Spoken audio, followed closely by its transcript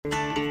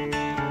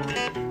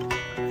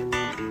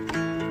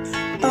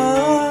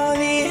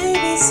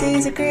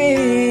ABCs of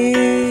Greek.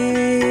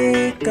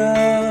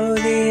 Oh,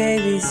 the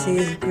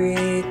ABCs of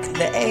Greek.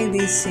 The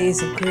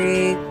ABCs of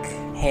Greek.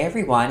 Hey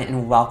everyone,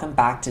 and welcome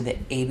back to the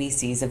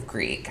ABCs of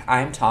Greek.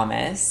 I'm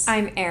Thomas.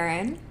 I'm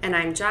Erin. And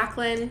I'm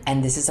Jacqueline.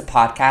 And this is a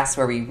podcast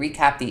where we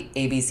recap the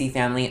ABC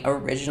Family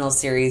original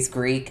series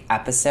Greek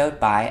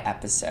episode by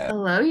episode.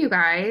 Hello, you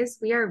guys.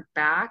 We are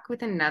back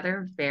with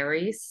another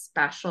very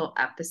special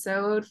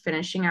episode,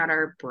 finishing out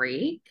our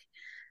break.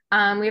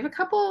 We have a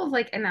couple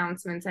of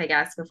announcements, I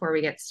guess, before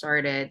we get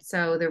started.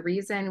 So the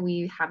reason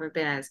we haven't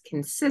been as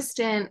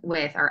consistent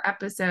with our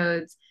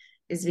episodes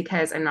is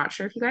because I'm not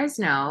sure if you guys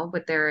know,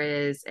 but there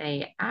is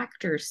a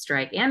actor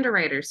strike and a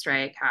writer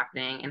strike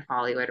happening in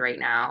Hollywood right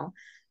now.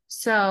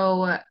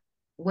 So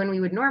when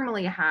we would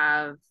normally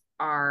have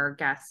our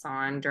guests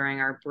on during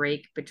our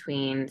break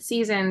between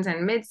seasons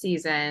and mid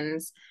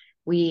seasons,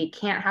 we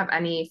can't have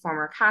any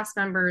former cast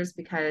members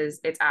because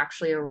it's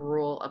actually a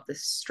rule of the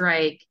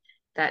strike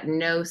that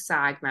no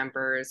SAG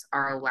members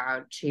are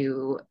allowed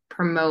to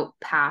promote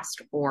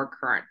past or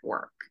current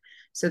work.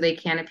 So they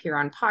can't appear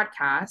on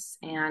podcasts.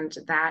 And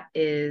that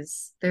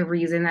is the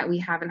reason that we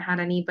haven't had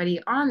anybody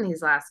on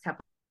these last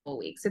couple of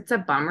weeks. It's a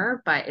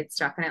bummer, but it's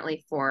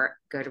definitely for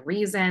good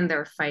reason.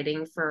 They're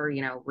fighting for,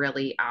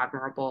 really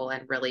admirable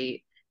and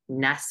really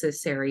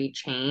necessary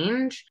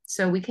change.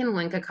 So we can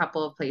link a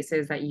couple of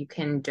places that you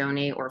can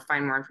donate or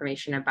find more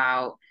information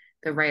about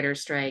the writer's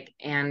strike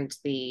and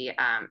the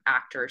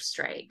actor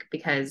strike,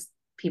 because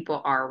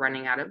people are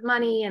running out of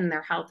money and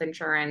their health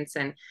insurance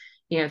and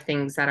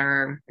things that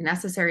are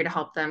necessary to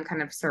help them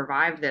kind of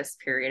survive this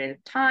period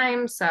of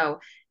time. So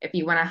if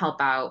you want to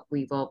help out,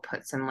 we will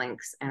put some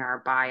links in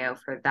our bio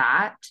for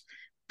that.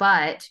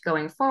 But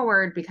going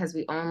forward, because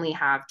we only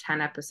have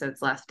 10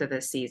 episodes left of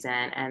this season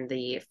and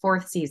the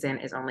fourth season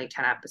is only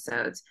 10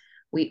 episodes,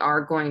 we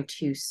are going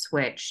to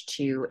switch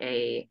to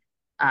a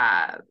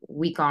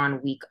week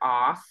on, week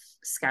off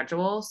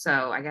schedule.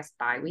 So I guess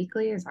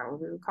bi-weekly is that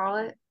what we would call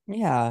it?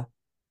 Yeah.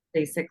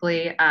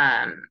 Basically.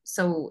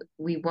 So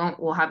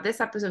we'll have this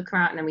episode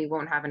come out and then we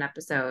won't have an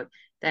episode.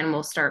 Then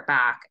we'll start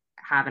back,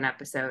 have an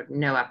episode,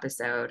 no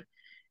episode.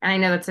 And I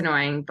know that's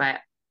annoying, but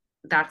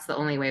that's the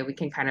only way we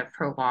can kind of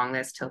prolong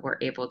this till we're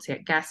able to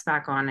get guests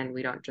back on and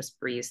we don't just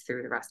breeze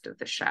through the rest of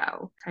the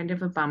show. Kind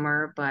of a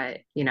bummer, but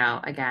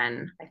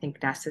again, I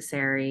think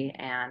necessary,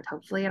 and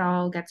hopefully it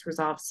all gets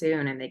resolved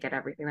soon and they get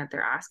everything that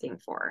they're asking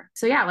for.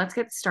 So yeah, let's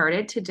get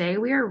started. Today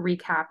we are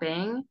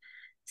recapping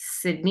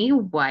Sydney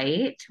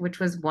White, which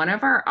was one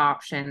of our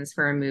options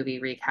for a movie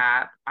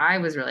recap. I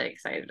was really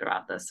excited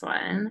about this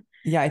one.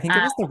 Yeah, I think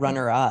it was the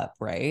runner-up,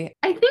 right?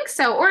 I think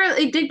so. Or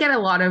it did get a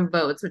lot of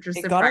votes, which was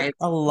It got surprising.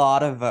 a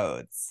lot of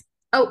votes.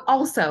 Oh,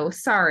 also,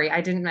 sorry,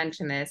 I didn't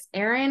mention this.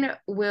 Erin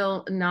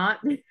will not,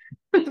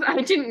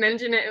 I didn't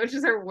mention it, which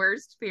is her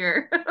worst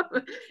fear,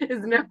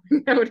 is no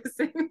one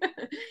noticing.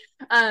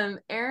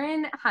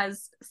 Erin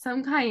has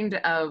some kind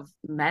of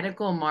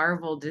medical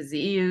marvel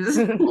disease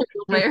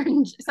where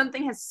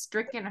something has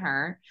stricken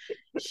her.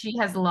 She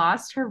has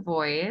lost her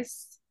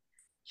voice.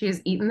 She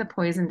has eaten the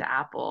poisoned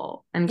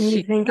apple. And Can you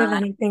she think of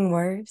anything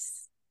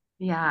worse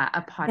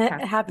a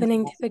podcast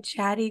happening to a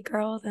chatty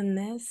girl than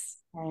this?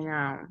 I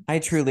know. I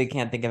truly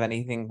can't think of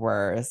anything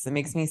worse. It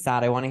makes me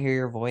sad. I want to hear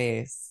your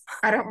voice.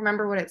 I don't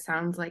remember what it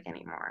sounds like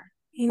anymore.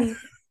 And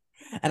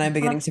I'm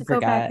beginning to Go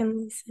back forget.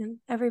 and listen.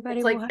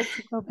 Everybody will have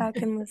to go back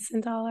and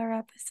listen to all our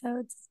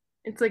episodes.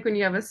 It's like when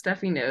you have a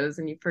stuffy nose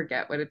and you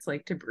forget what it's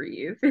like to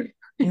breathe.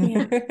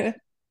 Yeah.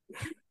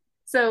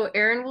 So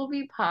Erin will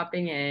be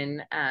popping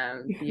in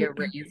the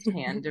raised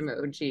hand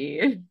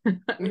emoji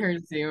on her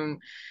Zoom,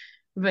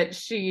 but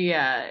she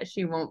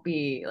won't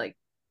be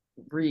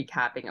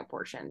recapping a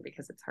portion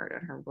because it's hard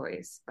on her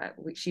voice, but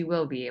she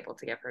will be able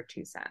to give her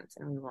 2 cents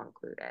and we will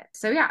include it.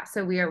 So yeah,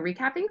 so we are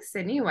recapping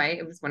Sydney White.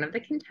 It was one of the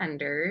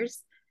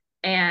contenders,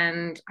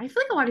 and I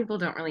feel like a lot of people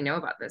don't really know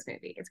about this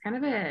movie. It's kind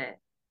of a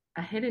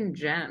hidden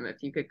gem,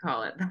 if you could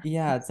call it that.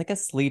 Yeah, it's like a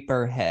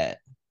sleeper hit.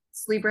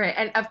 Sleeper hit.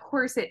 And of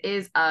course it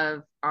is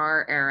of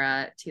our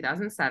era,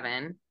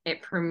 2007.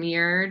 It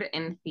premiered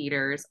in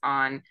theaters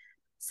on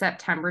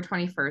September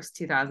 21st,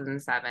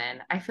 2007.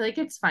 I feel like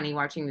it's funny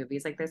watching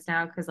movies like this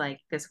now because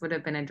this would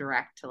have been a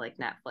direct to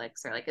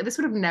Netflix, or this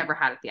would have never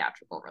had a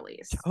theatrical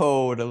release.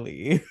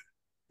 Totally.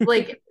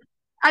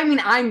 I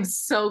mean, I'm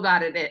so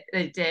glad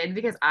it did,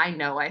 because I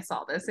know I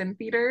saw this in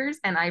theaters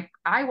and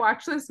I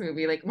watch this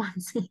movie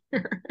once a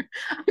year.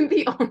 I'm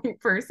the only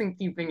person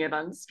keeping it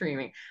on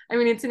streaming. I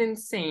mean, it's an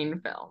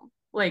insane film.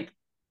 It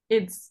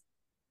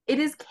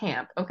is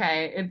camp,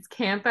 okay? It's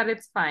camp at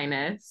its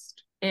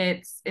finest.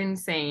 It's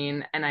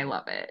insane and I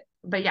love it.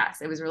 But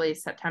yes, it was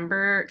released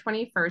September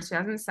 21st,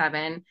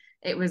 2007.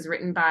 It was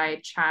written by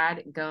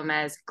Chad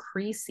Gomez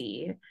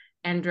Creasy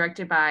and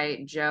directed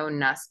by Joe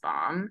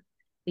Nussbaum.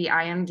 The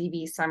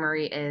IMDb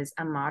summary is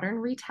a modern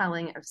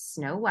retelling of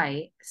Snow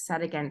White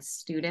set against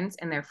students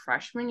in their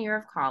freshman year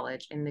of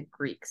college in the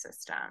Greek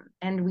system.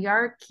 And we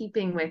are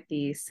keeping with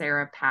the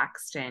Sarah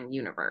Paxton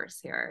universe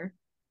here.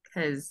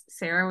 because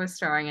Sarah was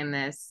starring in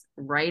this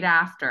right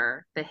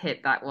after the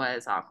hit that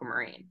was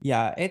Aquamarine.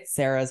 Yeah, it's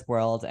Sarah's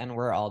world and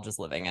we're all just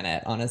living in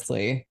it,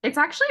 honestly. It's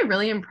actually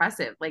really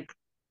impressive. Like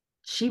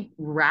she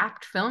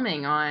wrapped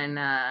filming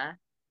on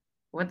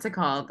what's it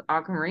called?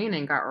 Aquamarine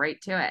and got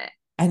right to it.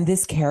 And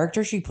this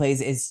character she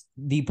plays is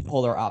the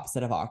polar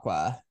opposite of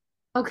Aqua.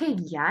 Okay,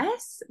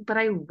 yes, but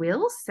I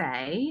will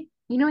say,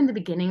 in the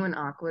beginning when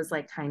Aqua was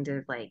like kind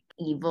of like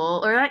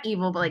evil, or not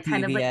evil, but like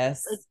kind of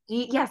Devious.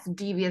 yes,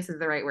 devious is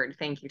the right word.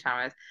 Thank you,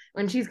 Thomas.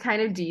 When she's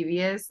kind of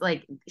devious,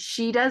 like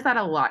she does that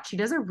a lot. She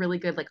does a really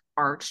good like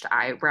arched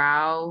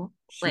eyebrow,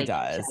 She like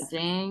does.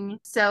 judging.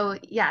 So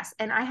yes,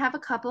 and I have a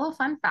couple of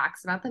fun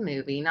facts about the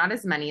movie. Not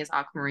as many as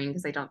Aquamarine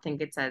because I don't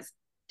think it's as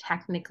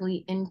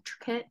technically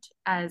intricate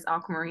as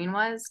Aquamarine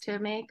was to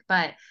make,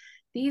 but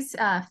these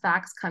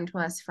facts come to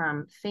us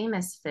from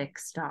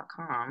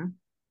famousfix.com,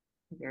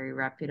 a very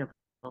reputable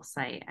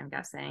site, I'm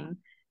guessing.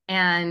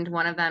 And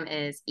one of them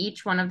is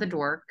each one of the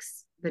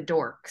dorks,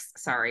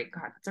 sorry,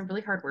 God, that's a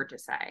really hard word to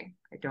say.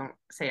 I don't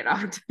say it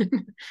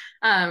often.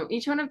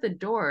 Each one of the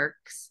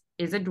dorks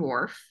is a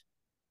dwarf.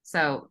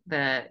 So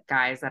the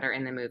guys that are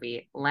in the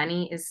movie,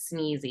 Lenny is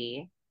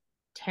Sneezy,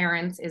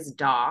 Terrence is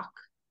Doc,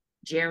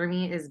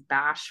 Jeremy is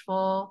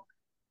bashful,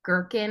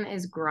 Gherkin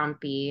is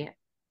grumpy,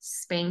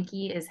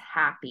 Spanky is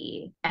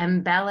happy,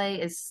 Mbele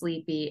is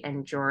sleepy,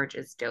 and George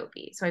is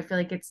dopey. So I feel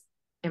like it's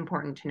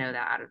important to know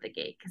that out of the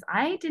gate because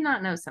I did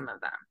not know some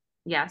of them.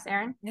 Yes,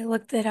 Erin? I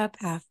looked it up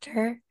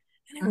after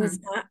and it was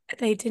not,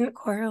 they didn't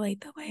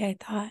correlate the way I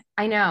thought.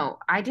 I know.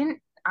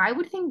 I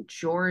would think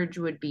George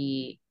would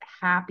be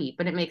happy,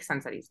 but it makes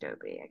sense that he's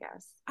dopey, I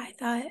guess. I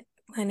thought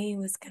Lenny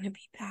was going to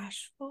be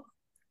bashful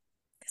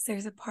because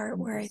there's a part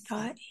where I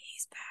thought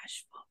he's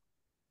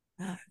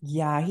bashful.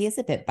 Yeah, he is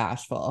a bit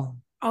bashful.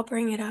 I'll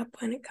bring it up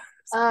when it comes.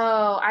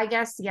 Oh, I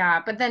guess,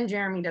 yeah. But then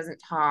Jeremy doesn't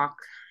talk.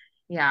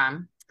 Yeah.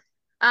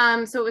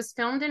 So it was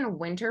filmed in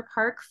Winter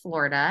Park,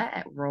 Florida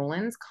at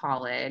Rollins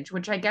College,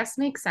 which I guess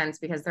makes sense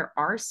because there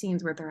are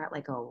scenes where they're at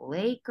like a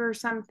lake or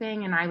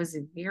something. And I was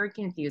very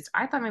confused.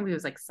 I thought maybe it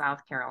was like South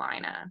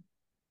Carolina.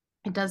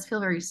 It does feel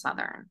very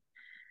Southern.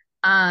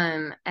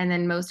 And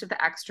then most of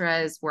the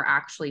extras were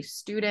actually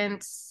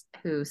students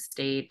who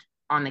stayed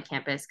on the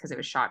campus because it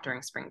was shot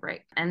during spring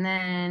break. And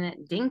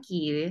then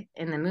Dinky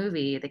in the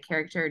movie, the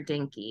character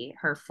Dinky,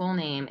 her full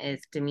name is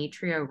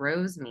Demetria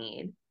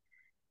Rosemead.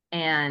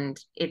 And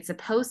it's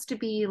supposed to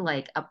be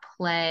like a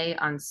play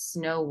on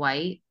Snow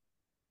White,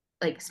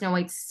 like Snow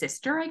White's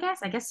sister, I guess.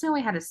 I guess Snow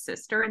White had a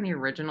sister in the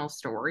original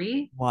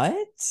story.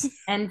 What?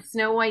 And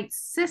Snow White's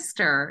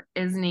sister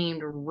is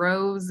named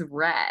Rose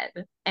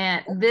Red.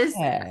 And this,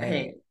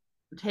 hey,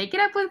 take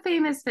it up with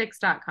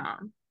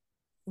famousfix.com.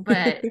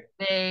 But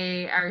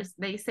they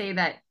say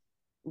that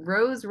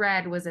Rose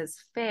Red was as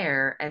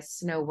fair as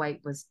Snow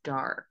White was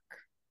dark.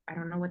 I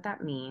don't know what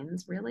that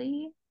means,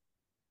 really.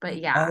 But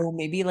yeah. Oh,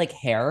 maybe like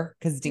hair?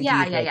 Because Dinky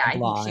Yeah. is like I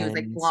blonde. think she was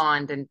like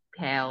blonde and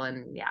pale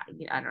and yeah,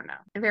 I don't know.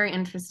 Very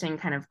interesting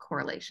kind of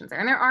correlations there.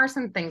 And there are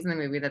some things in the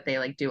movie that they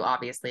like do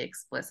obviously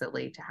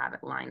explicitly to have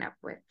it line up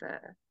with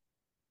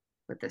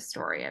the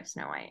story of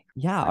Snow White.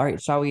 Yeah, all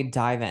right, shall we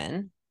dive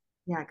in?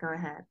 Yeah, go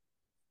ahead.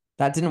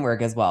 That didn't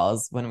work as well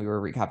as when we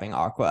were recapping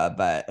Aqua,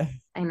 but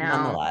I know.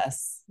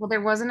 nonetheless. Well,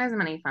 there wasn't as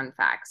many fun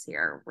facts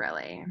here,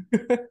 really.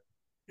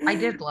 I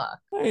did look.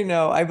 I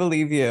know, I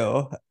believe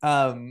you.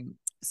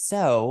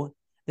 So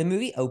the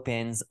movie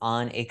opens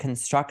on a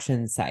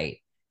construction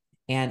site,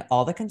 and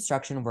all the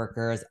construction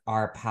workers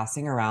are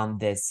passing around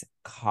this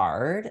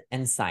card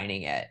and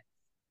signing it.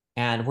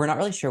 And we're not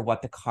really sure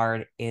what the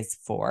card is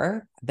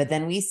for, but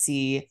then we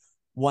see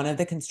one of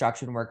the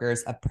construction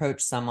workers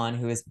approach someone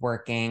who is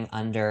working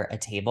under a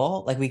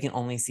table. Like we can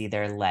only see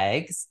their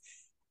legs.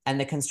 And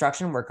the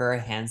construction worker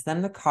hands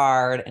them the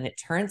card. And it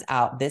turns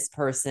out this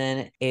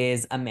person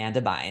is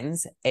Amanda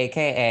Bynes,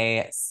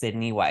 AKA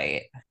Sydney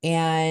White.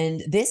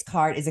 And this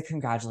card is a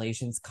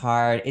congratulations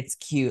card. It's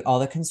cute. All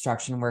the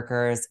construction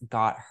workers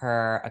got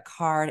her a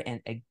card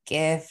and a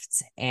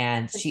gift,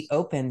 and she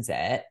opens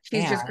it.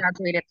 She's just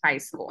graduated high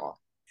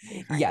school.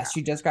 Yes,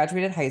 she just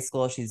graduated high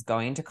school. She's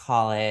going to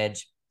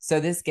college. So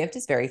this gift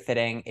is very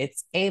fitting.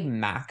 It's a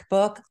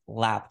MacBook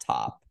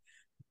laptop,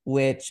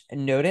 which,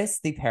 notice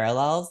the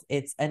parallels.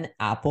 It's an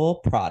Apple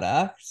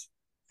product,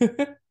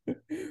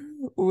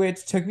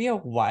 which took me a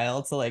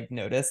while to like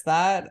notice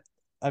that.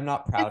 I'm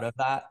not proud of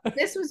that.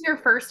 This was your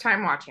first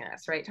time watching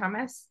this, right,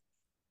 Thomas?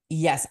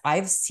 Yes,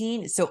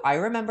 so I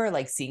remember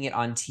like seeing it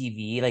on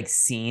TV, like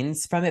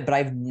scenes from it, but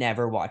I've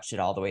never watched it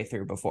all the way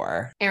through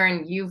before.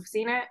 Erin, you've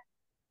seen it?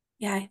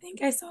 Yeah, I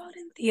think I saw it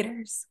in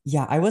theaters.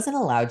 Yeah, I wasn't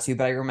allowed to,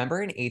 but I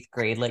remember in 8th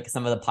grade, like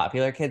some of the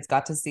popular kids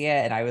got to see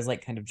it, and I was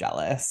like kind of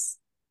jealous.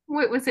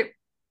 Wait, was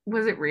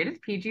it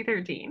rated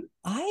PG-13?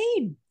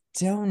 I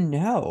don't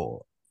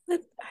know. I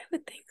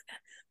would think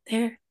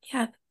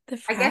that the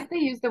frat. I guess they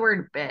use the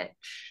word bitch.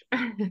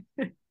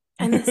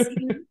 And the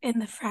scene in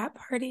the frat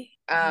party.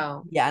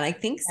 Oh. Yeah, and I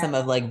think some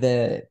of like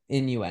the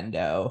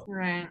innuendo.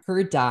 Right.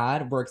 Her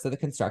dad works at the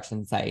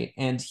construction site,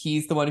 and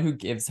he's the one who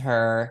gives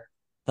her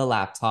the the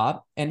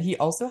laptop. And he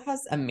also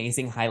has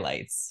amazing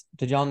highlights.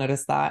 Did y'all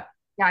notice that?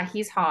 Yeah,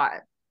 he's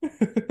hot.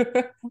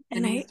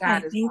 And His I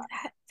dad is think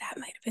hot. that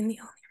might have been the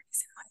only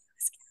reason why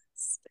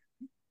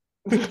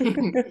he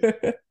was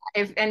cast.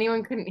 If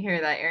anyone couldn't hear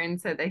that, Erin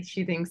said that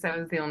she thinks that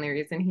was the only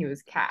reason he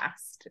was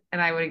cast.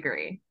 And I would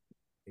agree.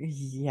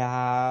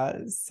 Yeah.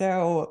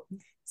 So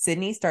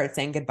Sydney starts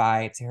saying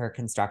goodbye to her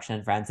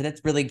construction friends, and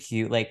it's really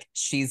cute. Like,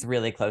 she's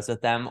really close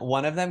with them.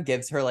 One of them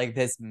gives her like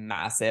this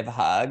massive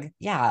hug.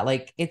 Yeah,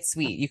 like it's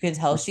sweet. You can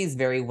tell she's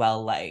very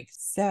well liked.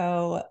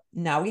 So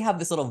now we have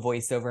this little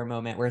voiceover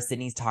moment where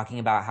Sydney's talking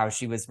about how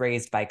she was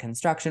raised by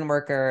construction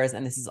workers,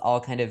 and this is all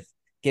kind of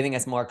giving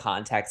us more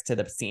context to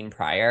the scene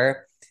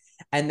prior.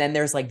 And then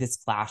there's like this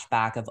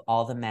flashback of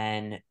all the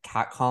men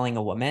catcalling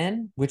a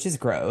woman, which is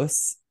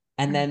gross.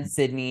 And then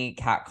Sydney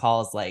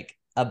catcalls like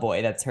a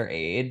boy that's her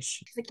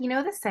age. She's like, you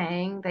know the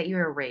saying that you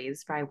were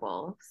raised by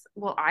wolves?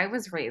 Well, I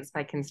was raised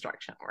by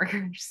construction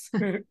workers.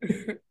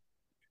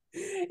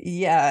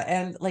 Yeah.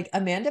 And like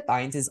Amanda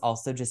Bynes is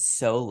also just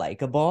so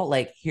likable.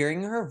 Like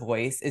hearing her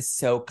voice is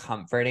so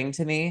comforting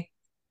to me.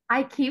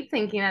 I keep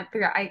thinking that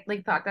through. I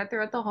like thought that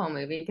throughout the whole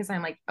movie because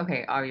I'm like,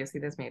 okay, obviously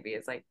this movie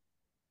is like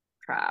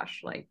trash.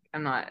 Like I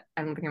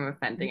don't think I'm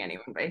offending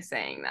anyone by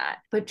saying that.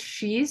 But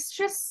she's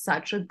just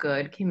such a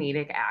good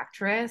comedic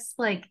actress.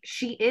 Like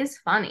she is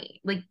funny.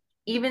 Like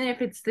even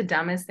if it's the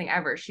dumbest thing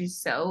ever, she's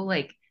so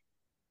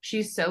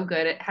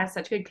good. It has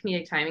such good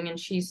comedic timing and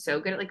she's so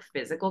good at like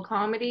physical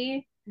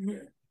comedy.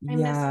 I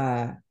miss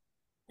her.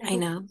 Yeah. I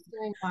know. She's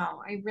doing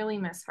well. I really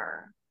miss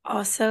her.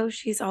 Also,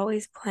 she's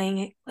always playing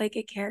it like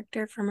a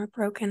character from a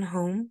broken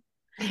home.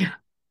 Yeah.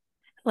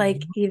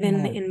 Like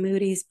even Yeah. in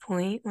Moody's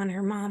Point when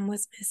her mom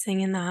was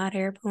missing in the hot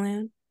air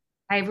balloon.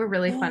 I have a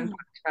really fun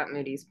fact about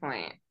Moody's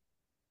Point.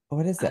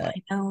 What is Oh, it?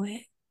 I know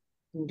it.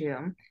 You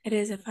do. It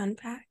is a fun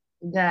fact.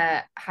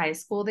 The high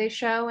school they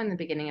show in the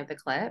beginning of the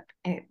clip,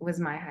 it was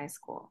my high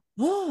school.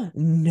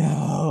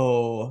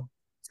 No.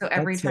 So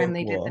every That's so time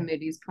they did the cool.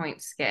 Moody's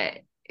Point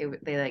skit,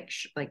 they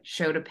like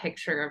showed a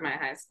picture of my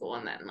high school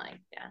and then like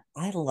yeah.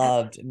 I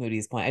loved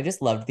Moody's Point. I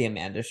just loved the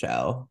Amanda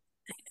show.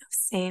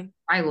 Same.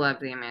 I love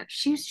the Amanda.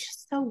 She was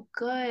just so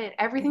good.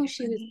 Everything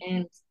she was in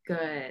was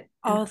good.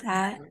 All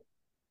that.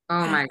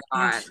 Oh my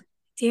God.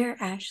 Dear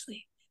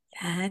Ashley,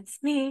 that's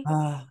me.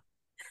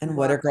 And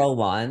What a Girl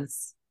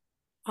Wants.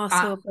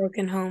 Also a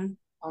broken home.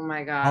 Oh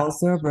my God.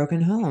 Also a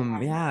broken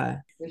home. Yeah.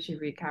 We should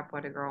recap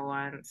What a Girl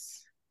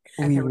Wants.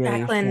 We Okay, really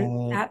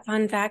Jacqueline, should. that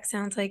fun fact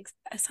sounds like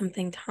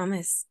something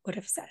Thomas would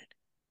have said.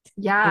 It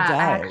yeah, I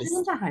actually does.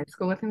 went to high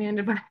school with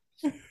Amanda Bynes.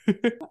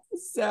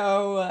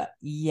 So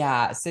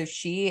yeah,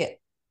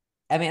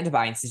 Amanda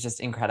Bynes is just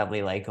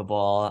incredibly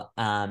likable.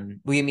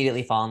 We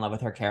immediately fall in love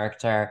with her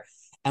character.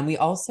 And we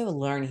also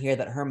learn here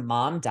that her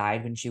mom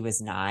died when she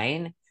was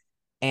 9.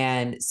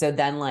 And so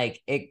then like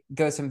it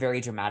goes from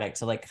very dramatic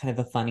to like kind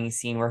of a funny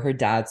scene where her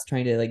dad's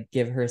trying to like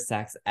give her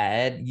sex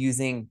ed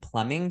using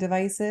plumbing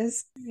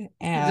devices.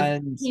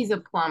 And He's a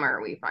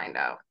plumber, we find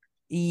out.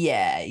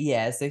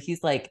 yeah. So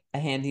he's like a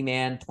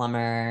handyman,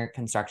 plumber,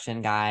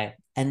 construction guy.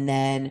 And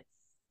then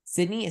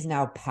Sydney is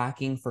now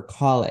packing for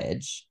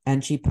college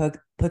and she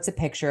puts a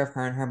picture of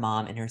her and her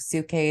mom in her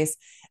suitcase.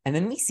 And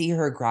then we see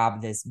her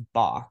grab this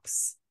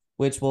box,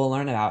 which we'll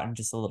learn about in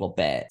just a little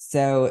bit.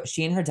 So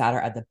she and her dad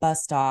are at the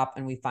bus stop,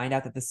 and we find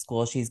out that the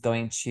school she's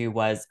going to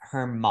was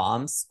her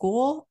mom's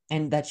school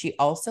and that she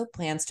also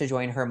plans to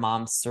join her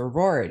mom's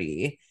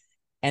sorority.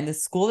 And the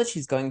school that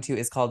she's going to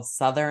is called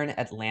Southern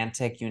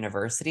Atlantic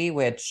University,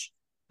 which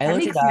I That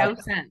looked makes it up. no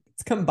sense.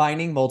 It's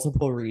combining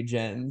multiple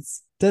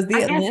regions. Does the I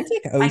guess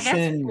Atlantic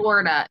Ocean?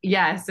 Florida.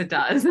 Yes, it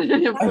does.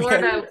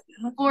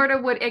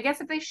 Florida would. I guess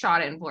if they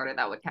shot it in Florida,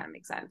 that would kind of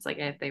make sense. Like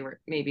if they were,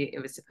 maybe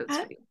it was supposed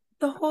to be.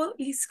 The whole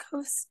East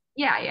Coast.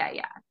 Yeah.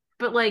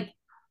 But like,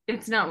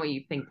 it's not what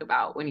you think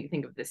about when you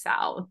think of the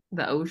South,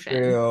 the ocean.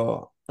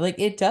 True. Like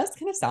it does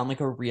kind of sound like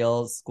a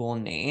real school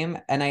name.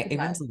 And I even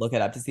had to look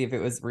it up to see if it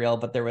was real,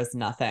 but there was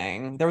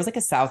nothing. There was like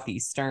a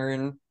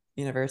Southeastern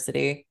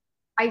University.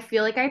 I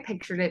feel like I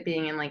pictured it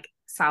being in like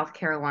South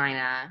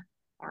Carolina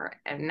or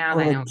now Or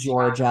that I like know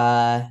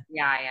Georgia.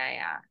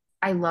 Yeah.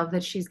 I love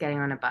that she's getting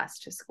on a bus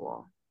to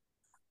school.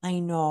 I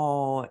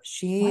know.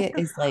 She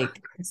is like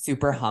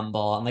super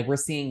humble. And like we're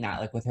seeing that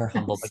like with her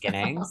humble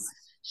beginnings.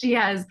 She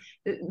has,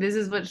 this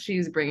is what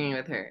she's bringing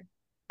with her: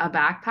 a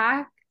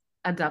backpack,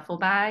 a duffel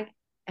bag,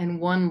 and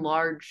one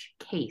large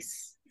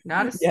case.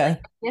 Not a Yeah.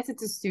 yes,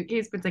 it's a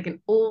suitcase, but it's like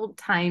an old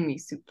timey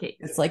suitcase.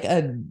 It's like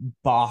a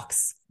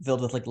box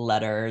filled with like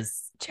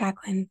letters.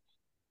 Jacqueline,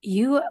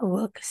 you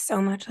look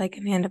so much like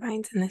Amanda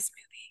Bynes in this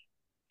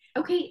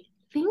movie. Okay,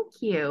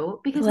 thank you.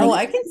 Because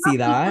I can see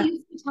that. people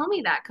used to tell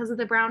me that because of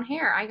the brown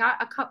hair. I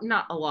got a couple,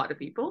 not a lot of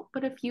people,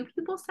 but a few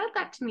people said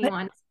that to me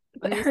once.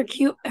 But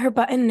her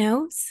button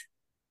nose.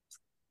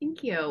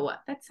 Thank you.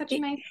 That's such a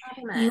nice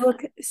compliment. You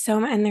look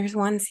so, and there's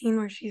one scene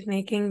where she's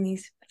making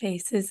these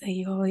faces that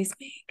you always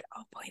make.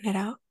 I'll point it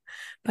out.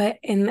 But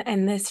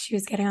in this, she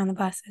was getting on the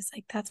bus. It's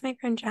like, that's my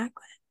friend Jacqueline.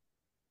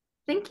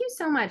 Thank you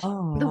so much.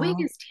 Aww. The wig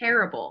is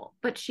terrible,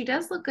 but she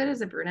does look good as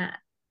a brunette.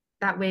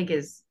 That wig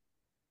is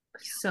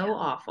So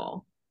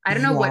awful. I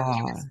don't know what she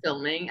Yeah. was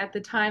filming at the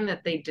time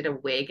that they did a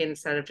wig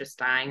instead of just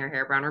dyeing her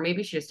hair brown, or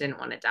maybe she just didn't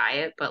want to dye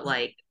it, but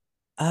like,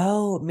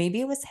 Oh, maybe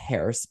it was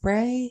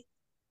Hairspray.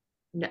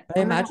 no, But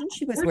I oh my God. imagine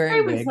she was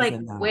wearing Hairspray was wigs like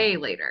in that. way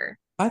later.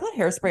 I thought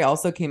Hairspray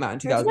also came out in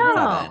Hairspray, 2007.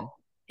 No,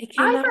 it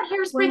came I out thought when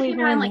Hairspray we came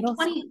were out in in like middle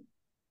school. 20,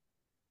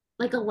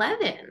 like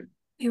 11.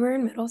 We were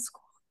in middle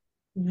school.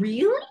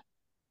 Really?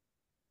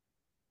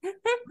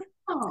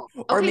 Oh,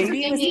 Or okay. So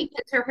maybe it was, maybe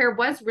because her hair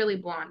was really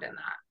blonde in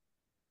that.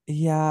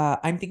 yeah,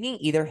 I'm thinking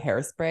either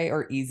Hairspray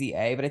or Easy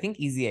A, but I think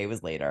Easy A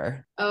was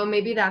later. Oh,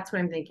 maybe that's what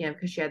I'm thinking of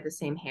because she had the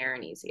same hair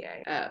in Easy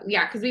A.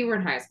 Yeah, because we were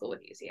in high school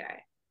with Easy A.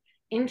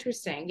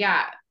 Interesting.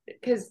 Yeah,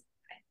 because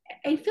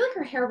I feel like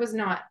her hair was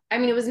not, I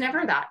mean, it was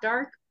never that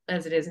dark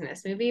as it is in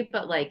this movie,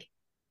 but like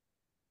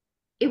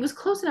it was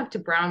close enough to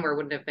brown where it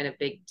wouldn't have been a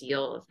big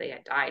deal if they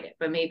had dyed it.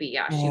 But maybe,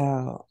 yeah, she was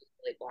Oh,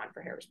 really blonde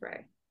for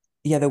Hairspray.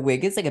 yeah, the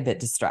wig is like a bit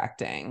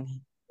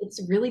distracting.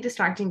 It's really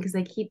distracting because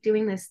they keep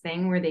doing this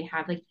thing where they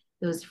have like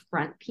those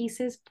front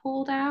pieces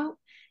pulled out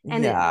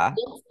and Yeah.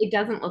 it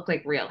doesn't look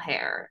like real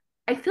hair.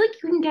 I feel like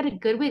you can get a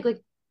good wig. Like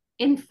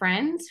in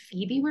Friends,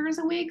 Phoebe wears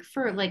a wig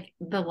for like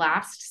the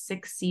last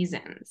 6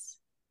 seasons.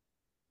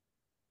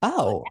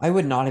 Oh, I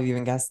would not have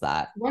even guessed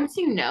that. Once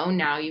you know,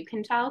 now you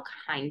can tell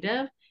kind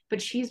of,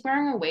 but she's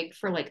wearing a wig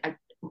for like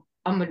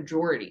a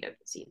majority of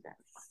the season.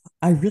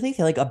 I really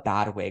feel like a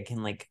bad wig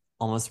can like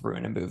almost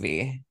ruin a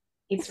movie.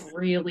 It's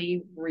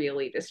really,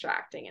 really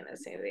distracting in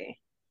this movie.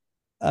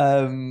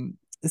 Um,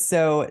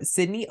 so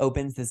Sydney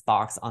opens this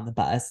box on the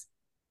bus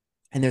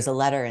and there's a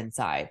letter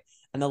inside.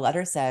 And the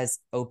letter says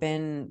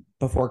open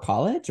before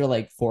college or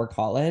like for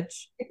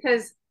college.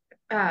 Because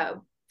uh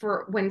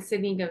for when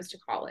Sydney goes to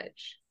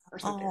college or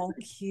something. Oh,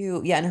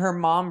 cute. Yeah, and her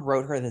mom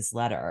wrote her this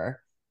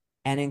letter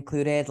and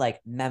included like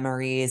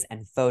memories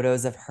and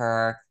photos of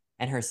her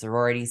and her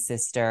sorority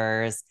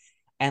sisters.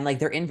 And like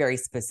they're in very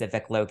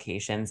specific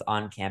locations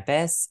on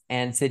campus.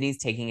 And Sydney's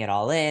taking it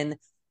all in.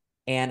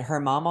 And her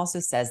mom also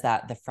says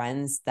that the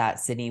friends that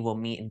Sydney will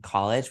meet in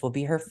college will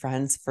be her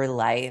friends for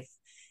life.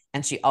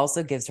 And she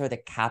also gives her the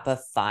Kappa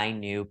Phi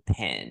Nu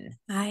pin.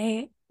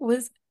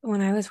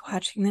 When I was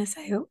watching this,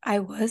 I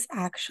was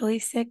actually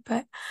sick,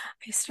 but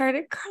I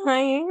started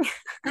crying.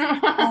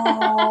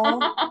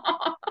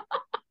 Oh,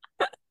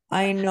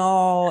 I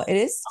know. It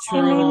is It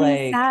true. made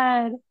me Like,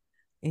 sad.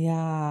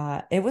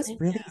 yeah, it was I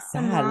really The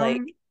sad. Like,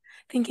 mom,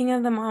 thinking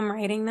of the mom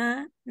writing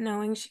that,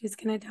 knowing she was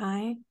gonna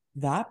die.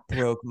 that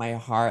broke my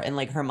heart. And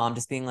like her mom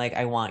just being like,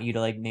 I want you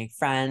to like make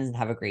friends and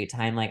have a great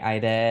time like I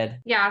did.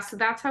 Yeah, so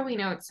that's how we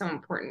know it's so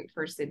important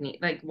for Sydney,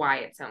 like why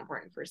it's so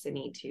important for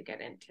Sydney to get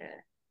into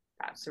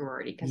that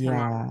sorority because her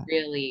mom Yeah.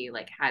 really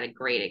like had a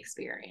great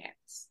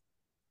experience.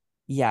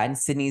 Yeah. And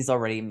Sydney's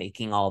already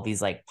making all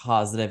these like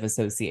positive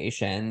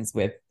associations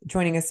with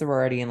joining a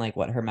sorority and like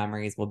what her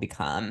memories will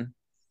become.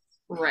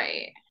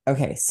 Right.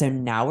 Okay. So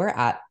now we're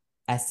at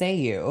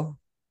SAU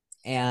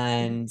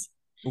and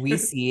we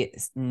see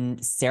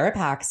Sarah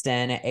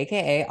Paxton,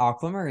 aka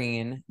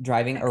Aquamarine,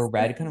 driving a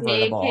red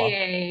convertible.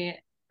 AKA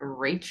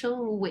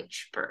Rachel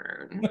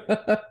Witchburn.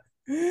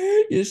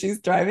 Yeah, she's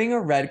driving a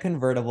red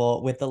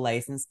convertible with the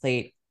license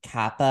plate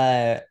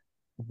Kappa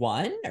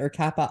 1 or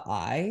Kappa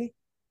I?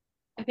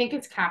 I think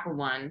it's Kappa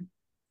One.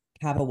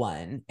 Kappa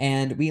 1.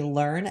 And we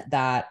learn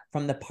that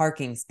from the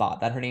parking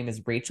spot that her name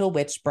is Rachel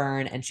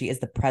Witchburn and she is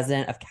the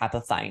president of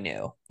Kappa Phi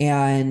Nu.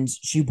 And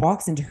she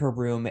walks into her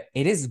room.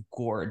 It is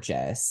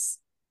gorgeous.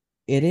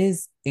 It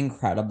is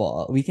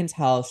incredible. We can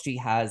tell she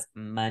has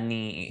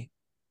money.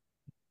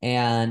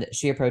 And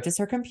she approaches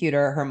her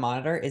computer. Her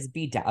monitor is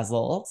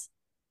bedazzled.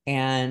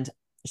 And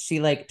she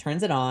like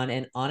turns it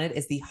and on it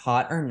is the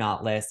hot or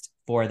not list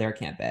for their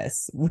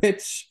campus,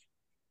 which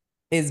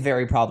is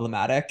very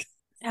problematic.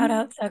 Shout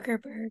out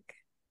Zuckerberg.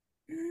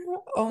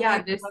 Oh my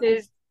Yeah, this gosh.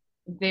 is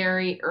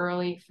very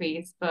early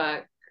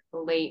Facebook,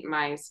 late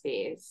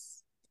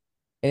MySpace.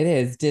 It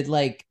is. Did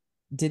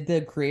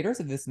the creators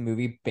of this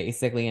movie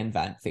basically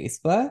invent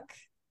Facebook?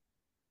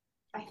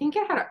 I think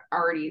it had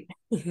already.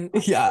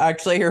 Yeah,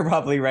 actually, you're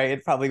probably right.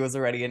 It probably was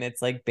already in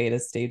its like beta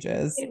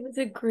stages. It was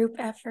a group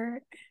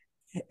effort.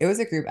 It was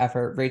a group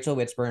effort. Rachel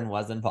Witchburn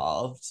was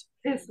involved.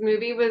 This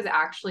movie was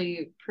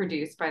actually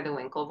produced by the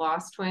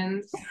Winklevoss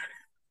twins.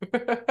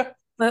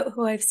 But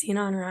who I've seen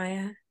on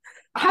Raya.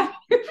 How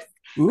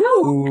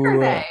old are Ooh.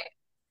 they?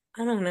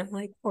 I don't know,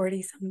 like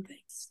 40 something.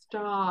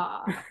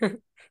 Stop.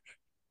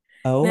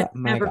 Oh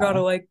my Never got a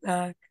God. like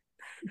back.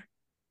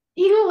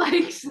 You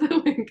liked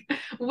the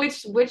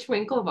which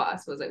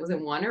Winklevoss was it? Was it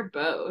one or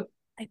both?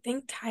 I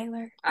think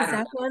Tyler. I Is don't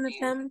that know one their of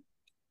names. them?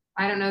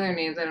 I don't know their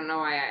names. I don't know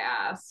why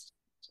I asked.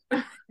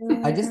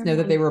 I just know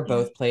that they were Yeah.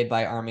 both played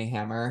by Army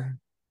Hammer.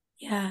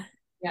 Yeah.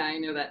 Yeah, I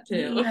know that too.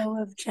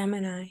 CEO of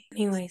Gemini.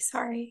 Anyway,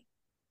 sorry.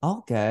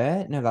 All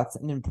good. No, that's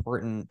an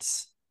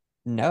important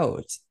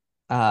note.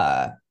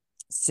 Uh,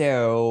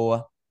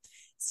 so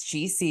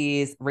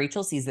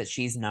Rachel sees that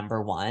she's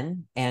number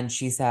one, and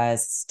she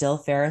says, still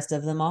fairest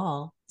of them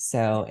all.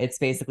 So it's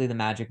basically the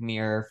magic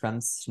mirror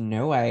from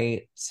Snow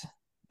White,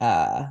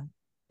 uh,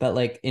 but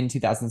like in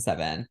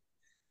 2007.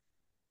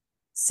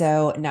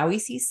 So now we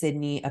see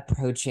Sydney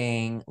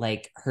approaching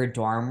like her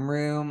dorm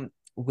room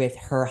with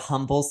her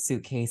humble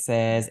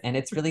suitcases, and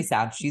it's really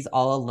sad. She's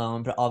all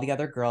alone, but all the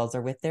other girls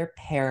are with their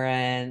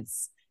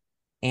parents.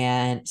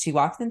 And she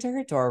walks into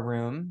her dorm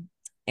room,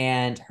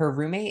 and her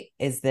roommate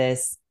is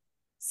this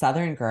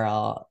Southern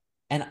girl.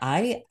 And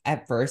I,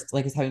 at first,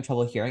 like, was having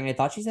trouble hearing. I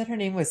thought she said her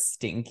name was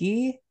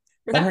Stinky,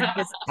 but her name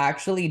is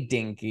actually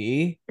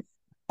Dinky.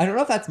 I don't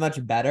know if that's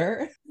much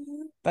better,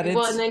 but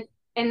Well, and it's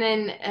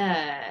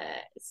then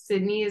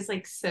Sydney is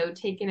like so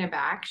taken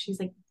aback.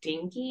 She's like,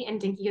 Dinky, and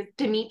Dinky goes,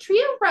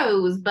 Demetria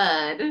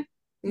Rosebud.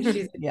 And she's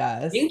like,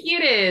 yes. Dinky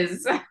it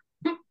is.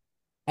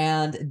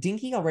 And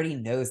Dinky already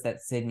knows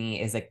that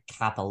Sydney is a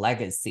Kappa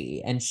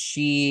legacy, and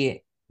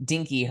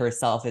Dinky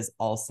herself, is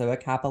also a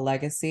Kappa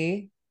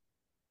legacy.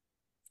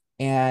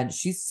 And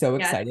she's so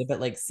Yes. excited, but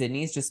like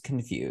Sydney's just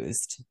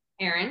confused.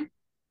 Aaron.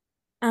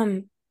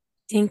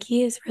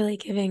 Dinky is really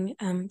giving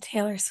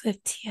Taylor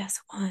Swift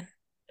TS1.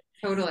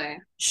 Totally.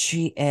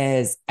 She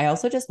is. I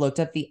also just looked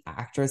up the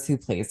actress who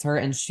plays her,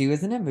 and she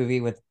was in a movie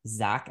with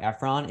Zac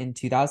Efron in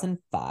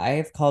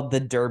 2005 called The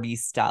Derby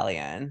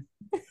Stallion.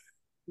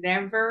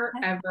 Never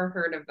ever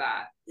heard of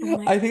that.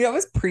 Oh I think that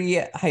was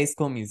pre-High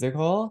School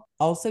Musical.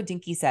 Also,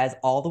 Dinky says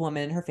all the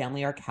women in her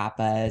family are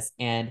Kappas,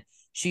 and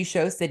she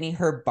shows Sydney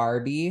her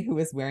Barbie, who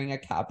is wearing a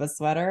Kappa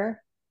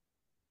sweater,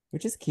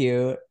 which is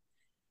cute.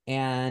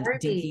 And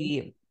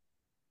Barbie.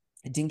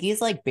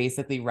 Dinky's like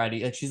basically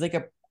ready.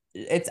 Like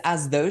it's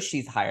as though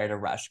she's hired a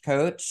Rush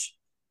coach.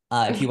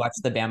 If you watch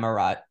the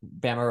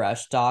Bama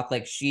Rush doc,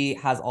 like she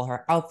has all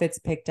her outfits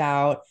picked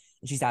out,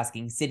 and she's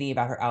asking Sydney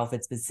about her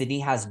outfits, but Sydney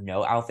has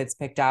no outfits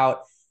picked out.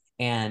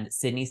 And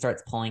Sydney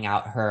starts pulling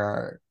out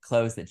her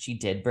clothes that she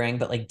did bring,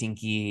 but like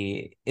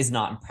Dinky is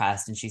not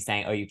impressed, and she's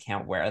saying, "Oh, you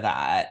can't wear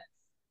that."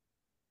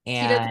 She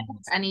doesn't And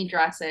have any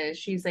dresses.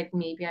 She's like,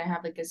 maybe I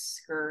have like a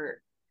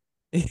skirt.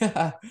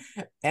 yeah.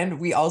 And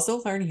we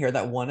also learn here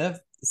that one of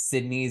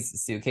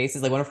Sydney's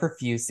suitcases, like one of her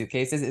few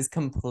suitcases, is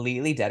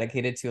completely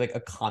dedicated to like a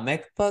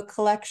comic book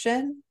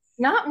collection.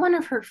 Not one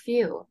of her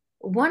few,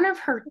 one of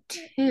her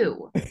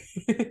two.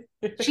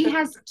 She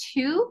has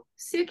two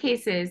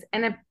suitcases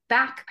and a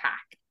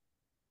backpack.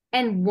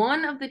 And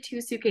one of the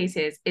two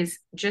suitcases is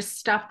just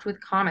stuffed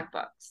with comic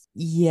books.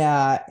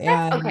 Yeah, That's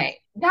and okay.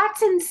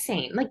 That's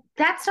insane. Like,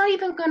 that's not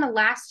even going to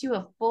last you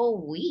a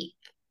full week.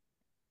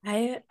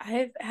 I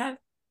have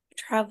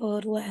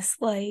traveled less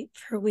light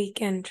for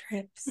weekend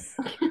trips.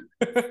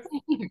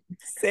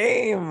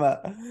 same.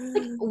 Like,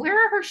 where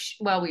are her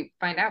well, we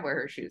find out where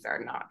her shoes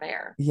are not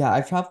there. Yeah,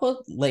 I've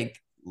traveled like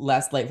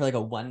less light for like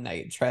a one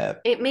night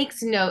trip. It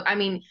makes no, I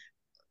mean,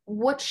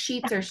 what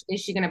sheets is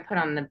she going to put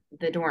on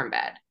the dorm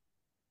bed?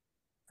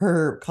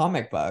 Her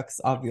comic books,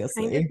 Kind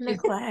obviously. of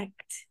neglect.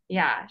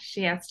 Yeah,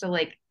 she has to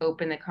like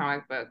open the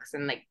comic books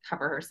and like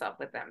cover herself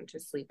with them to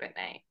sleep at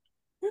night.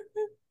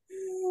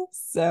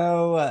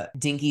 So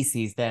Dinky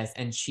sees this,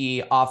 and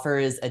she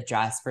offers a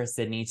dress for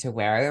Sydney to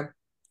wear.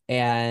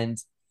 And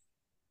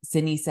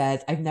Sydney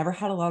says, I've never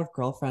had a lot of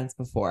girlfriends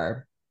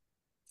before.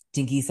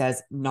 Dinky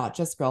says, not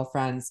just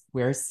girlfriends,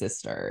 we're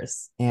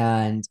sisters.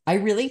 And I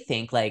really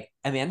think like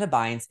Amanda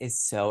Bynes is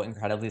so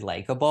incredibly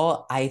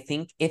likable. I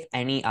think if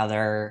any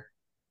other,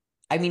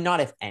 I mean, not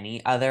if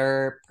any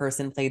other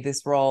person played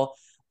this role,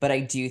 but I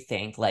do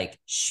think like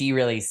she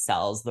really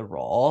sells the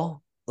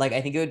role. Like,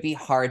 I think it would be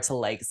hard to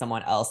like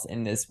someone else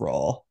in this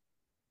role.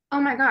 Oh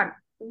my God.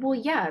 Well,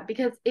 yeah,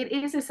 because it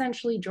is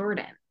essentially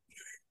Jordan.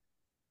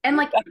 And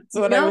like, That's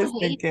what I no was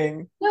hate,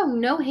 thinking.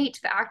 no hate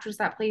to the actress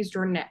that plays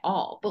Jordan at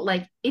all, but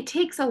like, it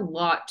takes a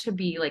lot to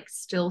be like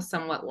still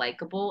somewhat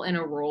likable in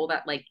a role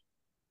that like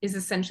is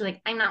essentially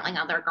like, I'm not like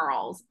other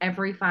girls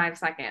every 5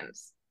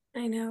 seconds.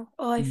 I know.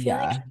 Well, I feel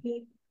like Yeah.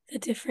 the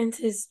difference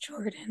is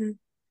Jordan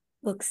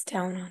looks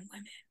down on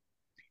women.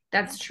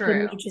 That's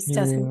true. He just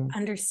doesn't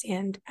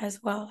understand as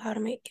well how to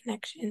make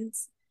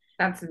connections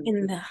That's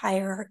in the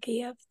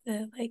hierarchy of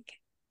the like.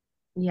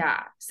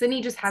 Yeah.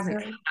 Sydney just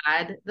hasn't Sorry.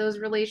 had those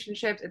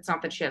relationships. It's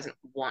not that she doesn't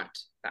want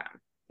them.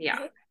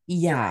 Yeah.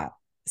 Yeah.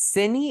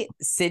 Sydney,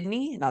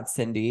 not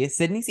Cindy.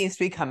 Sydney seems to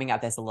be coming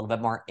at this a little bit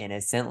more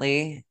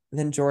innocently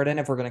than Jordan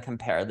if we're going to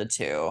compare the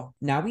two.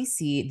 Now we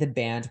see the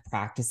band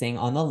practicing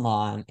on the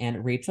lawn,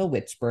 and Rachel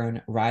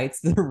Witchburn rides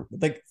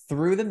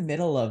through the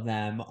middle of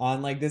them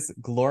on like this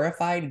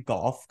glorified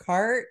golf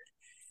cart.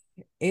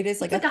 It is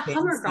like It's like a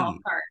Hummer fancy, golf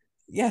cart.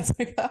 yes,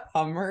 like a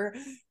Hummer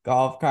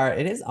golf cart.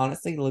 It is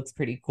honestly looks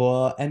pretty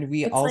cool. And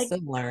we It's also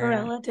like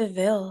learned Cruella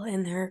DeVille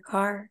in her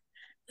car.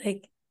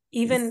 Like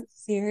even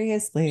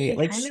seriously, she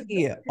like kind of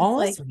she is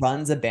almost like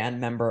runs a band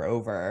member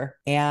over.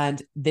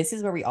 And this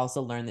is where we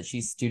also learn that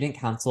she's student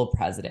council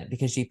president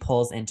because she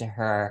pulls into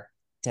her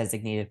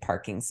designated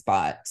parking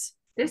spot.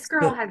 This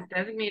girl But has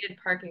designated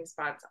parking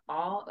spots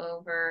all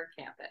over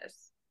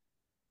campus.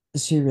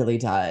 she really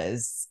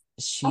does.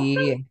 Also,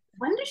 She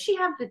when does she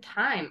have the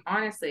time?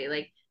 Honestly,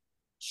 like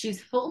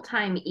she's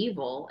full-time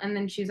evil, and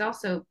then she's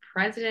also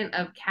president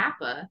of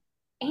Kappa,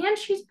 and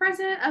she's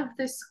president of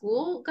the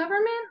school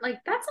government. Like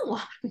that's a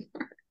lot.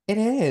 It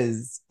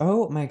is.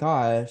 Oh my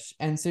gosh.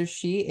 And so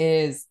she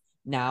is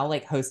now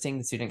like hosting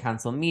the student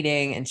council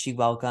meeting, and she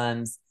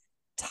welcomes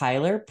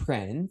Tyler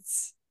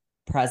Prince,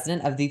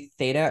 president of the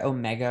Theta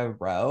Omega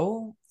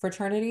Rho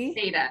fraternity.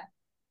 Theta.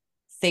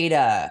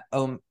 Beta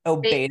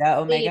Theta.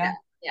 Omega.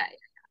 Yeah.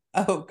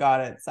 Oh,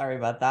 got it. Sorry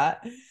about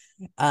that.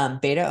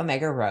 Beta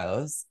Omega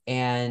Rose.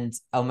 And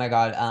oh my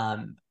God,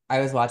 I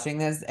was watching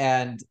this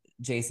and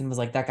Jason was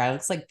like, that guy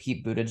looks like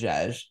Pete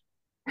Buttigieg.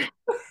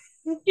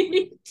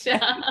 He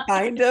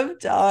Kind of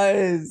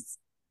does.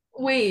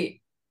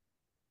 Wait.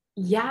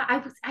 Yeah,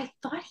 I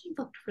thought he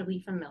looked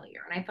really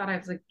familiar. And I thought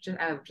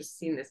I've just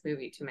seen this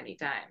movie too many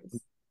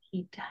times.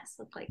 He does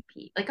look like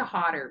Pete, like a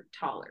hotter,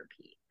 taller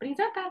Pete. But he's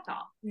not that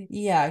tall.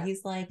 Yeah,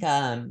 he's like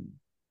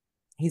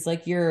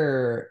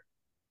your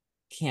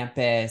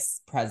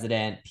campus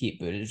president,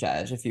 Pete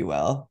Buttigieg, if you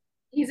will.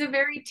 He's a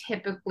very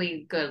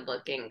typically good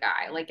looking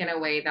guy, like in a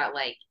way that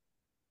like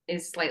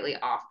is slightly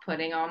off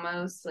putting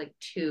almost, like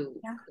too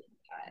Yeah. clean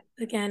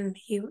cut. Again,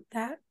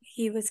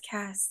 he was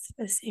cast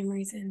for the same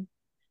reason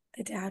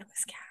the dad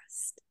was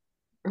cast.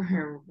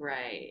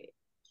 Right.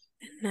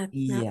 And not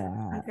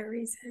Yeah. other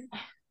reason.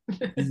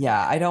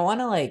 Yeah, I don't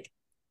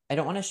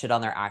want to shit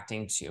on their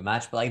acting too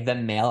much, but like the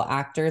male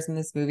actors in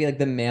this movie, like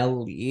the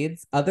male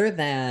leads, other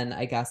than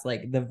I guess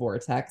like the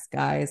Vortex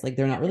guys, like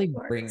they're not really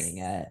bringing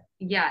it.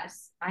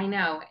 Yes, I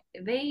know.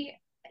 They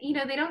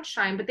don't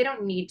shine, but they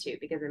don't need to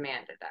because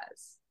Amanda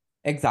does.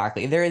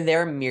 Exactly. They're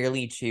there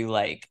merely to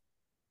like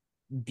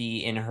be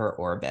in her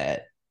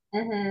orbit.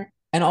 Mm-hmm.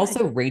 And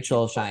also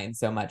Rachel shines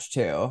so much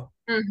too.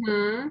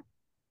 Mm-hmm.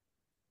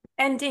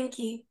 And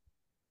Dinky.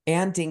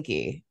 And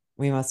Dinky.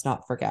 We must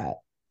not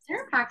forget.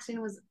 Sarah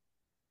Paxton was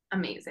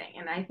amazing,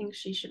 and I think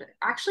she should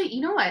actually.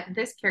 You know what?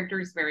 This character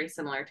is very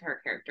similar to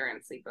her character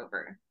in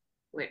Sleepover,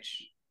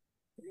 which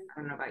I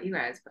don't know about you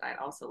guys, but I'd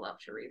also love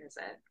to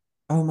revisit.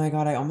 Oh my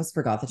God, I almost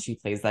forgot that she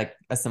plays like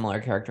a similar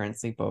character in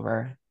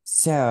Sleepover.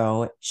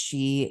 So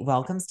she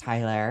welcomes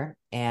Tyler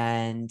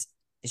and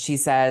she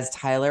says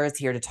Tyler is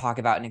here to talk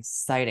about an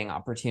exciting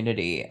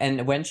opportunity.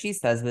 And when she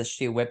says this,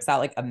 she whips out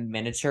like a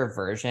miniature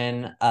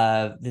version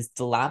of this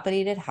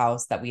dilapidated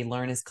house that we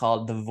learn is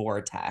called the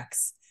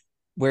Vortex,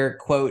 where,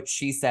 quote,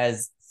 she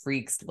says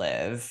freaks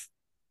live.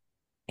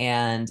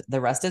 And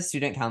the rest of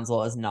student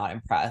council is not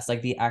impressed.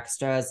 Like the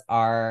extras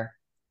are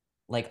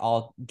like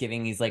all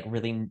giving these like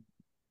really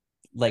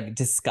like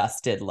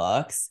disgusted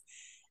looks.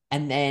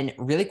 And then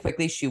really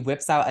quickly, she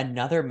whips out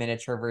another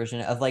miniature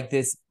version of like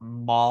this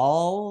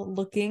mall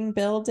looking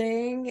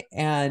building.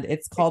 And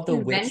it's called the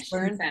Convention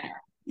Witchburn. Center.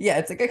 Yeah,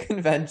 it's like a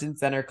convention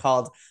center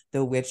called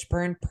the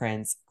Witchburn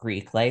Prince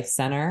Greek Life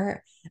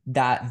Center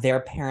that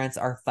their parents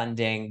are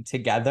funding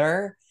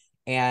together.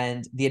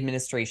 And the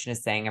administration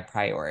is saying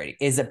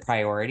is a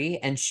priority.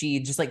 And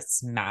she just like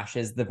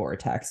smashes the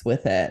vortex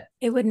with it.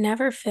 It would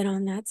never fit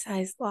on that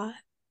size lot.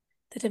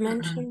 The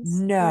dimensions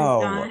No.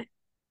 were not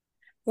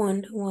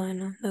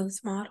 1-to-1 on those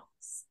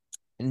models.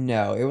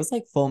 No, it was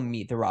like full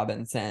Meet the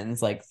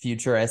Robinsons, like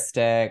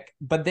futuristic.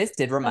 But this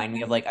did remind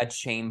me of like a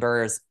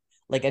Chambers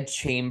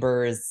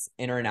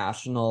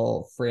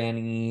International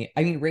Franny.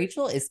 I mean,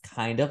 Rachel is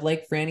kind of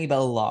like Franny, but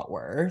a lot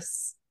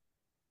worse.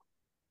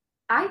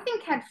 I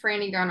think had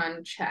Franny gone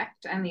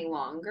unchecked any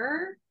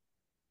longer,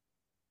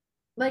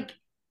 like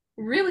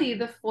really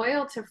the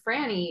foil to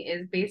Franny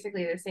is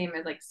basically the same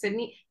as like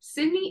Sydney.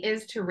 Sydney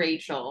is to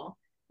Rachel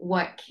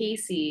what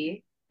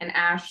Casey and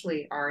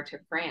Ashley are to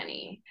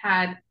Franny.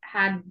 Had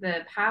the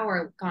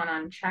power gone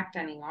unchecked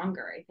any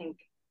longer, I think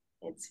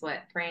it's what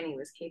Franny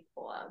was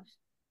capable of.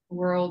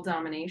 World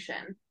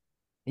domination.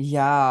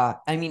 Yeah.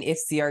 I mean, if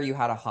CRU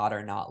had a hot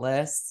or not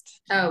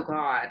list, Oh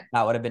God.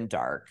 that would have been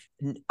dark.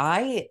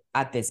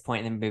 At this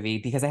point in the movie,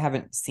 because I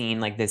haven't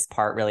seen like this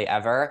part really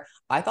ever,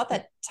 I thought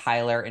that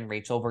Tyler and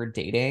Rachel were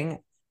dating.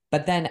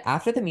 But then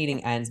after the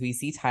meeting ends, we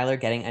see Tyler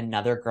getting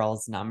another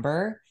girl's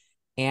number.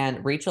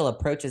 And Rachel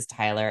approaches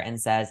Tyler and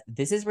says,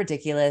 "This is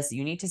ridiculous.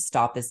 You need to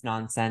stop this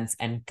nonsense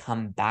and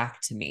come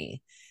back to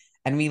me."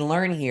 And we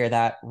learn here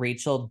that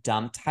Rachel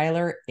dumped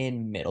Tyler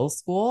in middle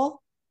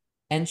school.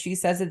 And she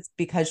says it's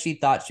because she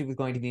thought she was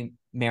going to be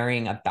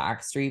marrying a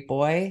Backstreet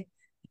Boy.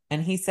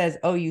 And he says,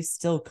 "Oh, you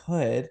still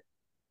could."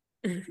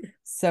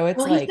 So it's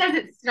well, like, he says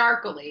it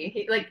snarkily.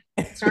 He like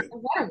snarkle is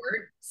that a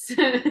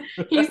word?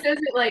 He says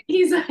it like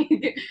he's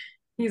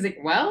like,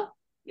 well,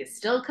 you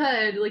still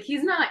could. Like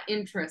he's not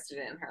interested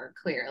in her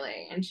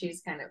clearly, and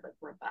she's kind of like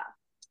rebuffed.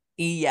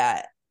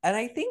 yeah. And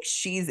I think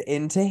she's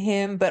into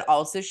him, but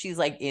also she's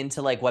like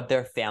into like what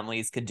their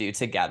families could do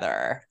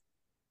together.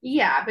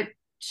 Yeah, but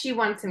she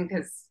wants him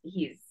because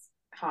he's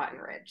hot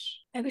and rich.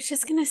 I was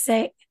just gonna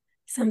say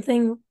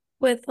something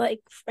with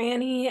like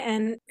Franny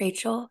and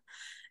Rachel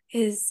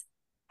is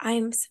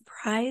I'm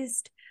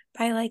surprised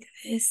by like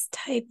this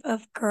type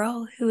of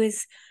girl who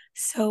is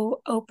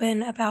so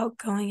open about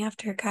going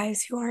after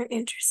guys who aren't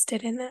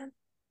interested in them.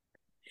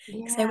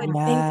 Because I would think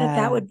that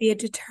that would be a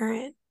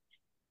deterrent.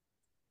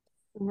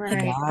 Like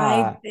Right. a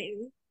pride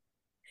thing.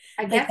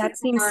 I Like guess that it's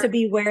seems more, to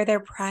be where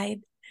their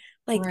pride,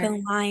 like right.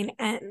 the line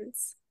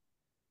ends.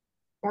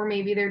 Or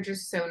maybe they're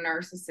just so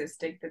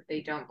narcissistic that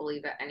they don't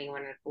believe that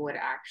anyone would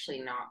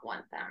actually not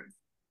want them.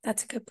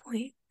 That's a good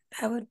point.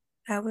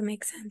 That would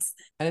make sense.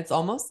 And it's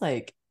almost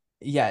like,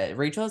 yeah,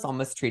 Rachel is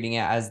almost treating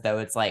it as though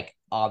it's like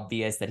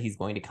obvious that he's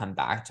going to come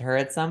back to her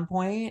at some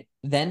point.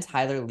 Then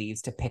Tyler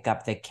leaves to pick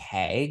up the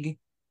keg.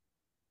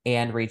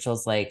 And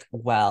Rachel's like,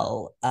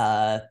 well,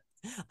 I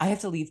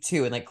have to leave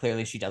too. And like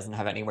clearly she doesn't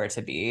have anywhere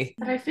to be.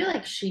 But I feel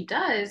like she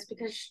does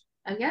because,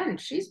 again,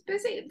 she's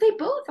busy. They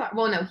both are.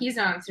 Well, no, he's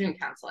not on student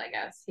council, I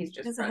guess. He's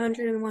just There's president.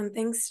 101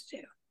 things to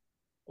do.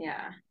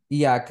 Yeah.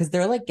 Yeah, because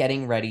they're like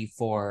getting ready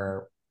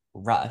for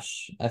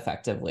Rush,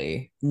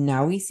 effectively.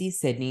 Now we see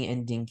Sydney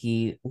and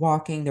Dinky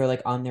walking. They're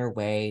like on their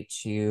way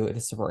to the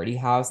sorority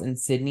house, and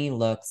Sydney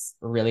looks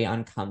really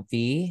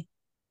uncomfy.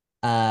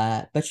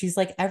 But she's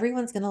like,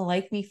 everyone's gonna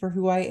like me for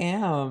who I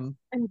am.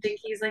 And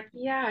Dinky's like,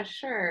 yeah,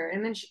 sure.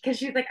 And then because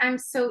she's like,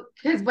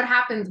 because what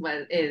happens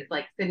is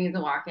like Sydney's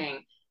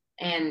walking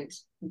and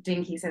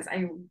Dinky says,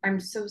 I'm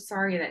so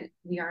sorry that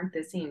we aren't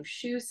the same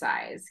shoe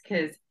size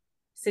because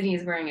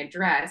Sydney's wearing a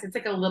dress. It's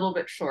like a little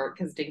bit short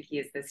because Dinky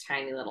is this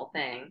tiny little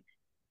thing.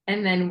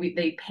 And then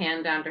they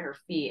pan down to her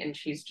feet and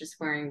she's just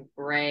wearing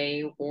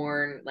gray,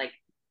 worn like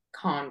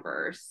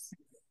Converse.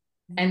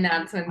 And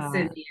that's when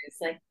Sydney is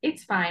like,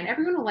 it's fine.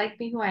 Everyone will like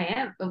me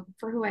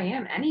for who I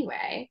am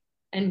anyway.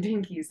 And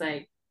Dinky's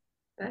like,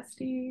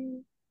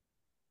 bestie.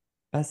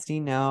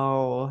 Bestie,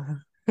 no.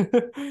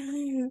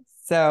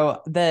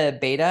 So the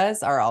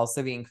betas are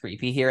also being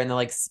creepy here and they're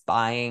like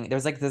spying.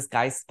 There's like this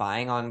guy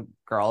spying on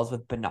girls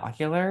with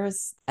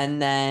binoculars. And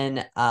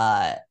then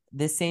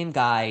this same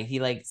guy, he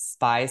like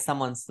spies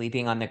someone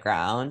sleeping on the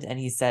ground and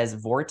he says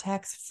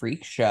Vortex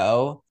Freak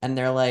Show. And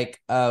they're like,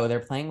 oh, they're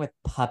playing with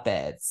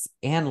puppets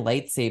and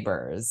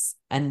lightsabers.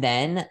 And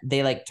then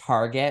they like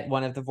target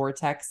one of the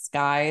Vortex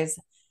guys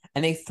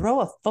and they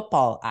throw a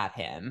football at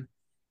him.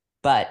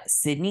 But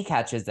Sydney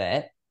catches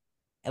it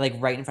like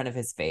right in front of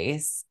his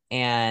face.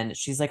 And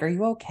she's like, are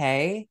you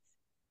okay?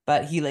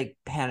 But he like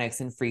panics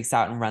and freaks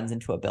out and runs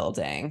into a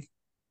building.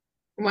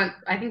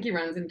 I think he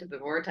runs into the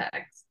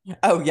vortex.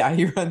 Oh, yeah,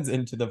 he runs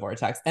into the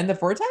vortex. And the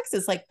vortex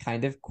is like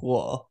kind of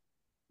cool,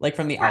 like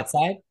from the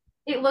outside.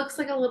 It looks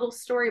like a little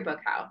storybook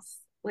house.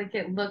 Like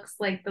it looks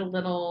like the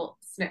little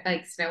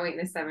like Snow White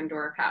and the Seven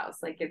Dwarf house.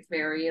 Like it's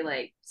very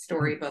like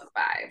storybook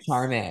vibes.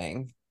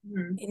 Charming.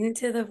 Mm-hmm.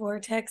 Into the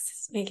Vortex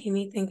is making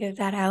me think of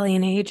that Aly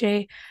and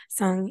AJ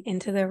song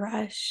Into the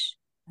Rush.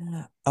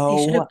 Oh,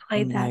 they should have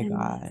played that. My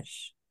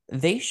gosh.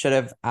 They should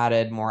have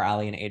added more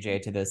Aly and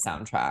AJ to the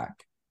soundtrack.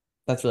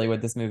 That's really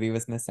what this movie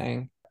was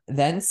missing.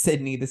 Then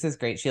Sydney, this is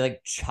great. She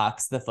like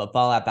chucks the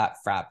football at that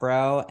frat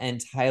bro,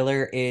 and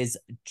Tyler is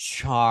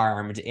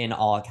charmed in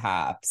all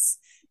caps.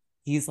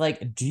 He's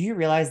like, do you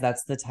realize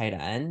that's the tight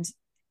end?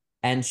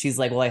 And she's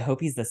like, well, I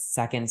hope he's the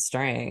second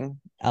string.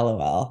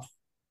 LOL.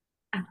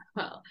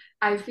 Well,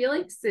 I feel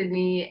like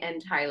Sydney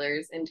and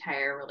Tyler's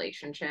entire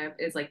relationship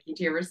is like,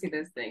 do you ever see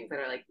those things that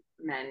are like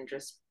men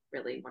just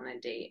really want to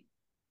date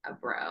a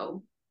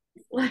bro?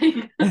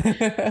 Like,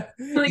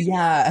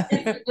 yeah.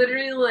 It's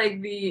literally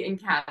like the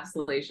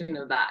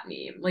encapsulation of that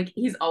meme. Like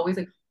he's always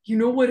like, you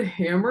know what a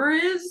hammer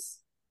is?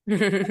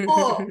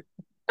 Oh.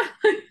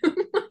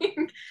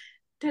 Like,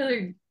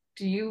 Taylor,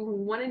 do you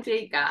want to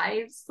date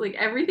guys? Like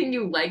everything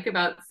you like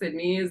about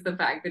Sydney is the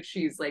fact that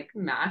she's like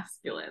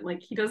masculine.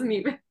 Like he doesn't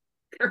even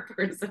her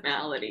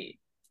personality.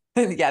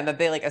 Yeah, that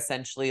they like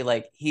essentially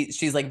like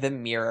she's like the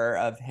mirror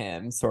of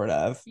him, sort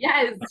of.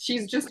 Yes,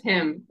 she's just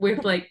him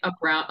with like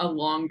a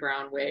long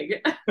brown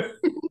wig.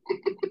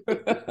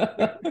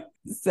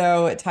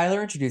 So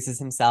Tyler introduces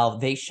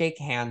himself. They shake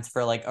hands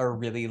for like a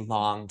really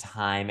long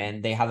time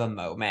and they have a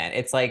moment.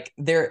 It's like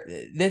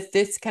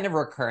this kind of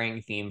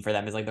recurring theme for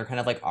them is like they're kind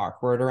of like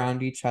awkward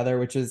around each other,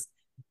 which is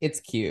it's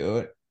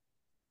cute.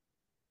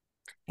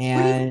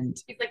 And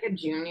he's like a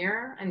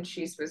junior and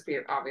she's supposed to be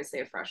obviously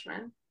a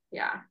freshman.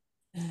 Yeah.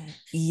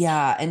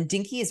 Yeah, and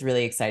Dinky is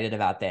really excited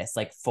about this,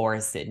 like for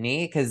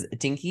Sydney, because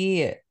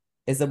Dinky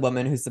is a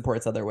woman who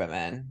supports other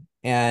women.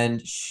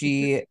 And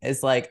she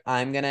is like,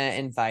 I'm gonna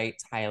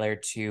invite Tyler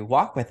to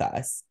walk with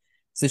us.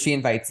 So she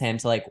invites him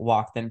to like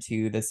walk them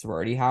to the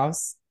sorority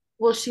house.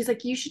 Well, she's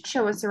like, you should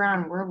show us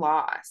around. We're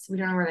lost. We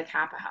don't know where the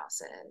Kappa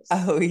house is.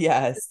 Oh,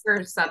 yes. It's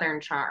her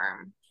Southern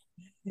charm.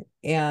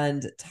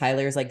 And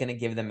Tyler's like gonna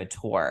give them a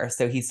tour.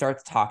 So he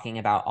starts talking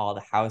about all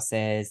the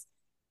houses.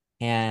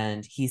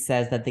 And he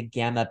says that the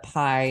Gamma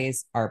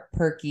pies are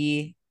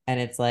perky. And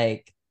it's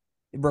like,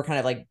 we're kind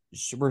of like,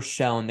 we're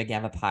shown the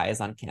Gamma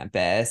pies on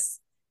campus.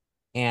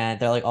 And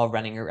they're like all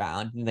running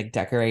around and like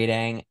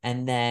decorating.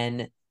 And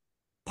then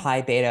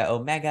Pi Beta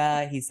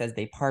Omega, he says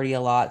they party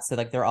a lot. So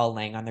like they're all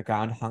laying on the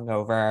ground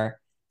hungover.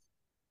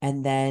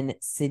 And then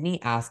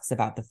Sydney asks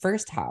about the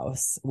first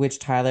house, which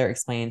Tyler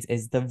explains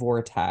is the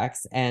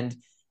Vortex. And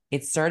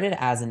it started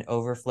as an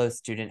overflow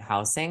student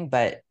housing,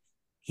 but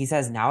he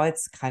says now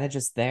it's kind of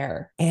just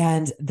there.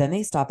 And then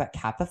they stop at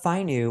Kappa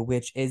Phi Nu,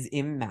 which is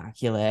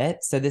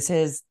immaculate. So this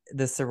is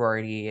the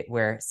sorority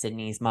where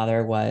Sydney's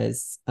mother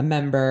was a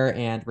member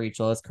and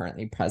Rachel is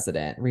currently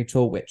president,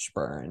 Rachel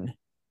Witchburn.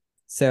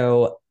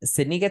 So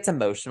Sydney gets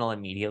emotional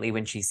immediately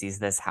when she sees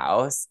this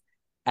house.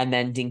 And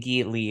then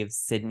Dinky leaves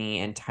Sydney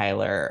and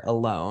Tyler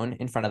alone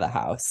in front of the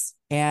house.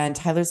 And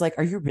Tyler's like,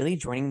 "Are you really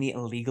joining the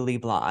Illegally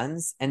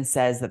Blondes?" And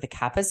says that the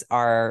Kappas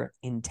are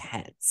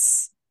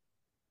intense.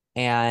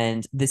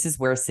 And this is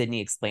where Sydney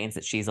explains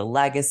that she's a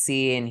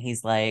legacy. And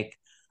he's like,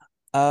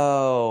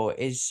 "Oh,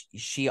 is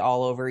she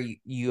all over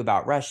you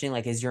about rushing?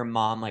 Like, is your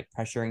mom like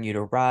pressuring you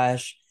to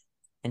rush?"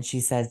 And she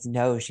says,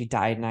 "No, she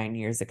died 9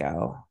 years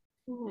ago."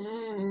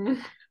 Mm.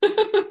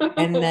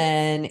 And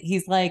then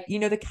he's like,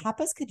 "The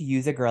Kappas could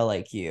use a girl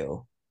like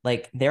you.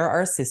 Like, they're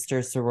our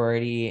sister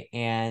sorority."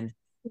 And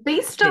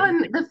Based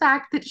on the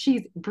fact that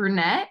she's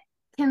brunette,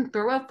 can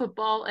throw a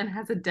football, and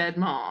has a dead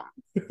mom.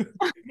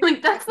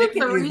 Like, that's they the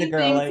could use a three girl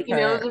things like he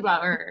knows her.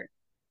 about her.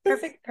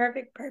 Perfect,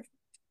 perfect, perfect.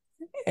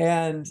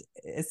 And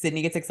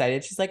Sydney gets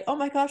excited. She's like, "Oh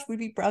my gosh, we'd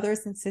be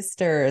brothers and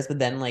sisters." But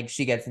then like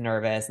she gets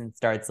nervous and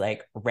starts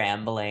like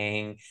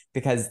rambling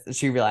because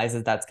she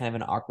realizes that's kind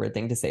of an awkward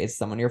thing to say to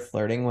someone you're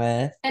flirting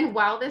with. And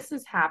while this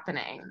is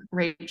happening,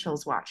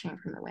 Rachel's watching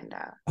from the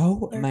window.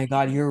 Oh my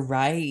God, you're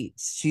right.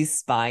 She's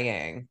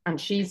spying. And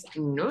she's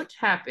not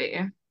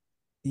happy.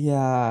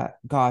 Yeah,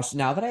 gosh,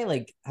 now that I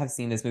like have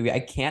seen this movie, I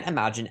can't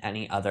imagine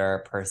any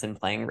other person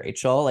playing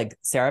Rachel. Like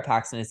Sarah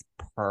Paxton is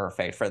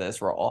perfect for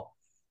this role.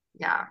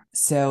 Yeah.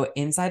 So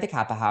inside the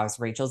Kappa house,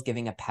 Rachel's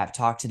giving a pep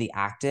talk to the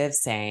active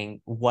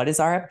saying, "What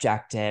is our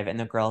objective?" And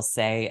the girls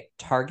say,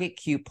 "Target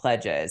cute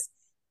pledges."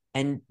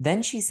 And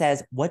then she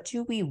says, "What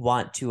do we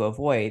want to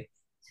avoid?"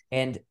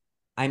 And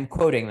I'm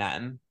quoting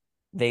them.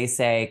 They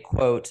say,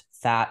 quote,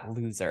 "Fat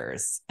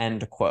losers,"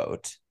 end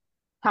quote.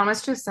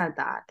 Thomas just said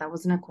that. That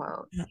wasn't a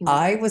quote.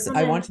 I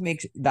want to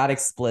make that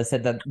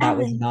explicit that that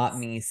was not Alex.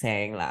 me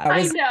saying that. That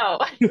I was know.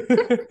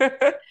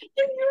 Can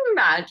you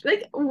imagine?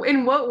 Like,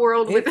 in what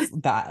world would it's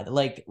bad.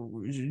 Like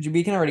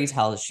we can already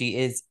tell she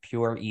is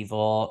pure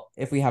evil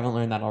if we haven't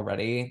learned that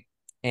already.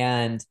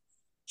 And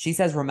she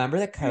says, "Remember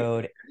the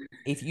code.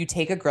 If you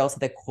take a girl to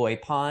the koi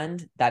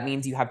pond, that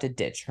means you have to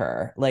ditch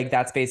her." Like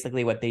that's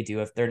basically what they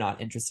do if they're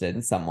not interested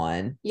in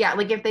someone. Yeah,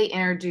 like if they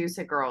introduce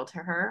a girl to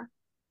her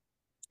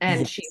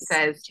and she Yes.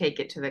 says take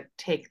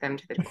them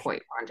to the koi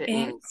pond, it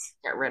means It's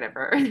get rid of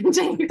her.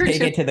 Take her Take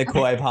to it to the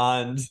koi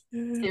pond.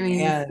 it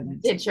means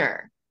And ditch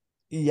her.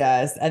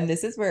 yes, and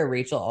this is where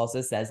Rachel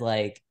also says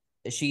like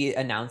she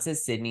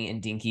announces Sydney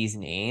and Dinky's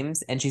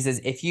names and she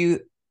says, "If you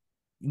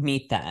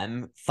meet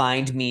them,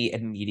 find me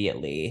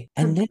immediately."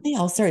 And then they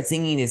all start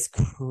singing this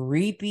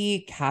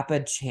creepy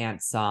Kappa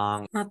chant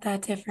song. not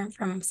that different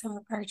from some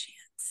of our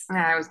chants.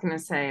 I was gonna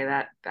say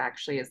that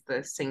actually is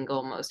the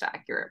single most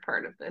accurate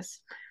part of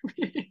this.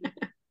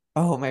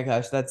 Oh my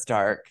gosh, that's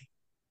dark.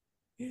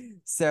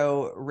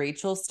 So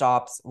Rachel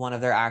stops one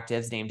of their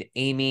actives named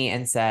Amy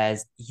and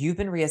says, "You've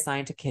been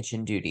reassigned to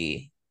kitchen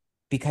duty,"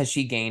 because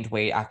she gained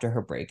weight after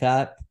her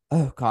breakup.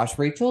 Oh gosh,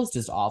 Rachel's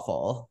just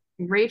awful.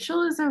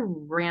 Rachel is a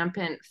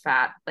rampant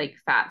fat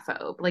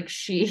phobe. Like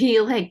she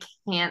like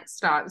can't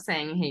stop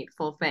saying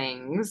hateful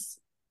things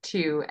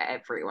to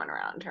everyone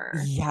around her.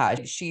 Yeah,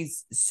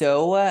 she's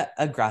so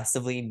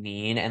aggressively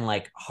mean and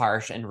like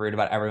harsh and rude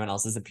about everyone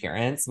else's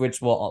appearance,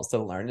 which we'll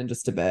also learn in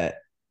just a bit.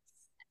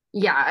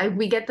 Yeah,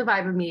 we get the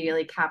vibe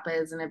immediately. Kappa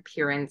is an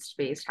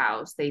appearance-based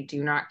house. They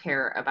do not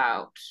care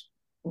about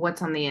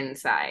what's on the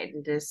inside.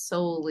 It is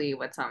solely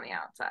what's on the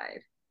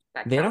outside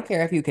that They don't counts.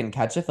 care if you can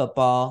catch a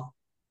football.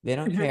 They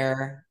don't Mhm.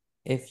 care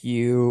if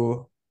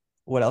you,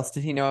 what else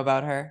did he know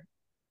about her?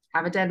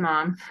 Have a dead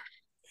mom.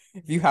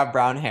 If you have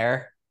brown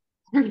hair.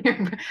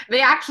 They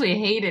actually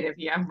hate it if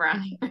you have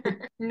brown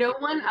hair. No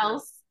one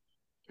else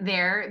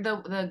there.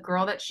 The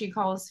girl that she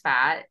calls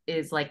fat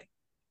is like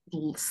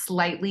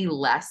slightly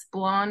less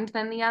blonde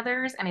than the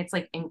others, and it's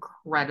like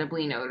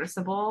incredibly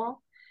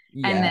noticeable.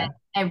 And then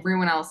Yeah.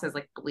 everyone else is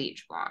like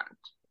bleach blonde.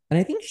 And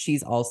I think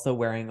she's also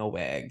wearing a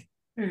wig,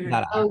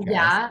 that Oh actress.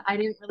 yeah, I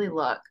didn't really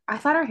look. I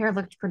thought her hair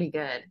looked pretty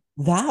good.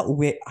 That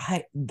wig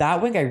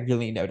I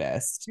really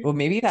noticed. Well,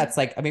 maybe that's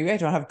like maybe I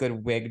don't have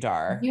good wig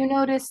dar. You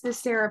noticed the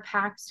Sarah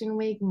Paxton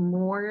wig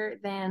more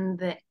than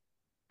the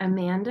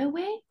Amanda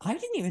wig? I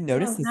didn't even No,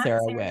 notice the not Sarah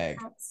Sarah wig.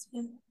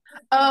 Paxton.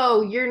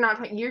 Oh,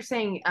 you're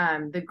saying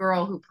the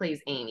girl who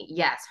plays Amy.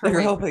 Yes, her The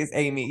wig. girl who plays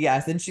Amy,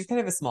 yes, and she's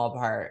kind of a small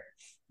part.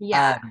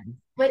 Yeah. Um,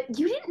 But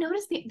you didn't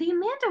notice the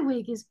Amanda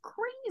wig is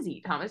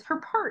crazy, Thomas. Her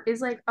part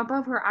is like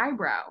above her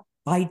eyebrow.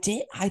 I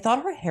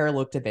thought her hair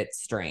looked a bit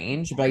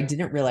strange, but I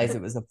didn't realize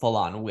it was a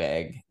full-on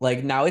wig.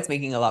 Like now it's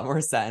making a lot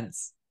more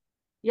sense.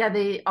 Yeah,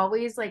 they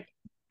always like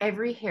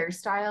every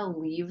hairstyle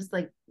leaves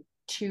like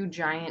two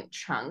giant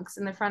chunks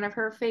in the front of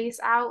her face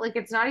out. Like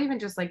it's not even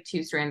just like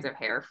two strands of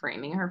hair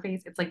framing her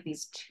face. It's like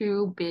these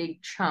two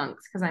big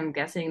chunks because I'm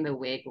guessing the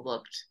wig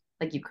looked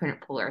like you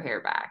couldn't pull her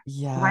hair back.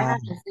 Why Yeah. not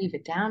just leave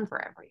it down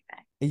for everything?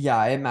 Yeah,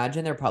 I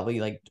imagine they were probably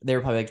like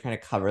trying to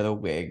cover the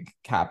wig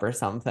cap or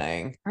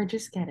something. Or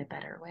just get a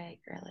better wig,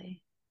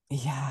 really.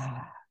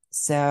 Yeah.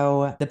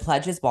 So the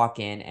pledges walk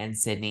in and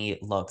Sydney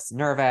looks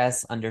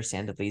nervous,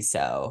 understandably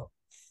so.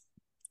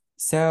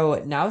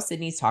 So now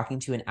Sydney's talking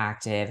to an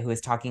active who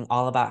is talking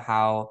all about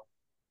how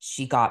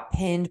she got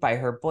pinned by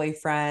her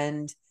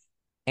boyfriend.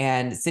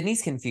 And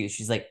Sydney's confused.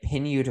 She's like,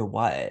 pin you to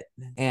what?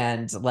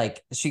 And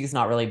like she's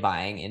not really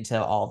buying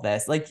into all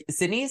this. Like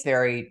Sydney's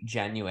very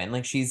genuine.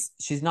 Like she's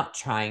not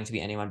trying to be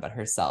anyone but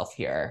herself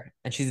here.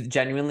 And she's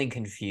genuinely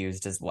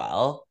confused as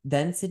well.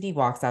 Then Sydney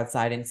walks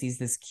outside and sees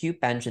this cute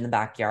bench in the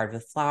backyard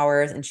with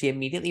flowers, and she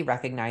immediately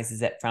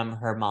recognizes it from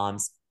her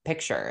mom's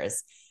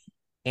pictures.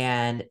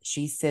 And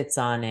she sits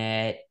on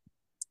it.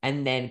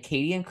 And then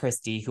Katie and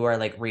Christy, who are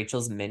like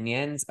Rachel's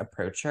minions,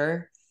 approach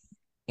her.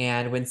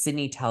 And when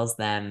Sydney tells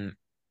them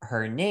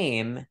her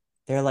name,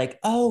 they're like,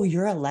 oh,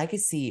 you're a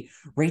legacy.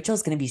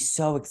 Rachel's going to be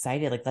so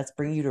excited. Like, let's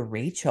bring you to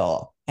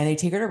Rachel. And they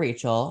take her to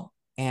Rachel.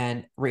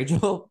 And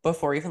Rachel,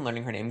 before even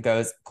learning her name,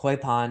 goes, Koi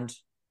Pond.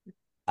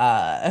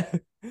 But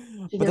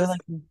they're like,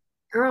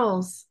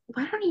 girls,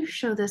 why don't you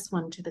show this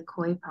one to the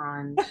koi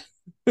pond?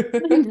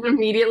 And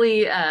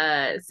immediately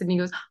Sydney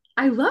goes,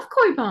 I love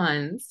koi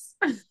ponds.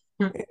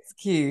 it's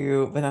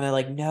cute. But then they're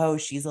like, no,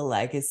 she's a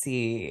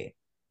legacy.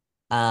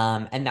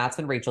 And that's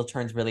when Rachel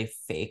turns really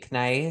fake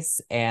nice.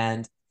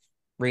 And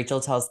Rachel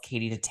tells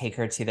Katie to take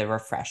her to the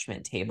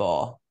refreshment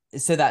table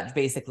so that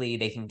basically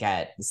they can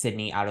get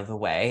Sydney out of the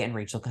way and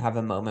Rachel can have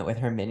a moment with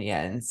her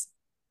minions.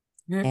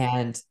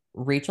 And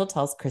Rachel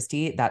tells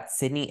Christy that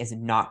Sydney is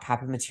not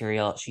Kappa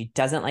material. She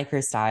doesn't like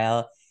her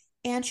style.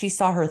 And she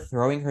saw her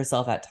throwing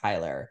herself at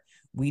Tyler.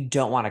 We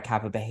don't want a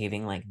Kappa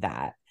behaving like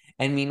that.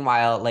 And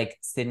meanwhile, like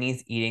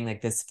Sydney's eating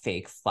like this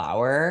fake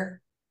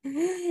flower.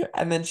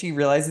 And then she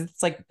realizes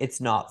it's like it's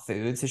not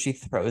food. So she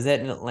throws it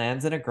and it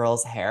lands in a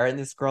girl's hair. And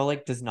this girl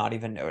like does not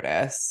even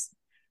notice.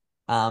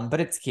 But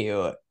it's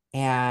cute.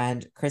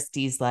 And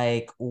Christy's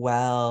like,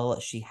 well,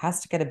 she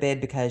has to get a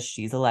bid because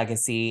she's a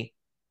legacy.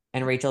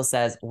 And Rachel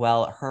says,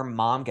 well, her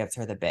mom gets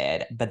her the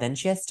bid, but then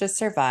she has to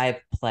survive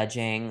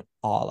pledging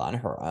all on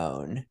her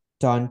own.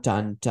 Dun,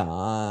 dun,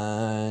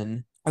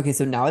 dun. Okay,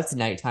 so now it's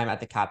nighttime at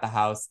the Kappa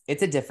house.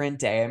 It's a different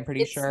day, I'm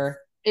pretty sure.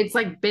 It's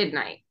like bid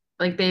night.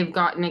 Like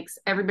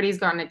everybody's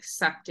gotten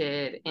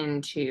accepted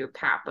into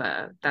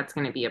Kappa. That's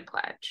going to be a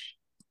pledge.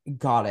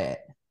 Got it.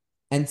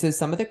 And so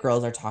some of the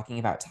girls are talking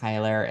about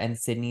Tyler, and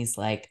Sydney's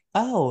like,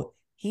 oh,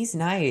 he's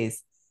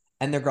nice.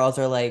 And the girls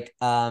are like,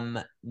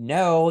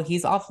 no,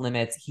 he's off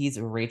limits. He's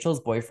Rachel's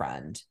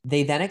boyfriend.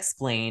 They then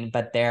explain,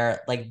 but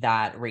they're like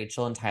that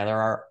Rachel and Tyler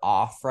are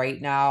off right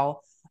now.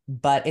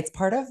 But it's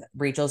part of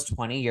Rachel's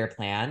 20-year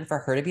plan for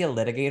her to be a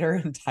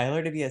litigator and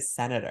Tyler to be a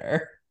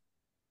senator.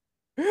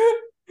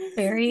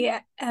 Very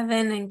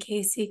Evan and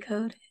Casey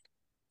coded.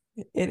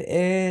 It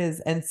is.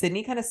 And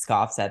Sydney kind of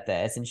scoffs at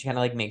this and she kind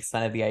of like makes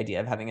fun of the idea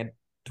of having a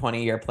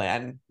 20-year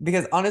plan.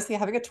 Because honestly,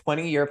 having a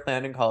 20-year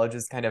plan in college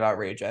is kind of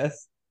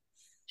outrageous.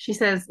 She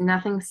says,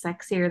 nothing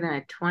sexier than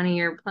a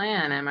 20-year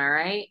plan, am I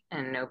right?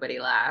 And nobody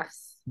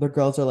laughs. The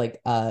girls are like,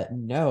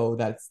 no,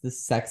 that's the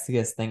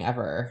sexiest thing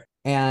ever.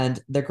 And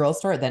the girls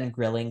start then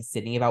grilling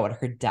Sydney about what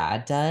her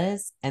dad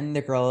does. And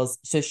the girls,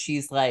 so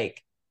she's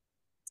like,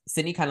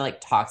 Sydney kind of like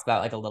talks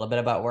about like a little bit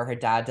about what her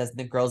dad does. And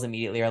the girls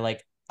immediately are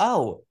like,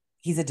 oh,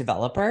 he's a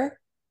developer.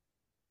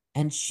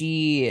 And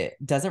she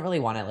doesn't really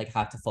want to like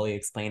have to fully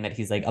explain that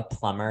he's like a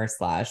plumber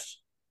slash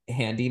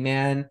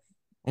handyman.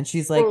 And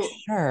she's like, Well,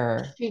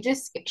 sure.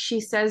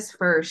 she says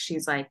first,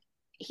 she's like,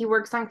 he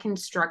works on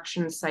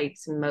construction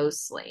sites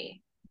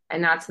mostly.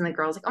 And that's when the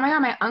girl's like, oh my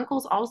God, my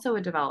uncle's also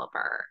a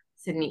developer.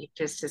 Sydney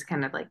just is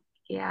kind of like,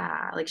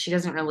 yeah, like she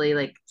doesn't really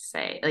like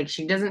say, like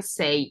she doesn't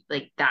say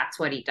like that's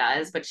what he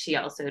does, but she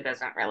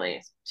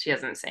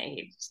doesn't say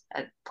he's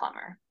a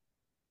plumber.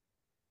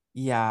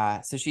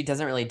 Yeah. So she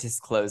doesn't really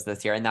disclose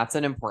this here. And that's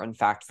an important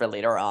fact for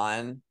later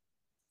on.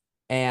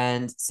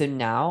 And so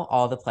now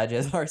all the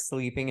pledges are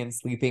sleeping in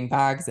sleeping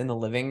bags in the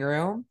living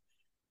room.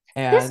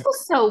 This And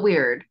was so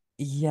weird.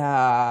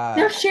 yeah,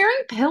 They're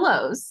sharing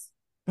pillows.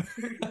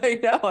 I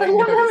know. I Some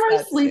of them noticed are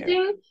that too.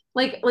 sleeping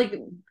like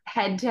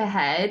head to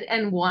head,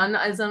 and one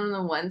is on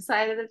the one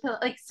side of the pillow.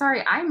 Like,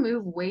 sorry, I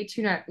move way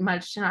too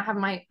much to not have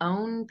my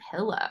own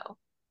pillow.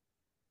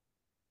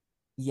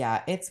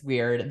 Yeah, it's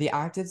weird. The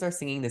actives are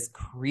singing this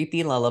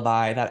creepy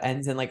lullaby that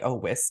ends in like a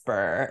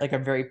whisper, like a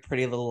very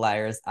Pretty Little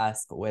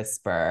Liars-esque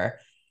whisper.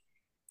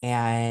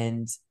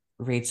 And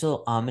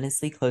Rachel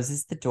ominously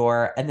closes the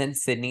door, and then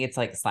Sydney, it's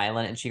like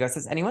silent, and she goes,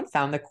 has anyone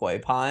found the koi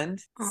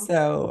pond? Oh.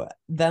 So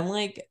then,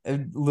 like,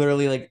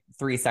 literally, like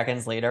 3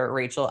 seconds later,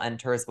 Rachel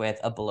enters with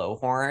a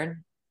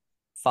blowhorn,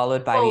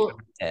 followed by the Well,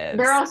 they're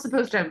actives. all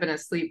supposed to have been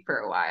asleep for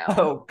a while.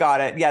 Oh,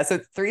 got it. Yeah, so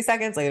 3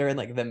 seconds later in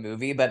like the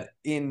movie, but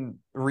in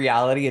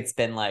reality, it's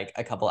been like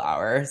a couple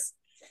hours.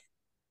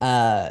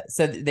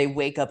 So they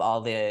wake up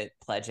all the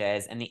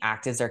pledges, and the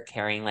actives are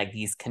carrying like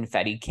these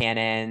confetti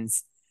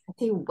cannons.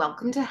 Say,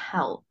 welcome to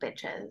hell,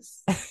 bitches.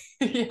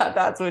 Yeah,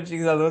 that's what she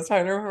says. I was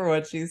trying to remember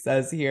what she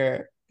says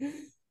here.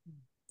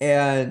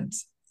 And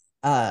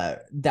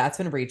that's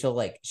when Rachel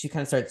like she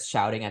kind of starts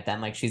shouting at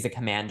them like she's a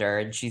commander,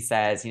 and she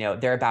says, you know,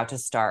 they're about to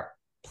start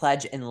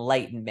pledge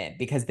enlightenment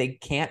because they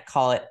can't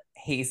call it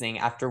hazing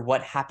after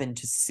what happened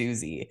to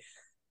Susie.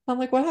 I'm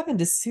like, what happened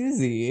to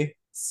Susie?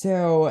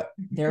 So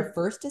their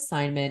first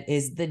assignment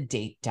is the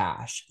date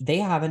dash. They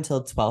have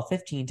until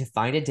 12:15 to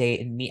find a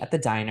date and meet at the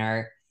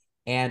diner.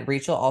 And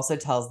Rachel also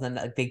tells them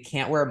that they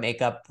can't wear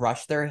makeup,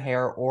 brush their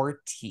hair or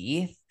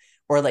teeth,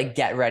 or like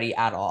get ready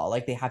at all.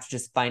 Like they have to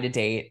just find a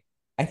date.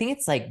 I think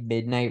it's like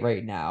midnight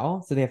right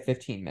now, so they have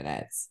 15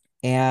 minutes.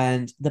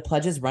 And the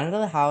pledges run out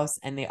of the house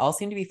and they all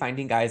seem to be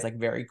finding guys like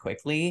very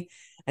quickly.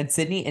 And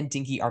Sydney and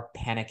Dinky are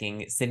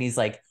panicking. Sydney's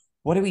like,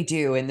 what do we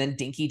do? And then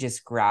Dinky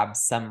just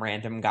grabs some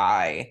random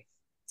guy.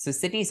 So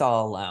Sydney's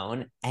all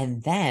alone.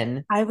 And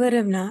then, I would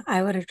have not,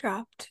 I would have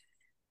dropped.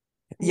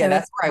 yeah, I would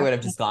that's where I have would have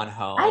dropped. just gone I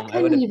home. I would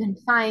couldn't have, even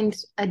find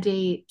a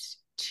date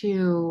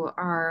to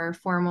our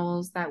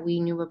formals that we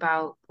knew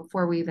about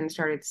before we even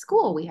started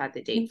school. We had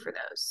the date for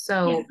those.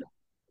 Yeah. So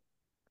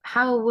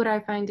how would I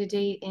find a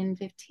date in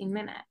 15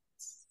 minutes?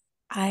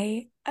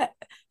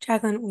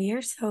 Jacqueline, we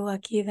are so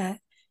lucky that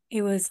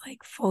it was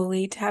like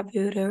fully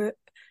taboo to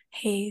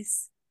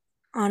haze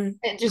on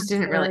It just on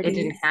didn't really, it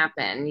didn't sororities.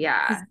 happen.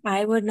 Yeah. Because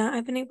I would not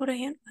have been able to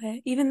handle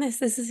it. Even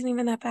this isn't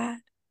even that bad.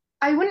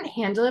 I wouldn't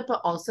handle it,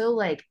 but also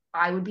like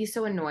I would be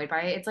so annoyed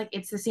by it. It's like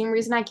it's the same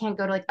reason I can't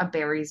go to like a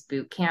Barry's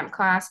boot camp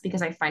class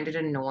because I find it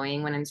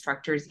annoying when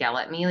instructors yell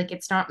at me. Like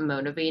it's not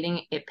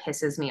motivating, it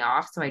pisses me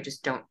off, so I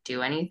just don't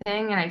do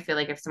anything. And I feel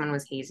like if someone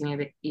was hazing me,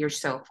 like, you're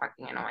so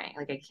fucking annoying.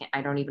 Like I can't,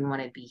 I don't even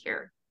want to be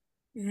here.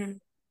 Mhm.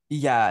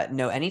 yeah,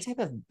 no, any type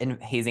of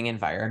hazing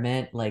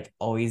environment like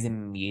always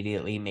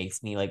immediately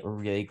makes me like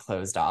really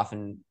closed off.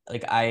 And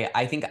like,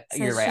 I think So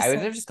you're it's right. I just would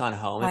like, have just gone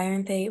home. why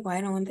don't they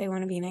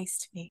want to be nice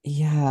to me?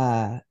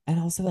 Yeah. And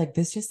also, like,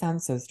 this just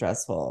sounds so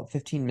stressful.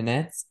 15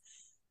 minutes.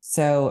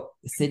 So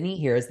Sydney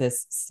hears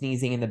this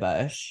sneezing in the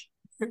bush,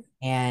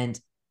 and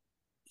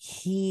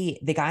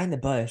the guy in the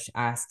bush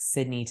asks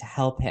Sydney to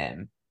help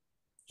him.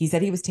 He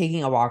said he was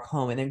taking a walk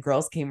home, and then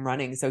girls came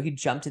running. So he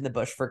jumped in the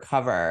bush for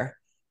cover.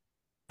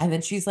 And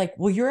then she's like,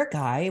 well, you're a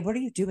guy. What are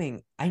you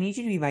doing? I need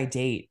you to be my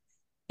date.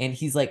 And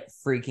he's like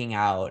freaking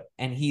out.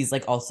 And he's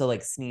like also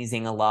like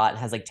sneezing a lot,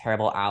 has like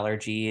terrible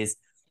allergies.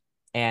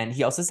 And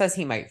he also says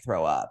he might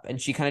throw up. And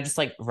she kind of just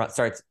like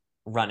starts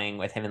running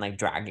with him and like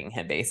dragging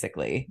him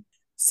basically.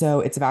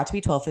 So it's about to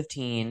be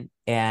 12:15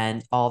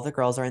 and all the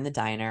girls are in the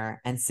diner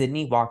and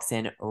Sydney walks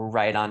in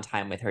right on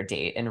time with her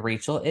date and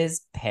Rachel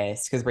is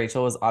pissed because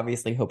Rachel was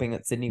obviously hoping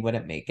that Sydney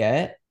wouldn't make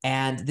it.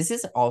 And this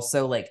is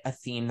also like a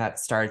theme that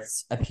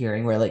starts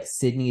appearing where like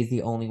Sydney is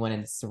the only one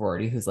in the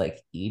sorority who's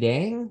like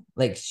eating.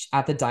 Like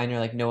at the diner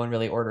like no one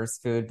really orders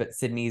food but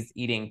Sydney's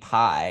eating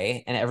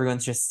pie and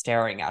everyone's just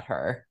staring at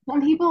her. Some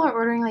people are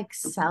ordering like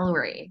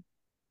celery.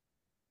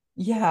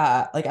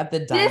 Yeah, like at the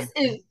This diner.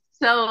 is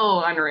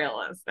so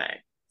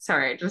unrealistic.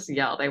 Sorry, I just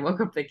yelled. I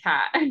woke up the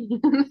cat.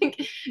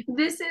 Like,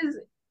 this is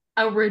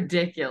a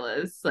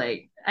ridiculous,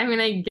 like, I mean,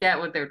 I get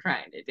what they're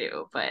trying to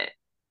do, but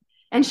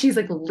and she's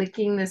like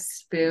licking the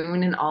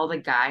spoon, and all the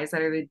guys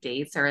that are the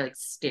dates are like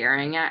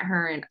staring at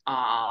her in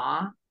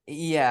awe.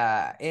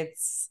 Yeah,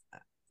 it's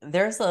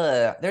there's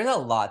a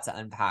lot to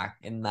unpack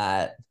in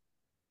that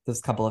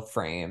those couple of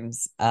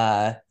frames.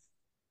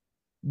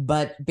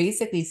 But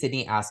basically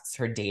Sydney asks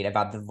her date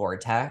about the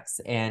vortex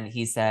and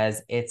he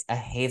says it's a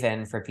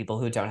haven for people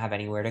who don't have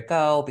anywhere to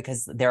go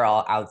because they're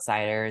all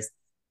outsiders.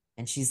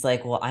 And she's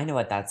like, "Well, I know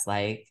what that's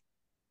like."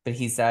 But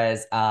he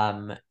says,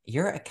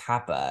 you're a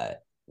Kappa.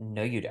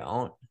 No, you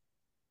don't."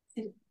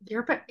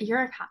 You're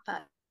a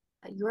kappa.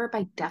 You're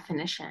by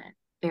definition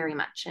very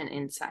much an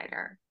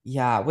insider.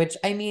 Yeah, which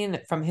I mean,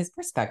 from his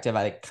perspective,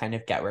 I kind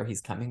of get where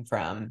he's coming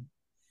from.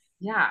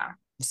 Yeah.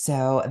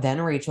 So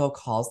then Rachel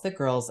calls the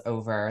girls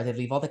over. They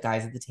leave all the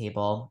guys at the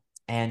table.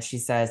 And she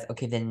says,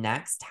 okay, the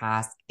next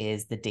task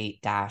is the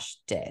date dash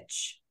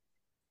ditch.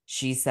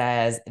 She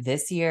says,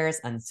 this year's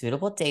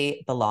unsuitable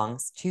date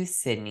belongs to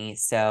Sydney.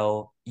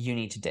 So you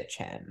need to ditch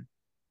him.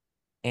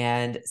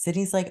 And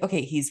Sydney's like,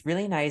 okay, he's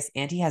really nice.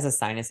 And he has a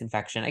sinus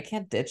infection. I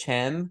can't ditch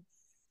him.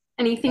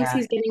 And he thinks Yeah.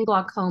 he's getting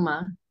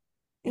glaucoma.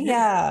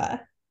 Yeah.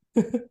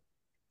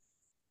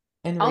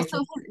 And Also,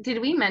 Rachel,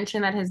 did we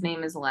mention that his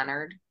name is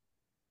Leonard?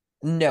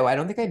 no, I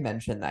don't think I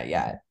mentioned that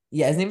yet.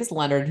 Yeah, his name is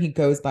Leonard. He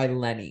goes by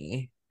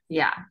Lenny.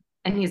 Yeah.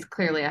 And he's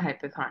clearly a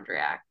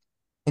hypochondriac.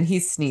 And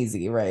he's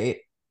sneezy, right?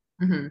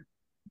 Hmm.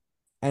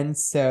 And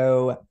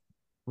so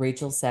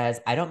Rachel says,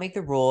 I don't make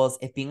the rules.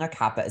 If being a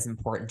Kappa is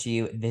important to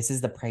you, this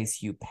is the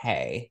price you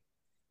pay,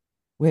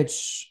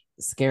 which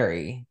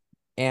scary.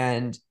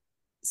 And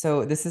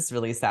so this is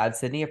really sad.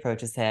 Sydney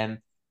approaches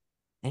him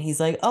and he's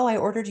like, oh, I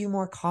ordered you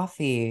more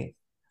coffee.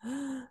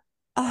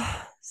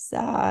 Ah,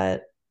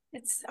 sad.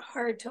 It's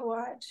hard to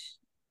watch.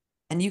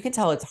 And you can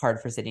tell it's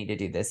hard for Sydney to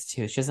do this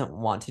too. She doesn't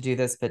want to do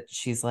this, but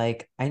she's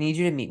like, I need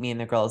you to meet me in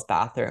the girls'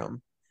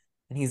 bathroom.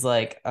 And he's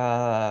like,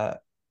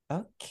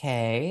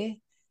 okay.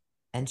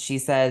 And she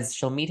says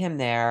she'll meet him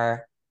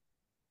there.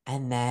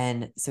 And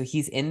then so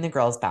he's in the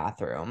girls'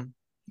 bathroom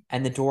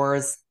and the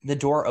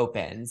door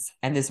opens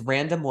and this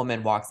random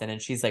woman walks in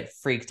and she's like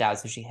freaked out.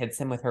 So she hits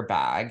him with her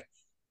bag.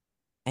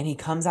 And he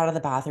comes out of the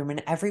bathroom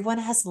and everyone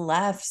has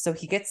left. So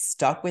he gets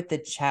stuck with the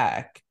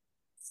check.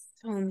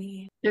 So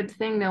mean. Good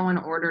thing no one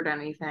ordered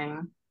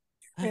anything.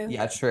 True.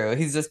 Yeah, true.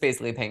 He's just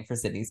basically paying for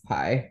Sydney's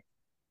pie.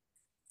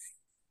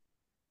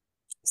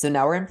 So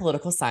now we're in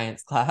political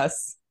science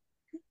class.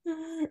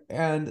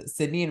 And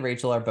Sydney and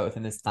Rachel are both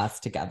in this class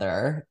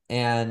together.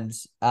 And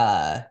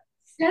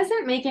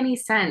Doesn't make any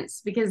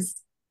sense because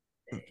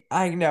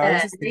I know, I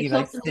was just thinking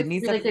like Rachel's supposed to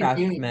Sydney's be a like a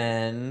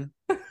junior.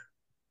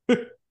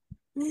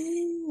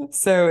 freshman.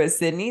 So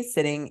Sydney's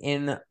sitting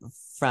in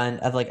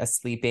front of like a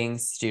sleeping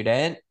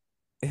student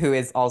who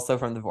is also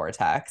from the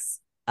vortex.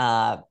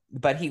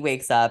 But he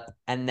wakes up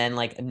and then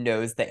like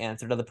knows the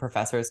answer to the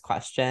professor's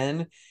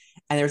question.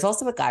 And there's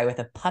also a guy with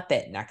a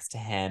puppet next to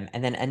him,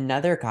 and then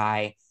another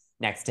guy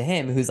next to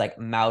him who's like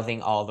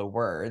mouthing all the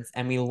words.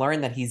 And we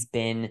learn that he's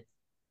been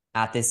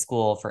at this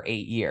school for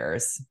 8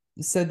 years.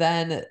 So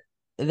then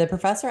the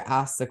professor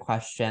asks a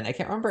question. I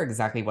can't remember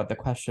exactly what the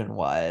question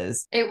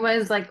was. It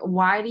was like,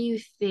 why do you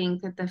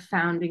think that the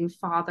founding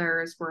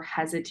fathers were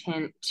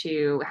hesitant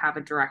to have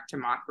a direct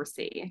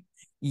democracy?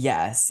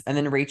 Yes. And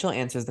then Rachel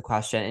answers the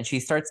question and she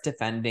starts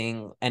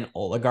defending an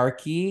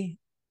oligarchy.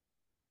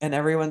 And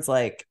everyone's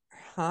like,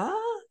 huh?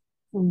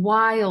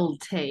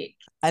 Wild take.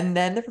 And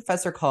then the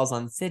professor calls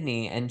on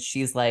Sydney and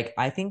she's like,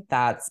 I think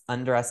that's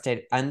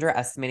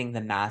underestimating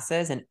the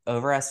masses and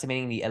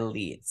overestimating the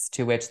elites,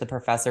 to which the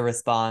professor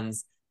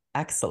responds,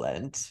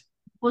 excellent.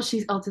 Well,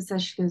 she also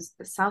says, she goes,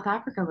 South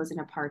Africa was an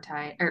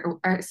apartheid,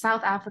 or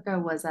South Africa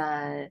was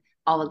a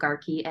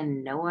oligarchy,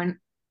 and no one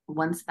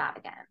wants that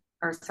again.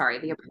 Or sorry,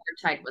 the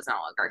apartheid was an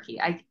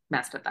oligarchy. I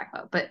messed with that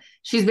quote, but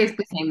she's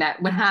basically saying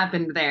that what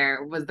happened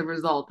there was the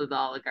result of the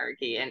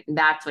oligarchy, and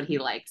that's what he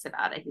likes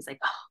about it. He's like,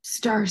 oh,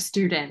 star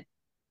student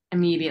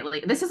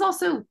immediately. This is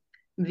also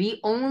the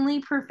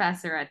only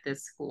professor at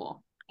this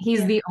school.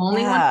 He's the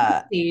only one Yeah.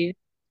 to see.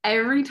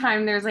 Every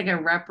time there's like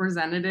a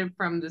representative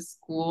from the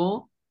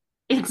school,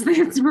 it's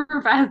this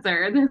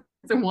professor, this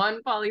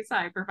one poli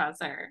sci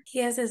professor. He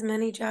has as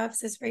many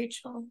jobs as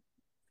Rachel.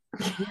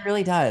 He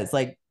really does.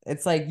 Like,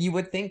 it's like you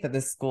would think that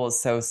this school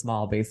is so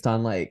small based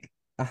on like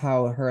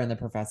how her and the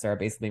professor are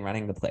basically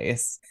running the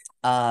place.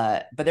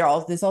 But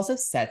this also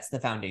sets the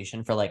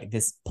foundation for like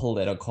this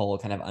political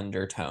kind of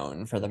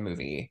undertone for the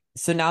movie.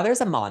 So now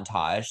there's a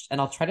montage,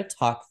 and I'll try to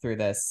talk through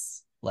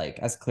this like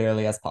as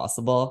clearly as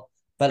possible.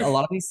 But a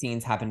lot of these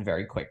scenes happen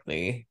very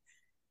quickly.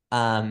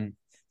 Um,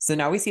 so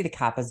now we see the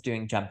Kappas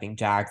doing jumping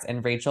jacks,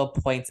 and Rachel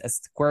points a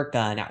squirt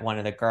gun at one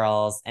of the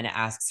girls and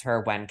asks her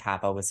when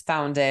Kappa was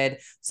founded.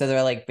 So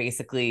they're like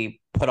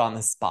basically put on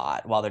the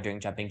spot while they're doing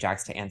jumping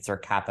jacks to answer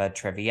Kappa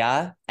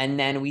trivia. And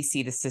then we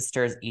see the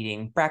sisters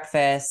eating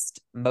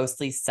breakfast,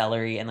 mostly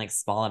celery and like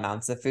small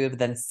amounts of food. But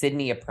then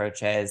Sydney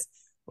approaches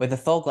with a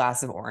full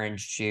glass of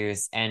orange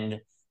juice and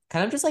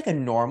kind of just like a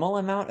normal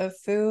amount of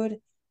food.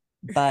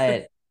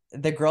 But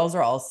the girls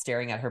are all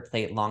staring at her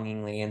plate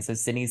longingly. And so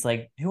Sydney's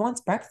like, who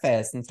wants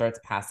breakfast? And starts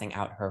passing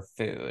out her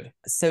food.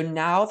 So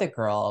now the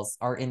girls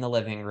are in the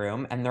living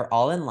room and they're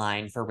all in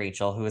line for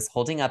Rachel, who is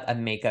holding up a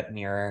makeup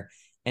mirror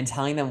and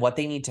telling them what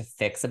they need to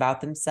fix about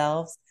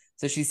themselves.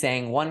 So she's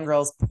saying one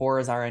girl's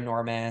pores are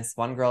enormous,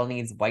 one girl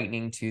needs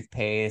whitening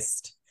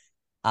toothpaste,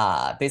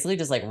 basically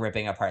just like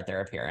ripping apart their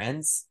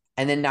appearance.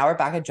 And then now we're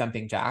back at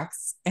Jumping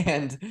Jacks,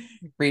 and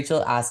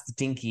Rachel asks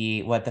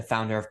Dinky what the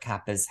founder of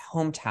Kappa's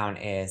hometown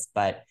is,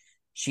 but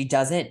she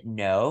doesn't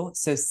know.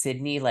 So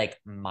Sydney like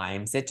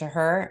mimes it to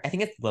her. I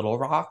think it's Little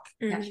Rock.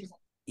 Yeah, she's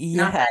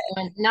Yeah.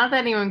 not that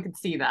anyone could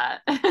see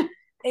that.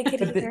 They could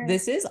But hear it.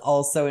 this is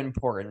also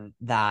important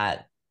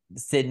that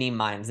Sydney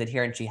mimes it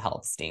here and she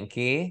helps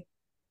Dinky.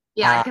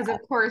 Yeah, because of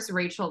course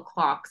Rachel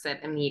clocks it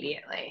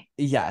immediately.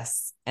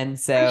 Yes. And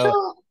so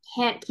Rachel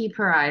can't keep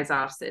her eyes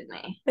off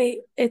Sydney. Wait,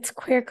 it's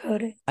queer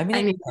coded. I mean, I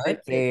it knew could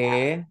you'd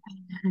say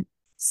be.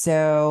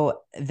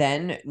 So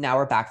then now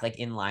we're back like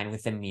in line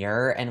with the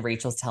mirror, and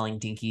Rachel's telling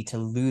Dinky to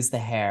lose the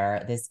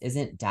hair. This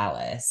isn't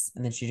Dallas.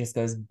 And then she just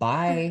goes,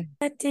 bye.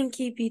 Let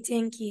Dinky be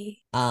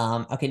Dinky.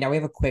 Okay, now we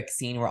have a quick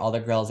scene where all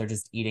the girls are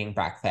just eating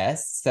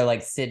breakfast. So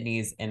like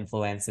Sydney's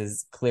influence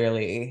is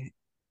clearly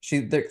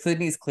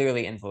Sydney's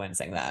clearly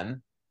influencing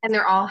them. And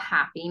they're all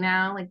happy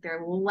now. Like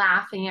they're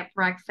laughing at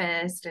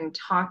breakfast and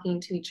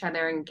talking to each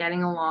other and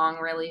getting along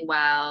really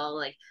well.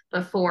 Like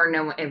before,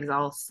 no, it was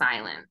all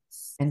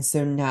silence. And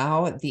so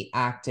now the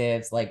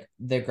actives, like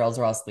the girls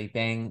are all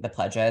sleeping, the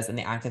pledges, and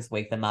the actives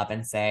wake them up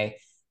and say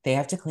they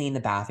have to clean the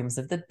bathrooms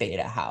of the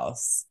beta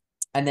house.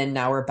 And then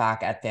now we're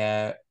back at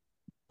the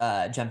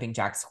jumping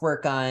jack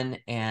squirt gun,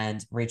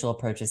 and Rachel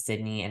approaches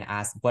Sydney and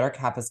asks, what are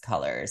Kappa's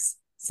colors?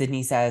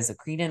 Sydney says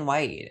green and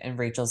white, and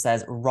Rachel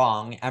says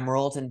wrong,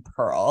 emerald and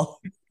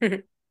pearl.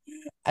 And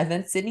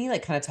then Sydney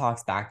like kind of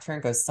talks back to her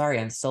and goes, sorry,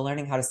 I'm still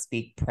learning how to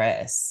speak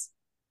Pris.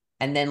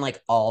 And then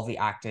like all the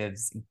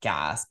actives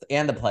gasp,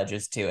 and the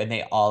pledges too, and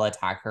they all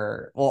attack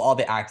her. Well, all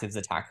the actives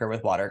attack her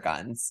with water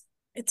guns.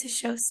 It's a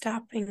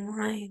show-stopping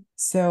line.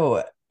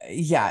 So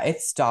yeah,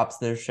 it stops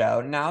the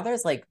show. Now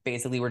there's like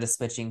basically we're just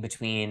switching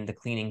between the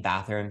cleaning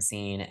bathroom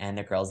scene and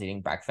the girls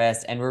eating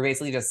breakfast, and we're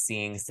basically just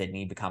seeing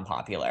Sydney become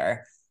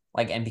popular,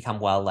 like, and become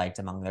well liked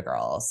among the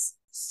girls.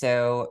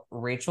 So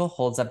Rachel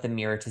holds up the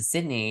mirror to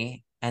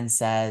Sydney and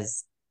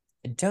says,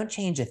 don't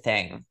change a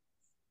thing.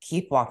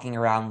 keep walking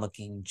around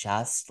looking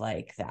just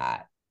like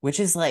that, which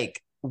is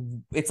like,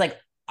 it's like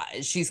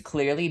she's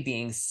clearly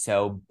being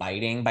so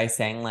biting by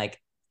saying, like,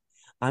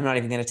 I'm not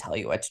even going to tell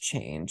you what to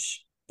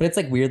change. But it's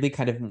like weirdly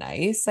kind of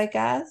nice, I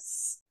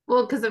guess.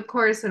 Well, because of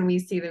course, when we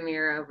see the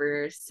mirror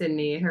over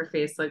Sydney, her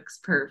face looks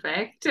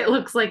perfect. It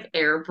looks like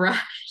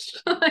airbrushed.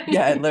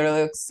 Yeah, it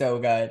literally looks so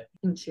good.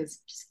 And she goes,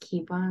 just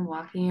keep on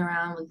walking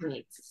around looking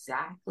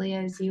exactly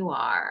as you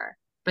are.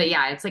 But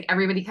yeah, it's like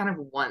everybody kind of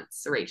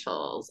wants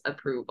Rachel's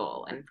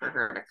approval and for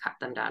her to cut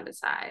them down to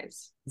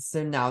size.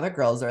 So now the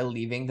girls are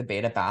leaving the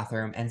beta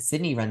bathroom, and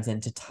Sydney runs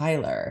into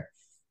Tyler.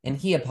 And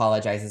he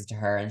apologizes to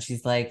her, and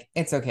she's like,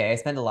 it's okay. I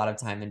spend a lot of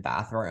time in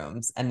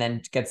bathrooms, and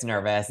then gets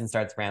nervous and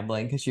starts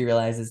rambling because she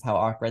realizes how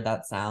awkward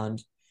that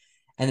sounds.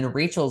 And then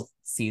Rachel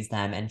sees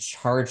them and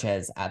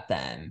charges at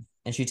them.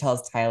 And she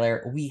tells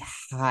Tyler, we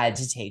had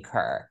to take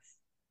her.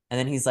 And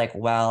then he's like,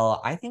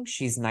 well, I think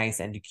she's nice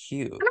and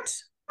cute.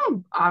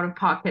 Out of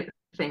pocket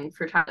thing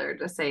for Tyler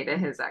to say to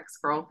his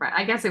ex-girlfriend.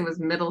 I guess it was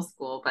middle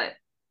school, but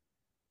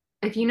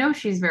if you know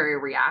she's very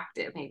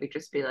reactive, maybe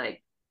just be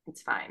like,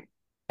 it's fine.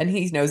 And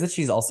he knows that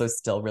she's also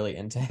still really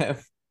into him.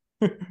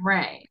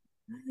 Right.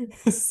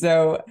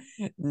 So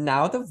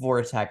now the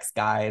Vortex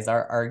guys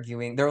are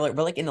arguing. We're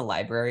like in the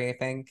library, I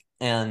think.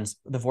 And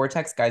the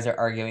Vortex guys are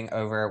arguing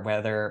over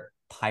whether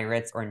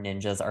pirates or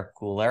ninjas are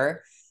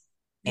cooler.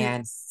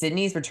 And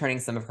Sydney's returning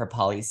some of her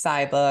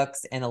poli-sci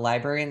books, and the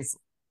librarian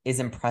is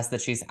impressed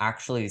that she's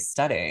actually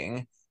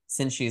studying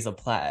since she's a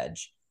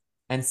pledge.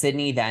 And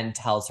Sydney then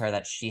tells her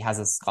that she has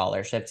a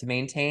scholarship to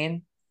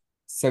maintain.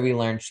 So we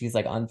learn she's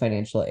like on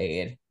financial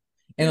aid,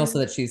 and also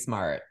that she's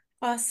smart.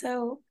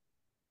 Also,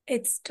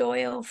 it's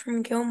Doyle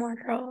from Gilmore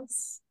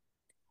Girls.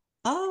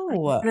 Oh,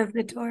 one of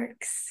the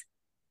dorks.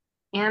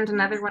 And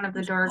another one of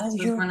the dorks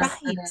was one right. of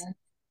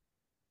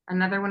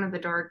another one of the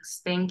dorks,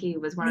 Spanky,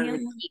 was one Neil. of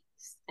the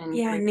geeks. And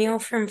yeah, Neil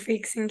from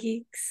Freaks and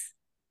Geeks.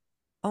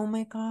 Oh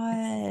my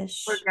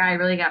gosh. Poor guy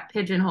really got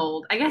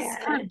pigeonholed. I guess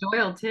it's kind of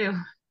Doyle too.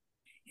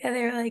 Yeah,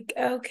 they were like,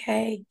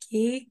 okay,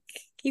 geek.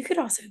 You could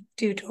also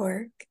do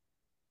dork.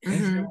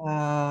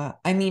 Yeah.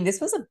 I mean, this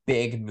was a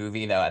big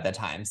movie though at the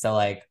time. So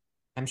like,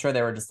 I'm sure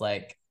they were just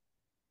like,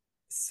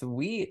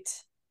 sweet.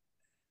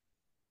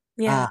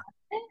 Yeah.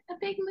 A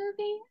big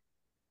movie?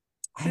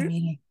 I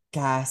mean, I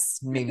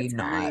guess maybe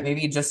not.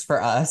 Maybe just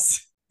for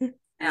us.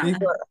 Yeah.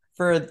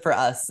 For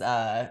us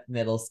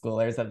middle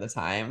schoolers of the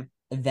time.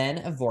 Then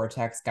a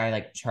Vortex guy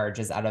like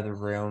charges out of the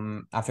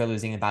room after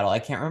losing a battle. I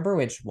can't remember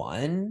which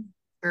one.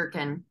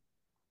 Gherkin.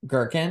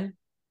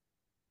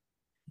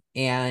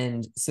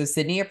 And so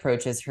Sydney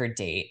approaches her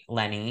date,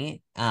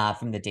 Lenny,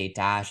 from the date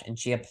dash, and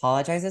she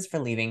apologizes for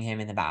leaving him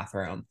in the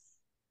bathroom.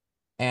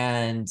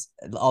 And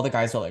all the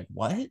guys are like,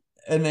 what?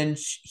 And then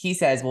he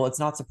says, well, it's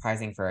not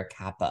surprising for a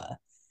Kappa.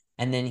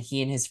 And then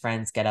he and his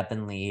friends get up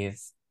and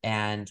leave.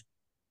 And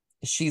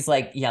she's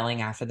like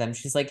yelling after them.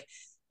 She's like,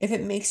 if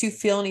it makes you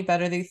feel any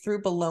better, they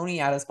threw baloney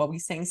at us while we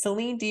sang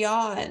Celine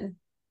Dion.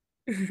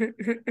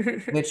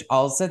 Which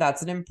also,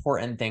 that's an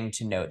important thing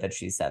to note that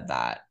she said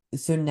that.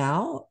 So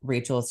now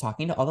Rachel is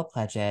talking to all the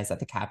pledges at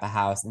the Kappa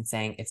house and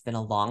saying, it's been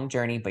a long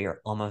journey, but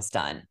you're almost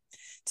done.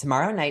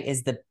 Tomorrow night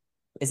is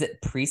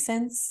it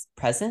presents?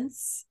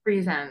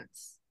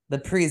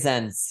 The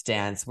presents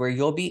dance, where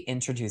you'll be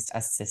introduced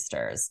as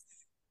sisters.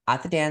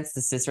 At the dance,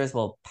 the sisters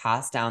will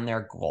pass down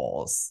their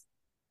goals.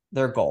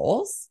 Their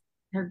goals?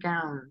 Their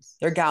gowns.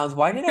 Their gowns.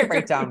 Why did I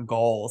write down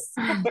goals?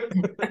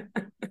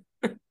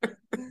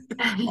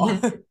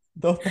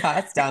 They'll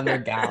pass down their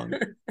gown.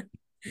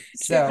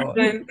 So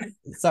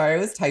sorry, I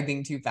was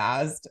typing too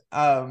fast.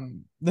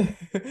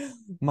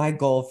 My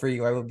goal for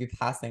you, I will be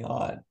passing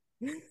on.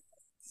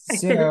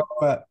 So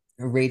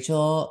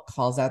Rachel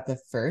calls out the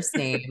first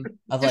name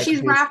of like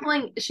she's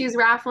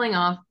raffling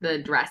off the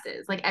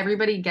dresses. Like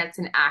everybody gets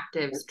an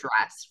Actives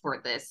dress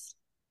for this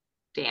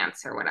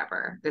dance or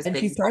whatever. And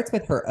she starts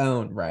with her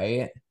own,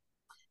 right?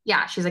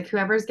 Yeah, she's like,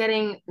 whoever's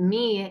getting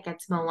me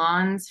gets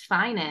Milan's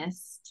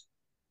finest.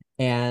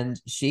 And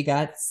she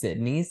got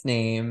Sydney's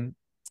name.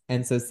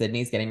 And so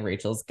Sydney's getting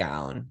Rachel's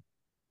gown.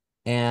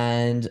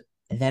 And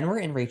then we're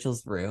in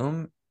Rachel's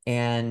room,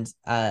 and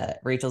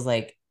Rachel's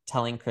like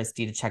telling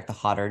Christy to check the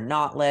hot or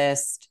not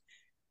list.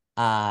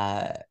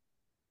 And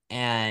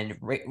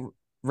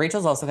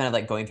Rachel's also kind of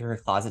like going through her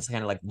closet to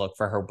kind of like look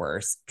for her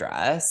worst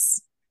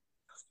dress.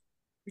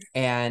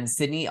 And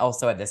Sydney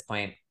also at this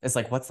point is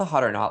like, what's the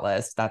hot or not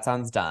list? That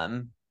sounds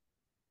dumb.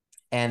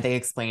 And they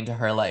explain to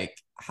her like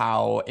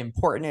how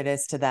important it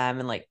is to them,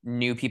 and like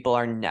new people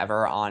are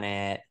never on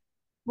it.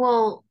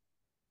 Well,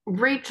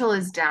 Rachel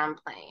is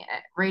downplaying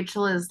it.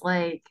 Rachel is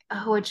like,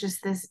 oh, it's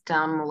just this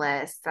dumb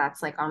list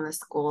that's like on the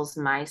school's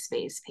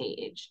MySpace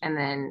page. And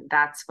then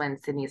that's when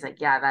Sydney's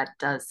like, yeah, that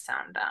does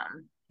sound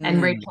dumb.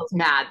 And Rachel's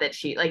mad that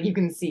she, like, you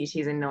can see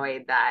she's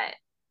annoyed that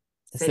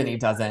Sydney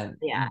doesn't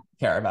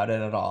care about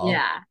it at all.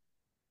 Yeah.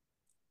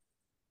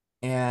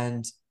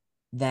 And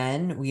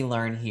then we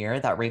learn here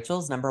that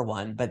Rachel's number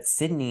 1, but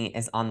Sydney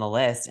is on the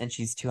list and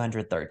she's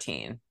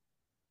 213.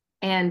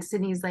 And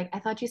Sydney's like, I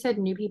thought you said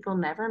new people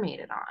never made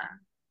it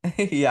on.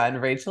 Yeah,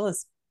 and Rachel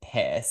is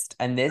pissed.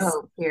 And this,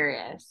 Oh,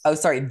 curious. oh,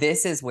 sorry,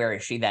 this is where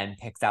she then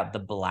picks out the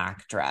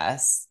black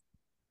dress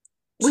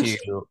Which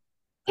to,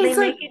 They it's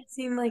like make it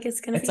seem like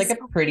it's gonna it's be like a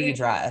so pretty cute.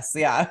 dress.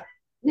 Yeah.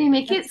 they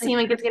make it That's like seem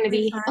like it's going to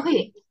perfectly be fine.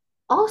 okay.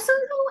 Also,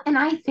 though, and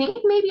I think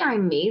maybe I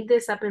made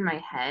this up in my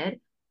head.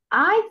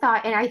 I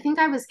thought, and I think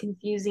I was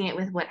confusing it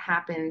with what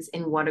happens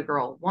in What a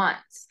Girl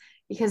Wants,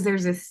 because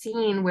there's a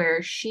scene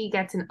where she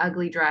gets an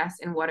ugly dress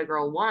in What a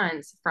Girl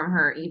Wants from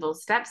her evil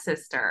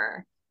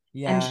stepsister,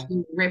 and Yeah.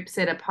 she rips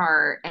it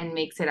apart and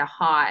makes it a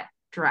hot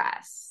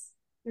dress.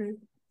 Mm.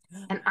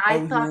 And I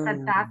Oh, thought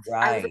you're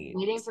I was like right.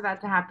 waiting for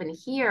that to happen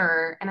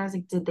here. And I was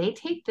like, did they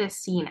take this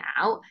scene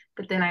out?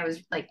 But then I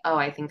was like, oh,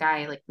 I think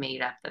I like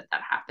made up that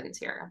that happens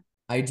here.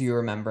 I do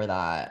remember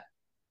that.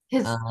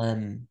 Because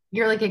Um,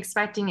 you're like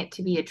expecting it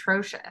to be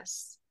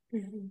atrocious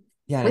Mhm.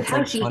 yeah, and with it's how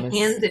like she honest,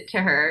 hands it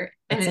to her.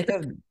 And it's like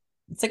a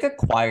it's like a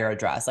choir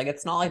dress. Like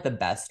it's not like the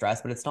best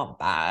dress, but it's not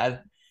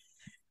bad.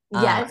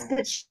 yeah, Um, it's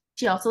that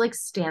she also like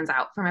stands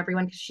out from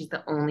everyone because she's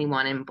the only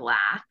one in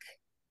black,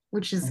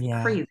 which is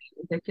yeah. crazy.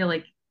 I feel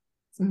like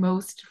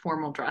most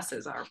formal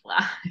dresses are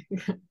black.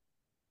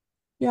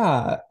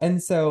 Yeah.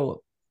 And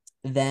so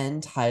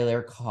then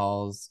Tyler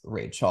calls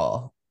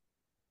Rachel.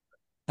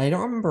 I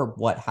don't remember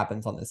what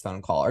happens on this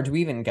phone call, or do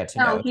we even get to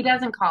No, know? he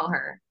doesn't call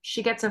her.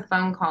 She gets a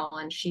phone call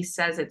and she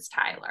says it's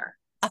Tyler.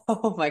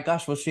 Oh my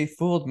gosh, well, she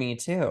fooled me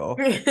too.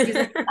 She's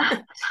like,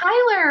 "Ah,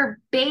 Tyler,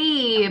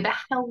 babe,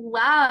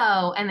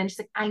 hello." And then she's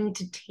like, I need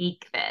to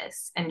take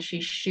this. And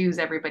she shoos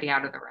everybody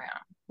out of the room.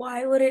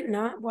 Why would it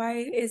not? Why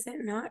is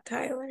it not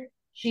Tyler?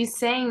 She's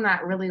saying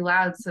that really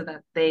loud so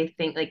that they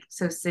think like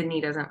so Sydney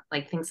doesn't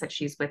like thinks that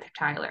she's with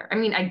Tyler. I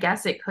mean, I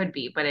guess it could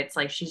be, but it's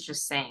like she's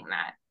just saying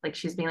that. Like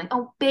she's being like,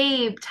 "Oh,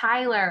 babe,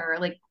 Tyler."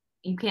 Like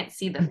you can't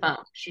see the phone.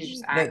 She's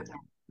just That acting.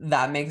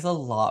 that makes a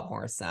lot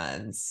more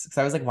sense. Because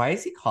I was like, why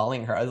is he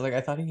calling her? I was like,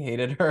 I thought he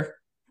hated her.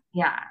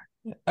 Yeah.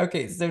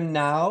 Okay, so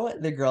now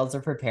the girls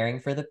are preparing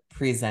for the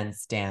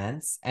presents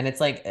dance, and it's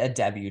like a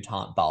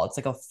debutante ball. It's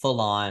like a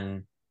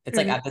full-on, it's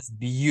like Mhm. at this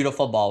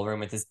beautiful ballroom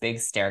with this big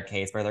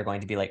staircase where they're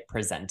going to be like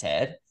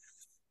presented.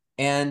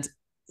 And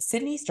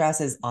Sydney's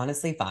dress is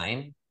honestly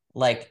fine.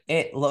 Like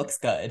it looks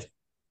good.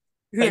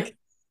 Yeah. Like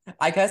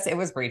I guess it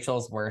was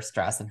Rachel's worst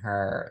dress in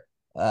her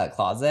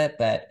closet,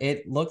 but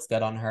it looks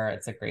good on her.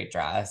 It's a great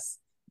dress.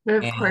 But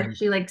of course And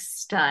she like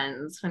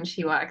stuns when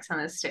she walks on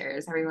the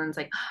stairs. Everyone's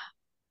like,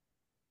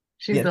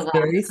 she's yeah, the it's last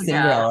very to go.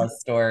 Cinderella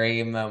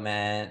story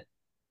moment.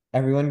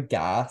 Everyone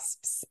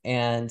gasps.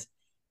 And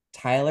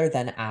Tyler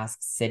then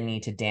asks Sydney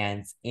to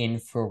dance in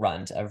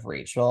front of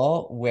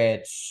Rachel,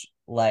 which,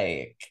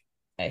 like,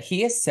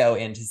 he is so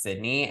into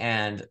Sydney,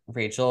 and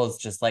Rachel is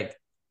just like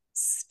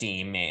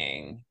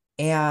steaming.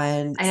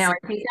 And I know.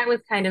 I think that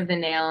was kind of the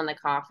nail in the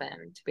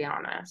coffin, to be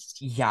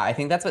honest. yeah, I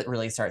think that's what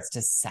really starts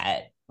to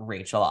set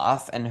Rachel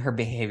off, and her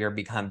behavior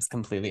becomes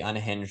completely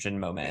unhinged in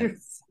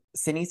moments.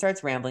 Sydney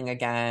starts rambling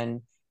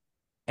again,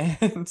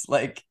 and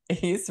like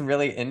he's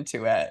really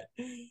into it.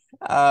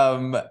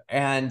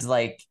 And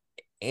like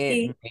it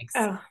He, makes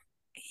oh,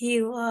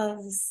 he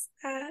loves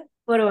that.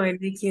 What do I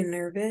make you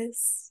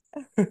nervous?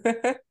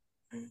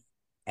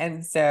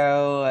 and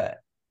so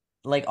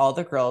like all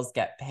the girls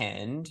get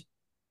pinned.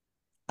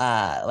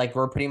 Like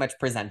we're pretty much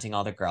presenting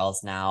all the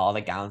girls now. All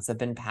the gowns have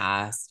been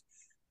passed.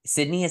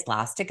 Sydney is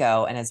last to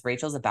go, and as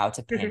Rachel's about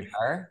to pin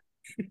her,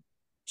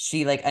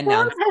 she like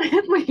announced.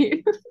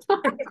 Wait,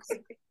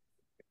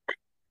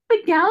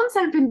 the gowns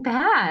have been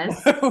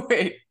passed.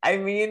 Wait, I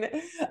mean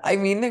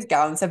the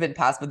gowns have been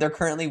passed, but they're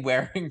currently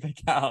wearing the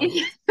gowns.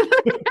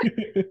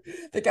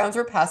 The gowns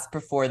were passed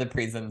before the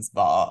presents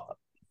ball.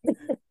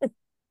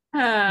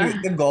 Uh,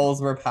 The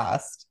goals were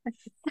passed.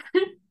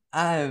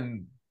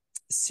 Um,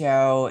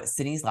 so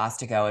Sydney's last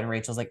to go, and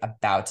Rachel's like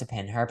about to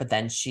pin her, but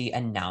then she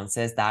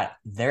announces that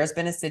there's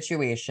been a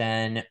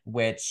situation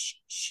which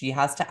she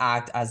has to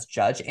act as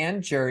judge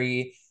and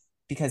jury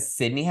because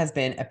Sydney has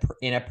been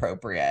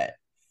inappropriate.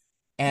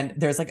 And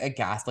there's like a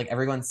gasp, like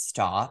everyone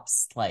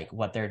stops like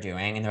what they're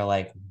doing, and they're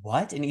like,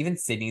 "What?" And even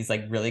Sydney's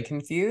like really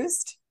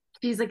confused.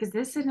 she's like, is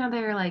this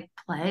another like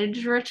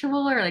pledge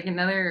ritual or like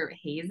another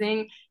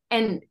hazing?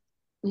 And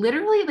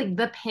literally, like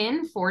the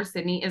pin for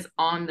Sydney is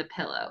on the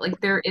pillow. Like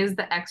there is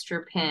the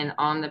extra pin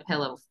on the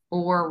pillow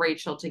for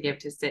Rachel to give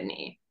to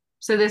Sydney.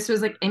 So this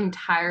was like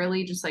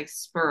entirely just like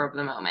spur of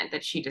the moment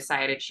that she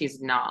decided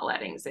she's not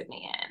letting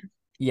Sydney in.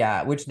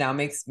 Yeah, which now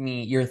makes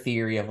me your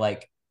theory of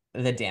like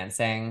the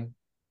dancing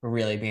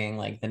really being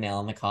like the nail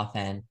in the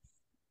coffin.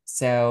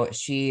 So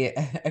she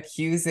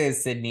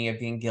accuses Sydney of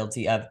being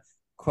guilty of,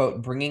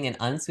 quote, bringing an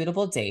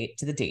unsuitable date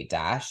to the date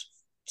dash,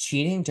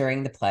 cheating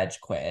during the pledge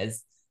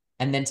quiz,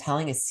 and then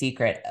telling a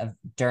secret of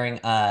during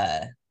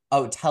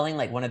telling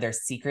like one of their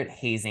secret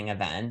hazing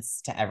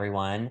events to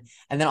everyone,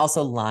 and then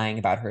also lying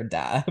about her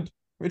dad,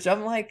 which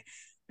I'm like,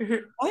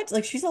 what?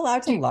 Like she's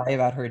allowed to lie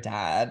about her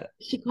dad.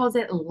 She calls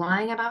it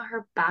lying about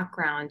her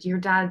background. Your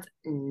dad's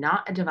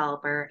not a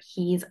developer,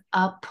 he's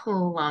a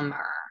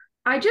plumber.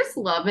 I just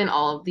love in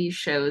all of these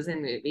shows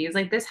and movies.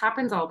 Like this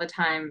happens all the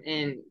time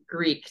in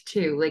Greek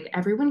too. Like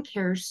everyone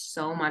cares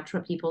so much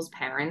what people's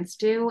parents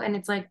do. And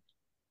it's like,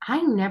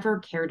 I never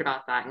cared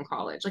about that in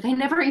college. Like I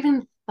never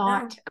even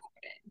thought No. about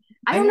it.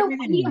 I I don't never know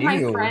any even of my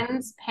knew.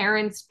 friends'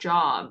 parents'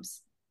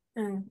 jobs.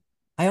 Mm.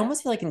 I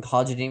almost feel like in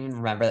college I didn't even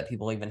remember that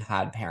people even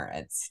had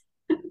parents.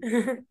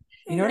 I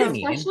You know what I know.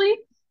 mean?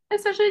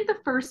 Especially like the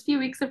first few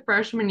weeks of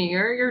freshman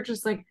year, you're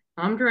just like,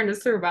 I'm trying to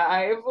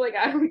survive. Like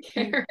I don't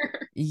Mm. care.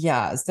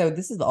 Yeah, so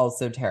this is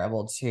also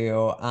terrible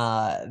too.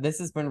 This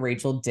is when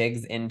Rachel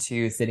digs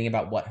into Sydney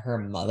about what her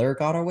mother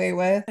got away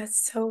with.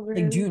 That's so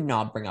Like, rude. do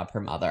not bring up her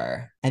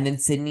mother. And then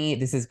Sydney,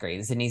 this is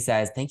great. Sydney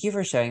says, "Thank you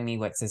for showing me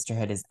what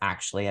sisterhood is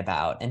actually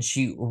about." And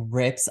she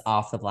rips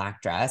off the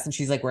black dress and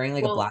she's like wearing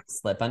like a Well, black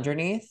slip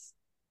underneath.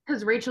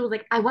 because Rachel was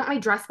like, I want my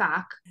dress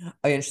back.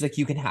 Oh, yeah, and she's like,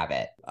 "You can have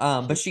it."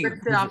 But She she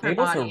ripped it was off her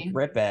able to body.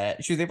 rip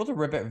it. She was able to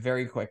rip it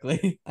very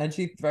quickly. And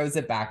she throws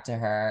it back to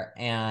her.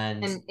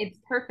 And And it's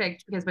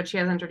perfect because what she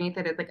has underneath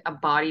it is like a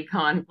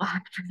bodycon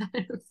black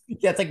dress.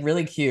 yeah, it's like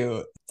really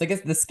cute. It's like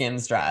it's the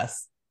Skims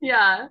dress.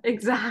 Yeah,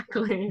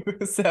 exactly.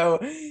 So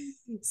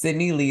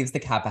Sydney leaves the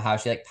Kappa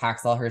house. She like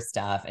packs all her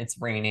stuff. It's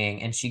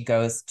raining and she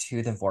goes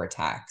to the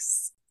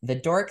vortex. The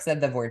dorks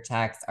at the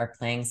vortex are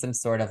playing some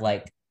sort of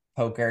like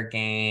poker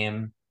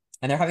game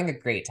and they're having a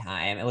great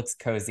time. It looks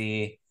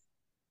cozy.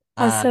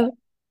 Uh, Also,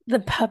 the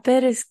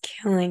puppet is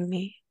killing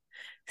me.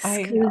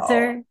 I know.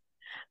 Scooter,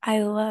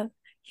 I love.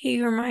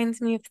 He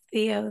reminds me of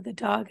Theo, the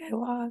dog I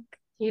walk.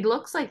 He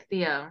looks like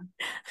Theo.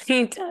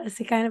 He does.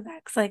 He kind of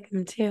acts like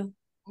him too.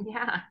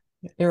 Yeah.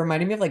 It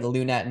reminded me of like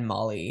Lunette and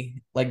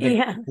Molly, like the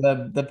Yeah.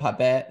 the the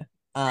puppet.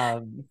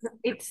 Um,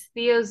 It's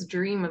Theo's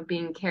dream of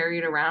being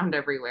carried around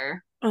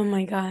everywhere. Oh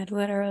my God,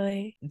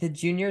 literally. the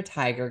junior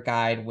tiger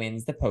guide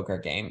wins the poker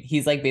game.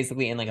 He's like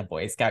basically in like a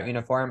Boy Scout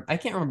uniform. I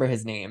can't remember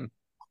his name.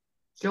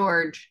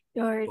 George.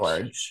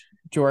 George.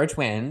 George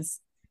wins.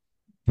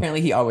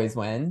 Apparently he always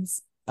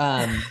wins.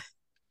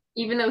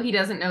 Even though he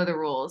doesn't know the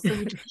rules. So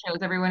he just shows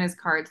everyone his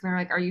cards and they're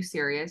like, Are you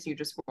serious? You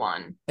just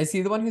won. Is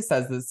he the one who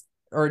says this,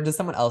 or does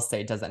someone else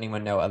say, does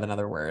anyone know of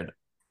another word?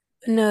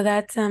 No,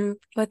 that's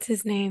what's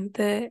his name?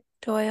 The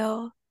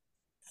Doyle.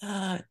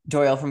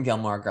 Doyle from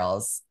Gilmore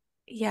Girls.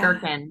 Yeah,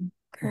 Gherkin.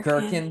 Gherkin.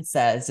 Gherkin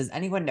says, "Does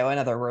anyone know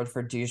another word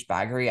for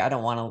douchebaggery? I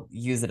don't want to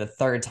use it a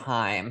third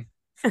time."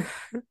 And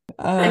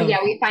Um, yeah,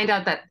 we find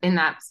out that in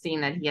that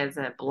scene that he has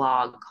a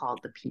blog called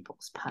The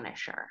People's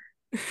Punisher.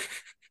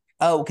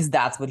 oh, because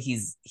that's what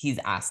he's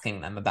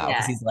asking them about.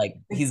 Because Yeah. he's like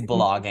he's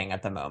blogging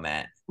at the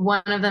moment.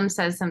 One of them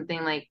says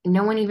something like,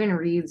 No one even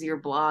reads your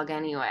blog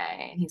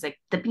anyway. And he's like,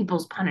 The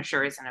People's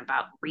Punisher isn't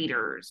about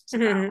readers, it's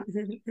about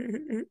He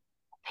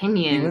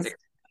opinions. was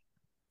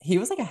he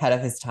was like ahead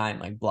of his time,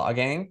 like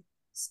blogging.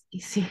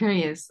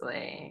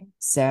 Seriously.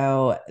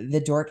 So the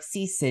dork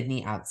sees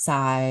Sydney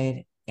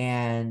outside,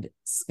 and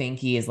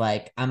Spanky is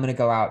like, "I'm gonna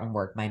go out and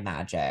work my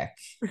magic."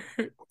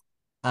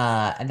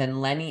 And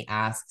then Lenny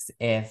asks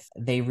if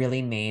they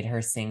really made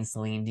her sing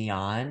Celine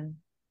Dion.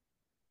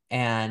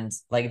 And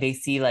like they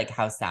see like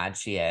how sad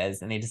she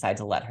is and they decide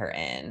to let her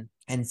in.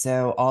 And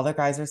so all the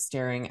guys are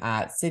staring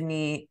at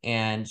Sydney,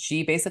 and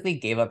she basically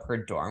gave up her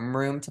dorm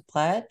room to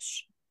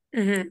pledge.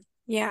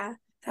 Yeah,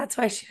 that's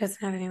why she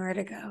doesn't have anywhere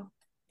to go.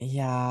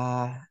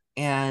 Yeah.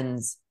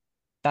 And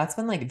that's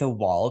when like the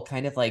wall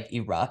kind of like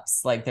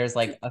erupts. Like there's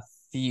like a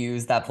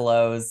fuse that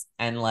blows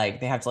and like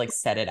they have to like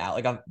set it out.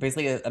 Like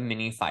basically a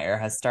mini fire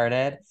has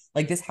started.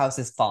 Like this house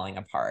is falling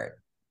apart.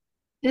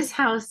 This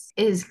house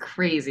is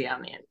crazy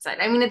on the inside.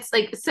 I mean, it's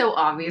like so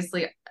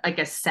obviously like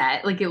a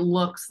set. Like it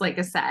looks like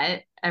a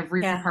set.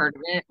 Every Yeah. part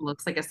of it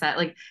looks like a set.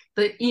 Like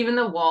even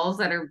the walls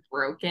that are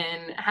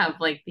broken have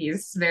like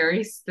these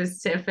very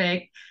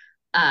specific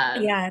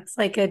Yeah, it's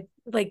like a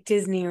like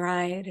Disney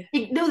ride.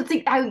 no, it's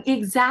like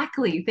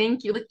exactly.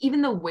 Thank you. Like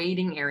even the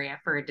waiting area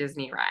for a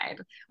Disney ride,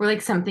 where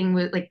like something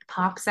with like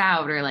pops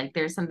out, or like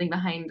there's something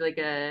behind like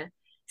a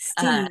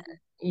uh Steve.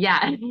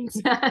 yeah,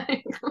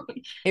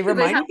 exactly. It Because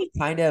they have reminded me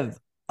kind of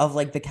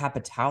like the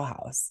Capitao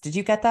house. Did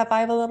you get that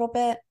vibe a little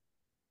bit?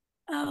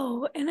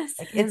 Oh, in a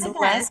Like in it's sense. a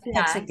less sense, put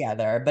yeah,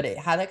 together, but it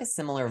had like a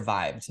similar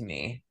vibe to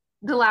me.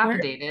 More,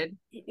 dilapidated,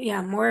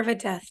 yeah, more of a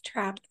death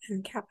trap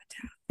than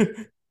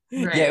Capitao.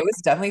 Yeah, it right? was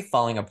definitely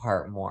falling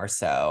apart more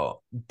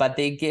so. But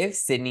they give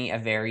Sydney a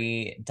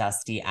very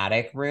dusty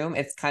attic room.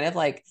 It's kind of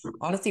like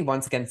honestly,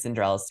 once again,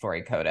 Cinderella's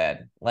story coded.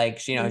 Like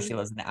she she Mm.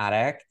 lives in the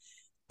attic.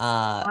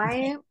 Uh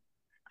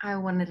I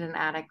wanted an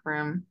attic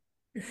room.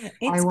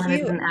 I it's wanted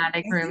cute. an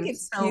attic I think room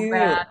it's so cute.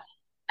 bad.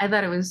 I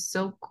thought it was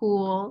so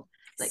cool.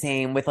 Like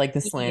Same with like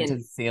the and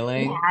slanted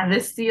ceiling. yeah, the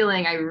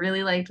ceiling. I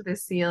really liked the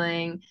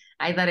ceiling.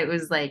 I thought it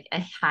was like a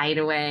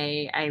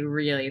hideaway. I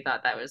really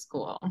thought that was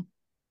cool.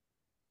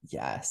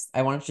 Yes.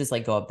 I want to just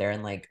like go up there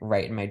and like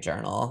write in my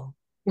journal.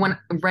 One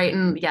right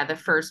in yeah, the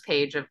first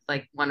page of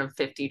like one of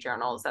 50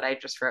 journals that I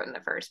just wrote in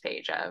the first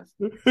page of.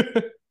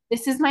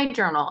 This is my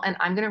journal and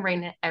I'm gonna write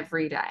in it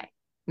every day.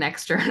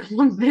 Next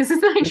journal. This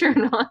is my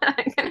journal and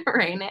I'm gonna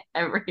write in it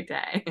every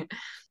day.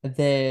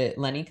 The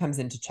Lenny comes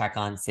in to check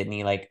on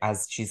Sydney like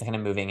as she's kind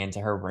of moving into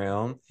her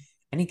room,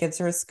 And he gives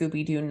her a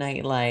Scooby-Doo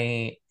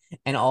nightlight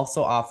and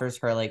also offers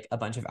her like a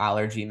bunch of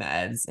allergy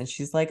meds. And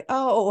she's like,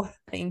 oh,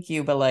 thank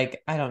you, but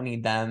like I don't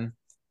need them.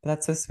 But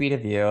that's so sweet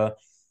of you.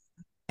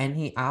 And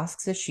he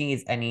asks if she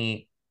needs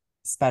any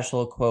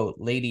special quote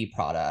lady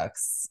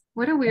products.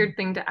 What a weird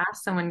thing to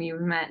ask someone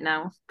you've met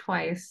now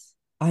twice.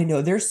 I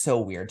know they're so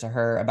weird to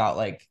her about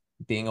like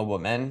being a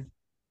woman.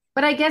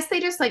 But I guess they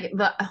just like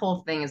the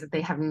whole thing is that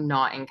they have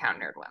not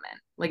encountered women.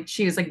 Like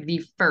she was like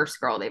the first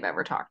girl they've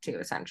ever talked to,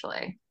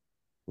 essentially.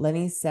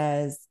 Lenny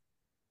says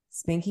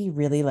Spanky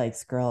really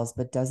likes girls,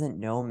 but doesn't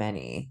know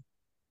many.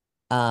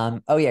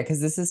 Oh yeah, because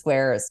this is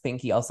where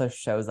Spanky also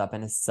shows up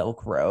in a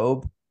silk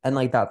robe, and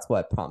like that's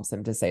what prompts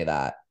him to say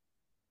that.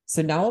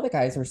 So now all the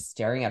guys are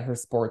staring at her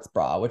sports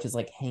bra, which is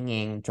like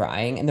hanging,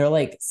 drying, and they're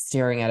like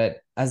staring at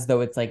it as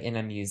though it's like in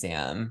a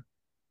museum,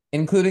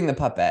 including the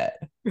puppet,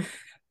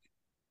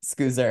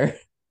 Scoozer.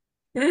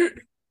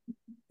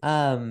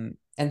 And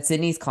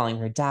Sydney's calling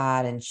her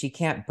dad, and she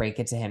can't break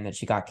it to him that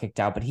she got kicked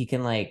out, but he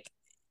can like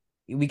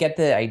we get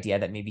the idea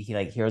that maybe he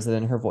like hears it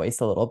in her voice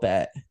a little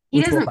bit, He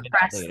which we'll doesn't find out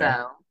press later.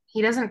 though.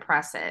 He doesn't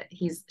press it.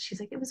 She's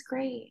like, it was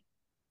great.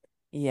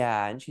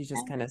 Yeah, and she's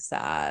just kind of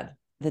sad.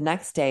 The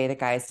next day, the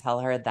guys tell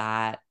her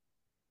that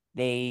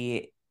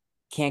they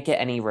can't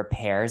get any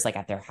repairs like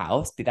at their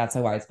house. But that's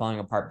why it's falling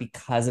apart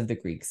because of the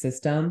Greek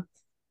system.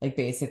 Like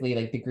basically,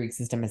 like the Greek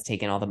system has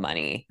taken all the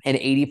money, and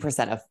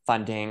 80% of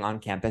funding on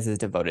campus is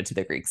devoted to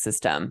the Greek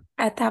system.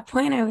 At that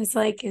point, I was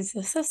like, is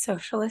this a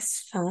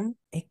socialist film?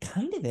 It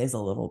kind of is a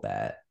little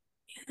bit.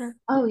 Yeah.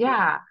 Oh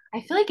yeah.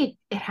 I feel like it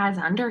has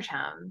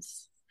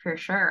undertones for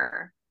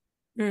sure.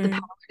 The power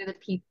Mm. to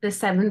the the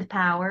seventh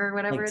power,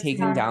 whatever Like it's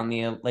taking called. down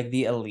the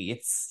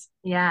elites,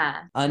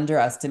 Yeah.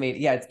 underestimate.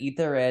 Yeah, it's eat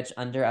the rich,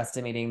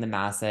 underestimating the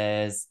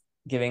masses,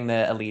 giving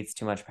the elites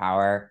too much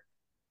power.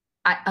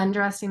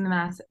 Underestimating the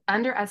masses,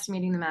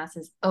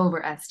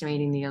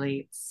 overestimating the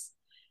elites.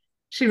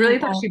 She really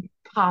thought Yeah. she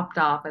popped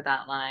off at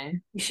that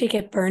line. We should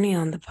get Bernie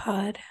on the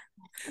pod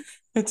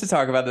To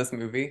talk about this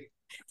movie.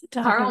 to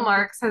talk Karl about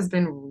Marx has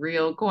been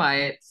real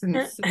quiet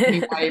since Betty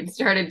it. White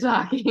started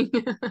talking.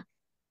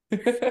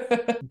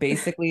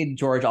 Basically,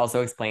 George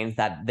also explains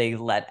that they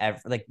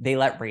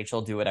let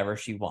Rachel do whatever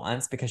she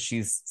wants because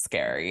she's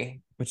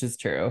scary, which is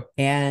true.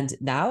 And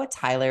now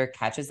Tyler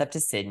catches up to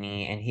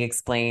Sydney and he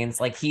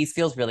explains like he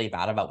feels really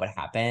bad about what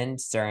happened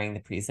during the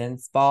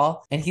presents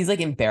ball. And he's like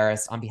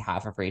embarrassed on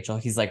behalf of Rachel.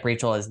 He's like,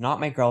 Rachel is not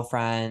my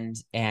girlfriend.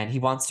 And he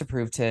wants to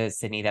prove to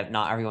Sydney that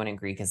not everyone in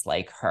Greek is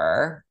like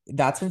her.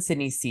 That's when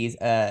Sydney sees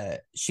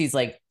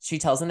she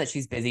tells him that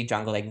she's busy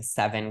jungling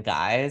 7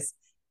 guys,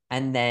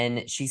 and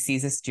then she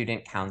sees a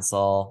student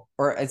council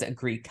or is it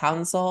Greek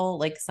council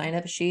like sign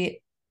up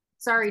sheet.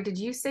 Sorry, did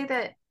you say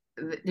that?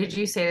 Did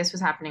you say this was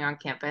happening on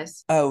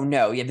campus? Oh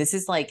no, yeah, this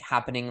is like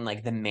happening in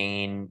like the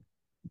main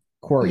Yeah,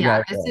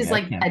 courtyard this is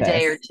area of like a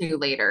day or campus. two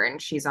later,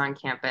 and she's on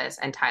campus,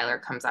 and Tyler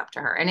comes up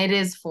to her, and it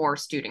is for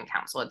student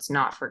council. It's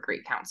not for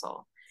Greek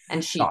council.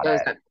 And she Got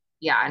goes it. up,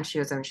 yeah, and she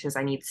goes up and she says,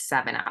 I need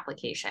 7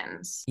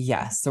 applications.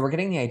 Yes, so we're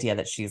getting the idea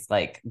that she's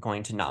like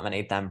going to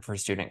nominate them for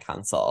student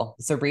council.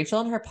 So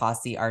Rachel and her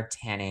posse are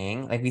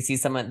tanning. Like we see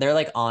someone, they're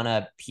like on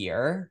a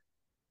pier.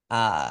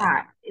 Uh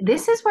Yeah,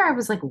 this is where I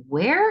was like,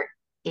 where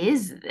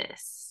is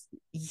this?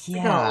 Like a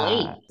yeah,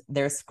 lake.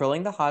 they're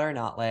scrolling the hot or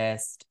not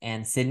list,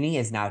 and Sydney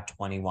is now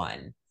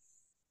 21.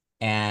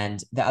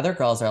 And the other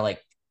girls are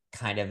like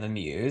kind of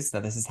amused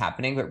that this is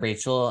happening, but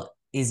Rachel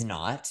is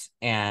not.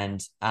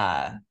 And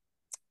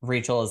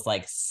Rachel is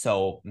like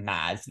so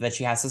mad that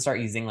she has to start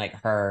using like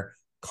her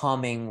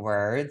calming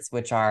words,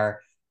 which are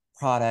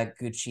Prada,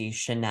 Gucci,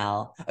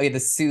 Chanel. Oh yeah, the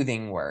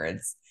soothing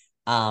words.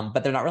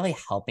 But they're not really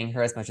helping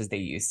her as much as they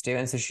used to.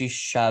 And so she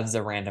shoves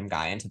a random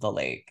guy into the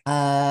lake.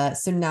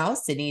 So now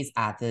Sydney's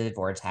at the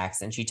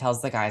vortex and she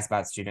tells the guys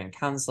about student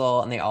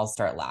council and they all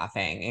start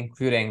laughing,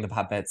 including the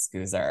puppet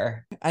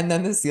Scoozer. And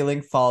then the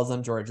ceiling falls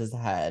on George's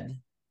head.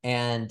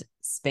 And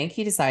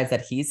Spanky decides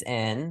that he's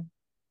in,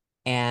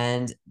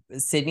 and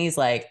Sydney's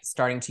like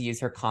starting to use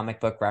her comic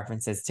book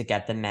references to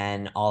get the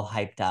men all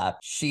hyped up.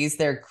 She's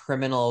their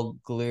criminal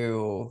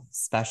glue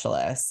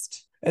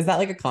specialist. Is that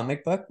like a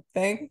comic book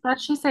thing? I thought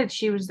she said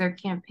she was their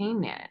campaign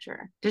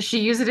manager. Does she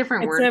use a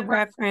different It's word a for it?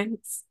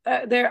 reference.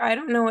 I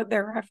don't know what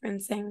they're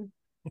referencing,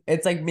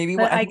 It's like maybe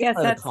what but I I think it's guess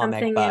one of the that's comic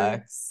something in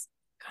books.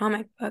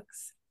 comic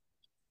books.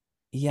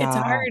 It's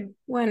Yeah. hard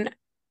when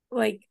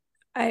like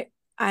I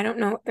I don't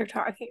know what they're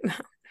talking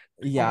about.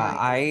 Oh Yeah,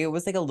 my I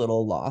was like a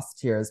little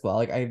lost here as well.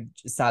 Like I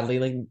sadly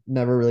like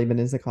never really been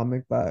into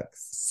comic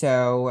books.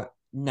 So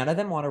none of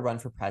them want to run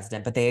for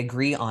president, but they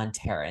agree on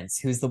Terrence,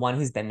 who's the one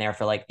who's been there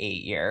for like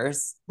 8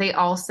 years. They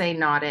all say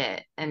not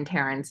it, and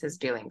Terrence is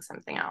doing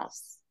something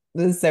else.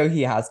 So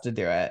he has to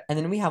do it. And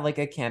then we have like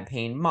a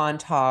campaign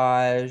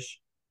montage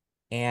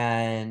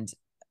and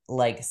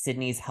like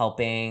Sydney's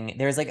helping.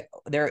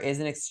 There is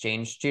an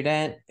exchange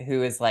student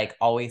who is like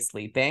always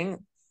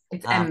sleeping.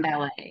 It's Um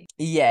Mbele.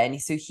 yeah,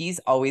 and so he's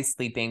always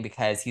sleeping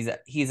because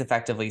he's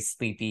effectively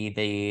Sleepy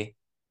the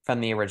from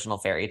the original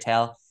fairy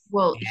tale.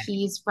 Well, And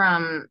he's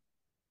from,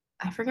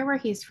 I forget where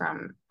he's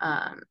from.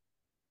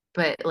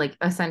 but like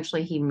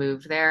essentially he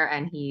moved there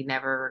and he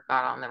never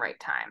got on the right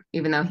time,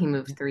 even though he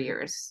moved 3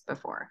 years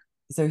before.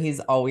 So he's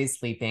always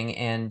sleeping,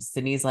 and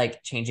Sydney's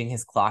like changing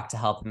his clock to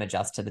help him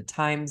adjust to the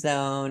time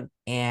zone.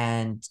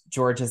 And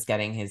George is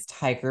getting his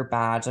tiger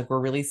badge. Like we're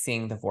really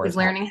seeing the He's vortex.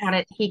 learning how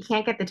to, he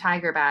can't get the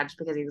tiger badge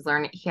because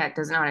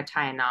doesn't know how to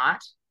tie a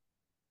knot.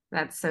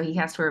 That's so he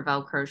has to wear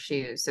Velcro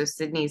shoes. So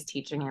Sydney's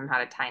teaching him how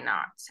to tie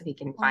knots so he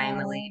can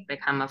finally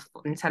become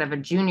instead of a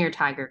junior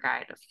tiger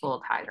guide, a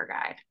full tiger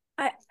guide.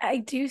 I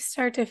do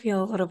start to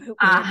feel a little bit weird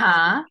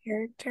Uh-huh.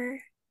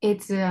 character.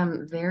 It's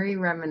very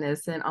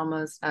reminiscent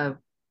almost of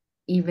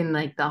even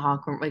like the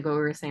like what we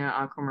were saying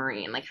about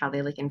Aquamarine, like how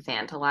they like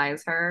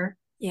infantilize her.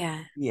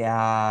 Yeah.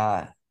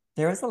 Yeah.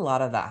 There was a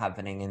lot of that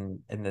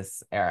happening in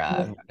this era,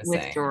 I'm With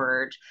noticing.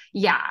 George.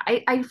 Yeah,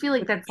 I feel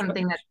like that's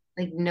something that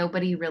like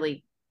nobody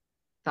really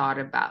thought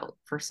about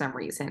for some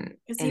reason.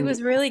 Because he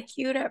was really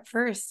cute at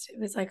first. It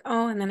was like,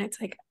 oh, and then it's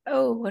like,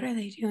 oh, what are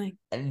they doing?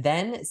 And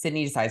then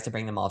Sydney decides to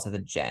bring them all to the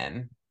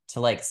gym to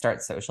like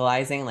start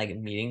socializing, like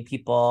meeting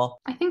people.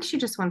 I think she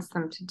just wants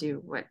them to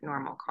do what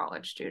normal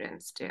college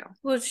students do.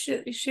 Well,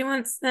 she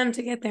wants them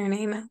to get their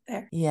name out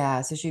there.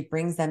 Yeah, so she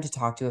brings them to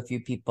talk to a few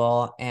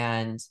people,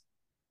 and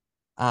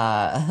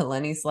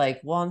Lenny's like,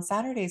 well, on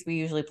Saturdays we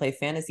usually play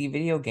fantasy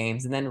video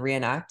games and then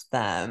reenact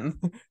them.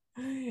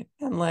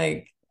 And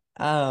like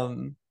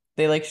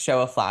they like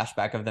show a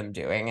flashback of them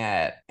doing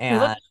it. It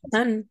And looked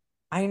fun.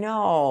 I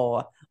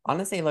know,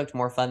 honestly, it looked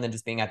more fun than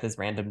just being at this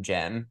random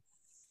gym.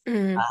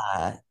 Mm.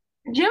 Uh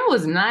Gym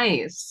was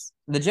nice.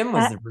 the gym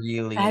was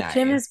really That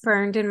gym is nice.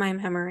 burned in my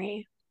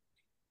memory.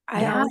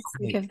 I Yeah, always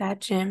think of that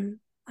gym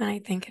when I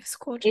think of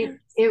school It gyms.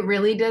 it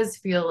really does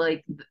feel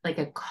like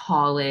a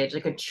college,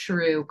 like a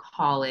true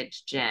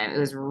college gym. It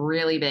was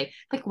really big.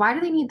 Like, why do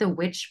they need the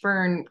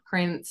Witchburn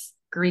Prince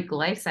Greek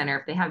Life Center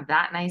if they have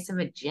that nice of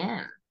a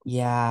gym?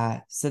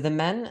 yeah. So the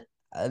men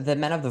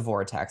of the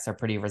vortex are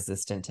pretty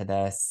resistant to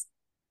this.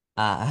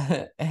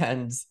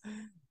 And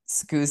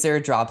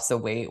Scoozer drops a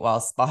weight while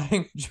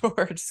spotting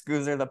George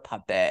Scoozer the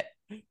puppet.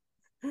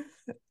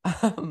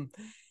 Um,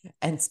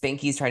 and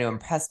Spanky's trying to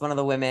impress one of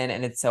the women,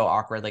 and it's so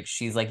awkward. Like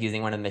she's like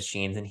using one of the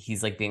machines, and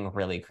he's like being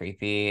really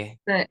creepy.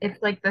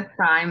 It's like the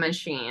thigh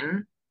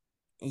machine.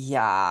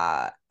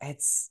 Yeah,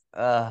 it's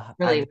I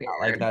Really did not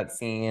like weird. that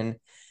scene.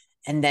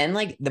 And then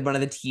like one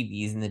of the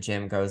TVs in the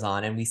gym goes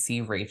on, and we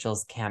see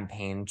Rachel's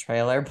campaign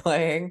trailer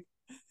playing.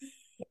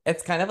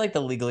 It's kind of like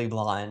the Legally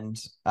Blonde.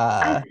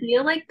 I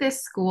feel like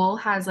this school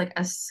has like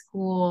a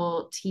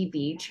school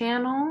TV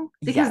channel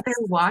because Yes.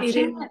 they're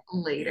watching it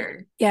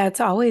later. Yeah, it's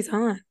always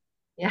on.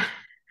 Yeah.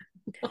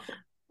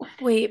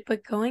 Wait,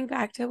 but going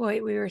back to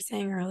what we were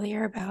saying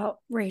earlier about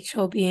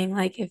Rachel being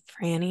like, if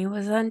Franny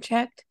was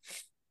unchecked,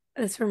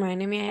 this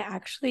reminded me, I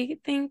actually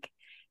think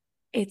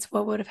it's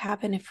what would have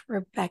happened if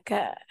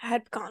Rebecca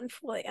had gone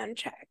fully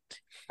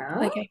unchecked.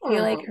 Like, I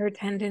feel like Oh, her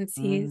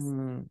tendencies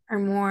Mm, are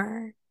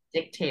more,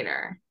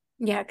 dictator.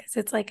 yeah, because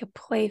it's like a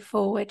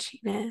playful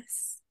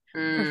witchiness.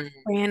 Where Mm.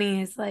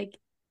 Franny is like,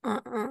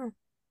 uh-uh.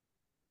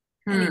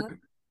 Hmm. Anyway,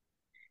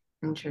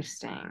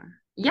 Interesting.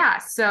 Yeah,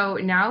 so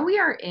now we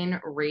are in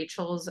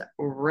Rachel's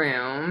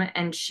room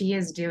and she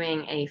is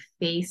doing a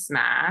face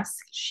mask.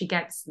 She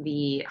gets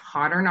the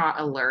hot or not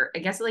alert. I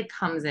guess it like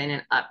comes in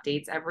and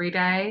updates every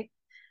day,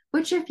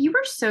 which if you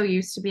were so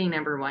used to being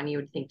number one, you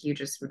would think you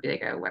just would be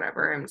like, oh,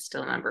 whatever, I'm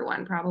still number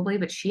one probably.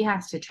 But she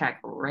has to check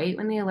right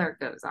when the alert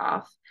goes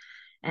off.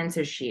 And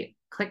so she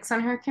clicks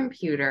on her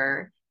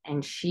computer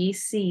and she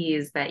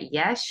sees that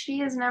yes,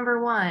 she is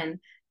number one,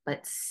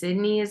 but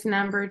Sydney is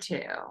number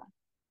two.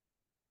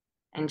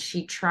 And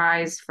she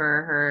tries for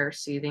her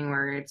soothing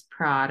words,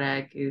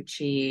 Prada,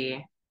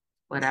 Gucci,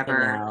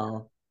 whatever,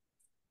 Chanel.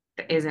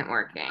 isn't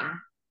working.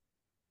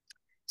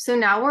 So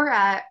now we're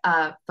at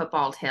a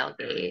football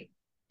tailgate,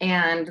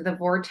 and the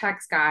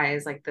Vortex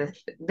guys, like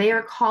they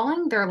are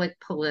calling their like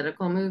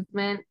political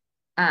movement,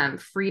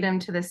 freedom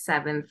to the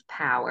seventh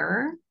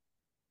power,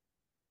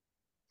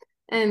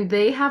 and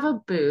they have a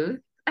booth,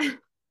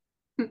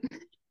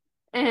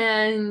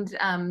 and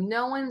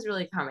no one's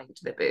really coming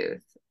to the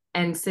booth.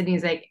 And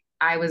Sydney's like,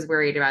 I was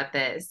worried about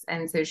this.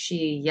 And so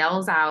she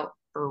yells out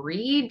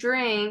free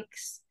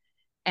drinks,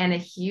 and a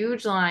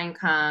huge line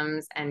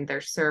comes, and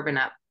they're serving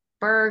up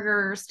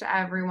burgers to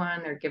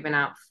everyone. They're giving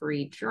out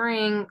free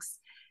drinks.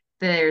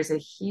 There's a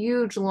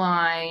huge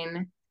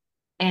line,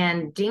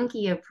 and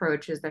Dinky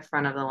approaches the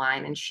front of the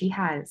line, and she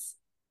has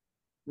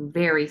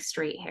very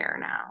straight hair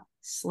now,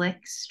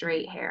 slick,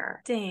 straight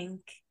hair.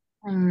 Dink.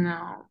 I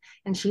know.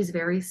 And she's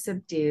very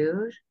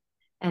subdued,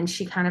 and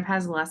she kind of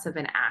has less of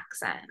an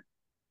accent.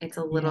 It's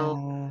a little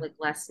Yeah. like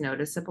less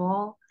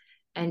noticeable.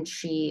 And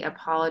she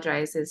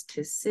apologizes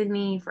to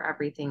Sydney for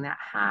everything that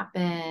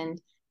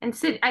happened. And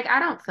I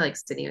don't feel like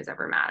Sydney was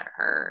ever mad at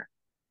her.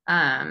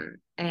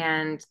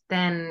 And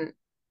then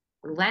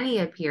Lenny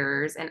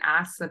appears and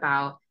asks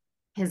about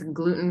his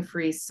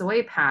gluten-free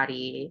soy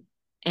patty.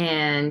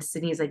 And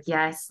Sydney's like,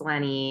 yes,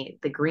 Lenny,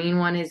 the green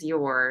one is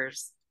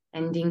yours.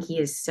 And Dinky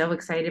is so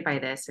excited by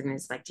this and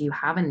is like, do you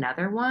have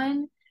another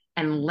one?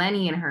 And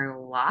Lenny and her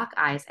lock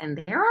eyes,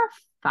 and there are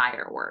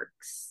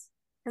fireworks.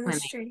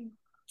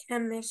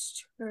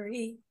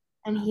 Chemistry.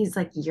 And he's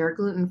like, you're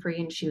gluten-free.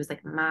 And she was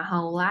like, my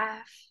whole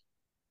life.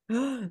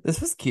 This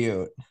was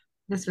cute.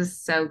 This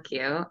was so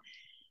cute.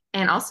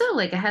 And also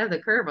like ahead of the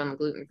curve on the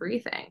gluten-free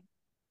thing.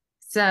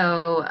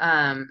 So,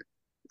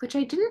 which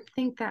I didn't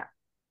think that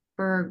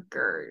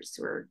burgers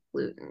were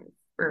gluten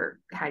or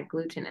had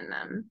gluten in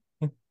them.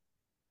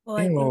 Well,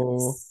 I think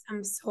Ew.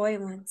 some soy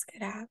ones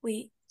could have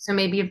wheat. So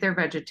maybe if they're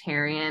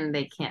vegetarian,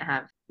 they can't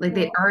have, like,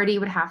 they Well, already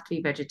would have to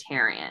be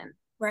vegetarian.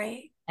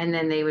 right. And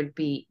then they would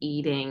be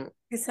eating.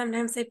 Because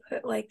sometimes they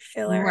put like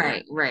filler.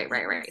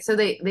 Right. So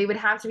they would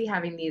have to be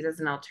having these as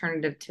an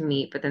alternative to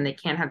meat, but then they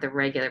can't have the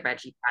regular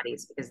veggie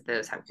patties because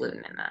those have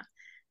gluten in them.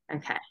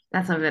 Okay,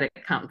 that's a bit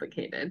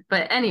complicated.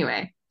 But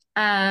anyway,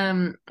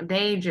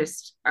 they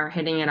just are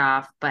hitting it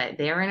off, but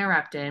they are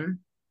interrupted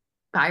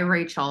by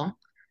Rachel,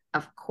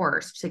 of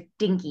course. She's like,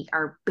 Dinky,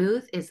 our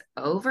booth is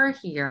over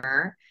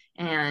here.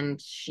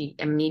 And she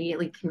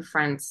immediately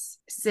confronts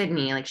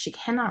Sydney, like she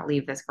cannot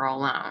leave this girl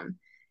alone.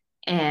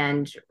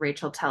 And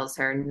Rachel tells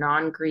her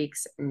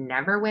non-Greeks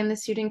never win the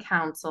student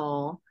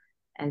council.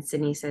 And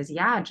Sydney says,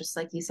 yeah, just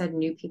like you said,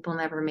 new people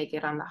never make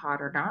it on the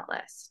hot or not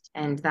list.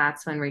 And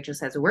that's when Rachel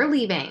says, we're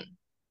leaving.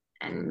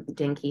 And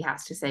Dinky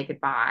has to say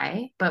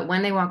goodbye. But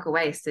when they walk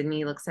away,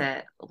 Sydney looks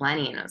at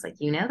Lenny and was like,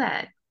 you know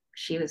that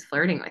she was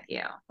flirting with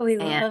you. We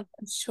love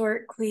a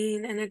short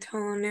queen and a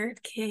tall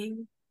nerd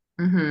king.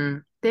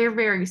 They're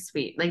very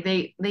sweet. Like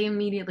they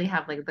immediately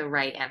have like the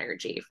right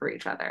energy for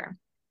each other.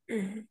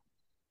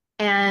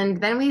 And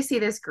then we see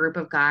this group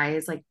of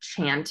guys like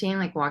chanting,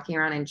 like walking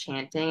around and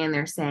chanting, and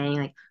they're saying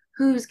like,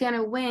 who's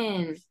gonna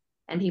win?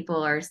 And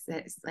people are,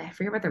 I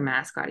forget what their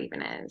mascot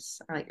even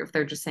is, or like if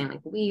they're just saying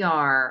like, we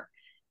are.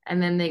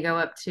 And then they go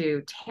up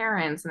to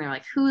Terrence and they're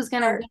like, who's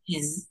gonna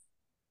win?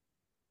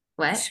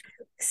 What?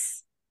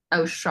 Sharks.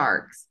 Oh,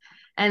 sharks.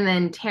 And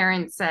then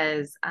Terrence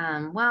says,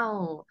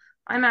 well,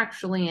 I'm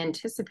actually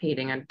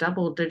anticipating a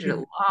double-digit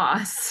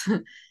loss.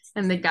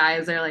 And the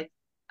guys are like,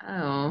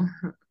 oh,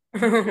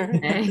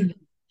 okay.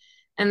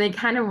 And they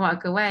kind of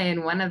walk away.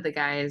 And one of the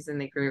guys in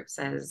the group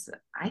says,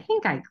 I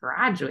think I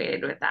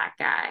graduated with that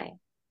guy.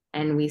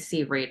 And we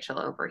see Rachel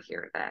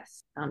overhear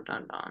this. Dun,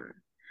 dun,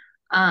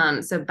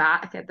 dun. So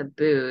back at the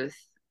booth,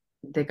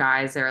 the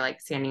guys are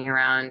like standing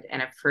around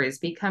and a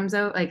frisbee comes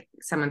out, like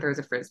someone throws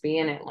a frisbee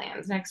and it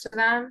lands next to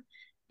them.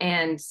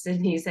 And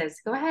Sydney says,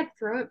 go ahead,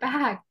 throw it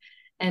back.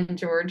 And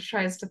George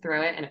tries to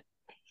throw it and it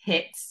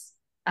hits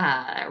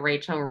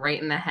Rachel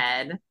right in the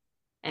head.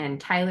 And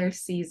Tyler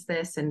sees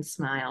this and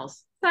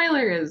smiles.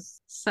 Tyler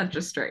is such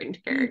a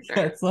strange character.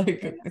 It's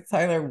like,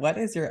 Tyler, what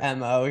is your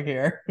MO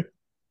here?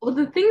 Well,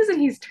 the things that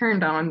he's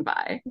turned on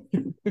by.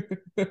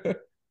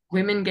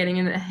 Women getting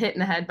hit in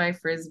the head by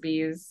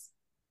frisbees,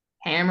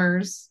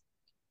 hammers,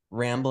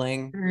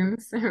 rambling.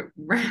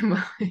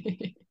 Rambling.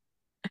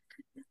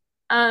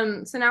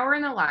 So now we're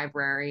in the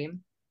library.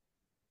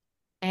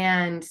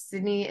 And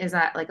Sydney is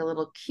at like a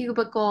little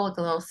cubicle, like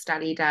a little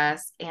study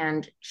desk,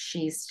 and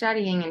she's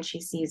studying and she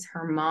sees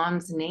her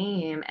mom's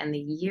name and the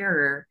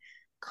year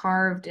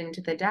carved into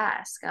the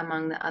desk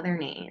among the other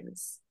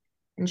names.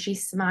 And she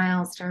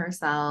smiles to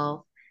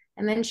herself.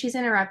 And then she's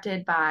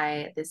interrupted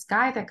by this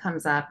guy that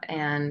comes up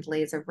and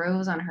lays a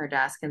rose on her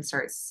desk and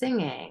starts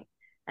singing.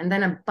 And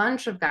then a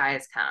bunch of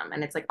guys come,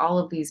 and it's like all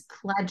of these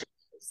pledges.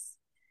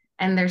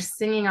 And they're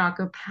singing a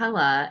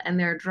cappella and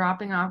they're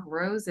dropping off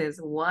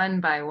roses one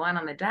by one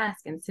on the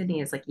desk. And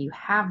Sydney is like, you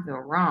have the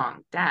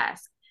wrong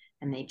desk.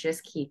 And they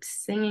just keep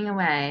singing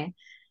away.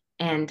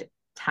 And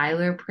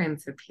Tyler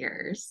Prince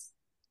appears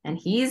and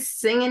he's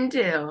singing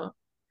too.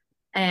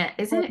 And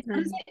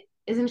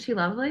isn't she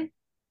lovely?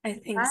 I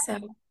think so.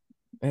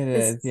 It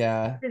is,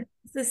 yeah.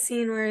 It's the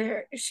scene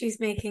where she's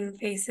making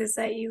faces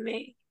that you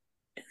make.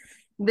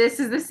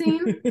 This is the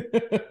scene?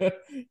 The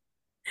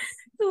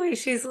way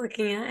she's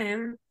looking at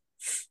him.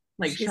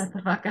 Like, shut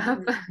the fuck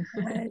up.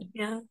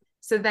 Yeah.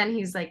 So then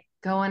he's like,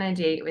 go on a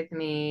date with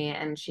me.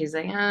 And she's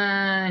like,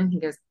 and he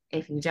goes,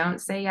 if you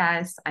don't say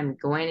yes, I'm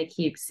going to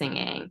keep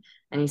singing.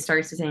 And he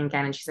starts to sing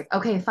again. And she's like,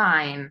 okay,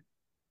 fine.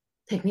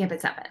 Pick me up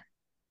at 7.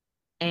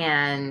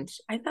 And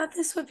I thought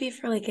this would be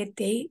for like a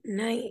date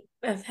night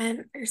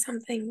event or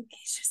something.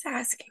 He's just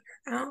asking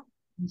her out.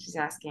 She's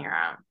asking her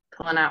out,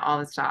 pulling out all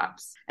the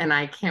stops. And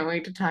I can't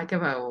wait to talk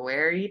about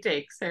where he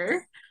takes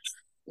her.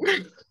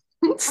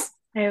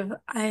 I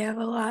have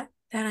a lot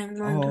that I'm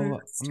oh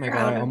my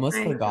god, I almost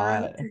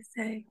forgot.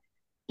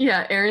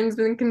 Yeah, Erin's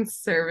been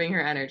conserving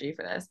her energy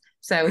for this.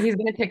 So he's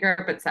going to pick her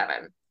up at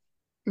 7.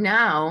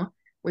 Now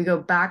we go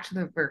back to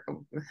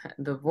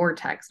the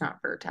vortex, not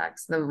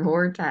vertex, the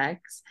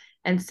vortex.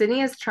 And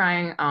Sydney is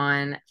trying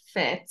on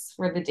fits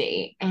for the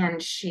date, and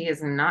she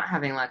is not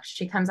having luck.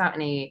 She comes out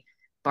in a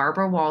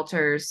Barbara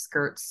Walters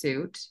skirt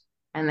suit,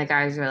 and the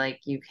guys are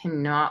like, you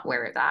cannot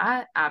wear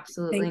that.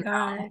 Absolutely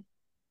not.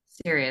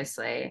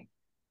 Seriously.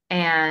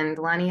 And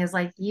Lenny is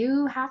like,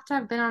 you have to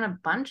have been on a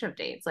bunch of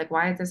dates. Like,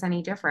 why is this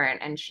any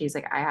different? And she's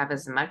like, I have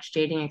as much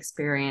dating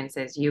experience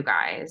as you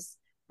guys,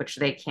 which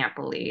they can't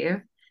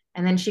believe.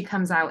 And then she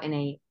comes out in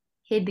a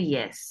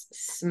hideous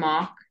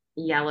smock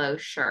yellow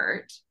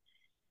shirt.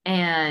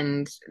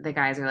 And the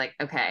guys are like,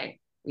 okay,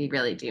 we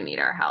really do need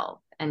our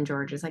help. And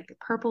George is like,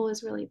 purple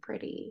is really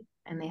pretty.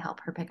 And they help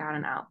her pick out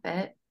an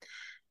outfit.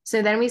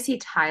 So then we see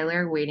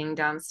Tyler waiting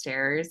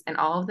downstairs, and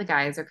all of the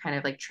guys are kind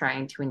of like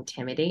trying to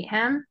intimidate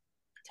him.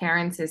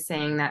 Terrence is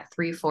saying that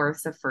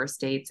 3/4 of first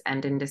dates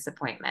end in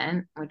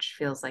disappointment, which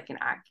feels like an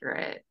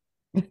accurate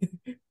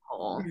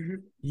whole.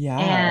 Yeah.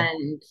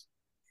 And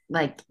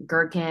like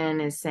Gherkin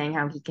is saying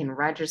how he can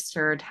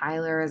register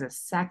Tyler as a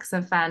sex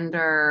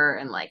offender,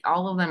 and like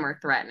all of them are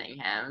threatening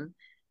him.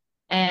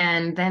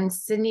 And then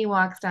Sydney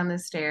walks down the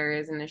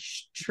stairs in a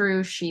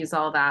true she's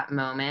all that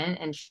moment,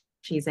 and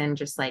she's in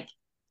just like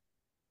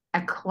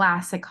a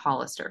classic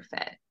Hollister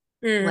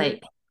fit,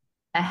 like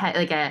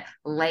like a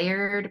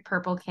layered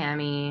purple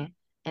cami,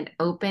 an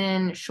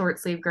open short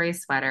sleeve gray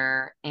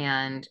sweater,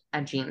 and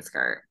a jean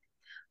skirt.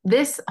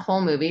 This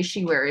whole movie,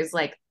 she wears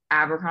like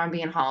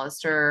Abercrombie and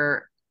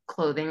Hollister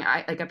clothing,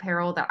 like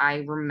apparel that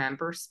I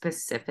remember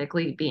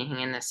specifically being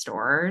in the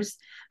stores.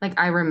 Like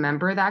I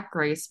remember that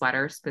gray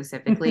sweater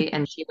specifically,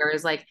 and she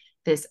wears like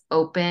this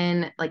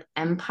open like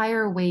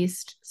empire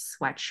waist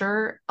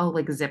sweatshirt,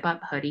 like zip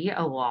up hoodie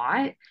a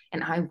lot,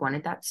 and I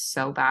wanted that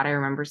so bad. I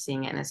remember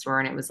seeing it in the store,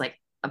 and it was like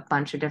a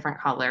bunch of different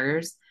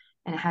colors.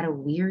 And it had a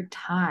weird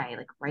tie,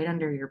 like right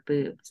under your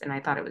boobs, and I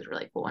thought it was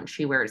really cool. And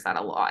she wears that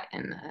a lot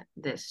in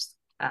this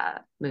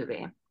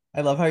movie.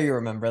 I love how you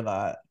remember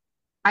that.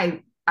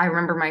 I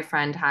remember my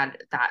friend had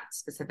that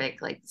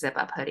specific like zip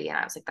up hoodie, and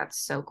I was like, that's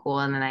so cool.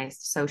 And then I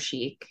so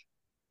chic.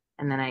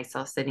 And then I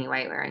saw Sydney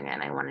White wearing it,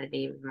 and I wanted it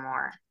even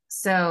more.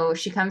 So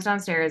she comes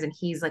downstairs, and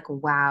he's like,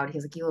 wow.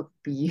 He's like, you look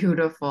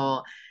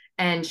beautiful.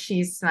 And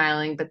she's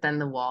smiling, but then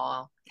the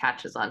wall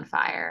catches on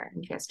fire,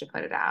 and she has to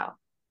put it out,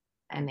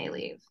 and they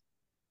leave.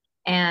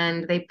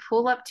 And they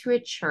pull up to a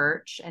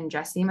church, and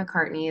Jesse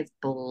McCartney is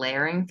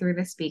blaring through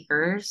the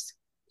speakers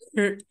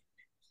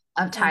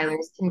of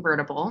Tyler's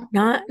convertible.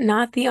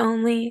 Not the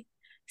only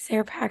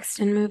Sarah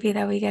Paxton movie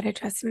that we get a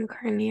Jesse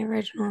McCartney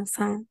original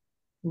song.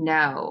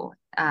 No,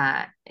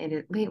 it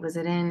is. Wait, was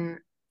it in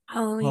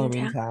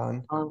Halloween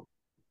Town? Oh,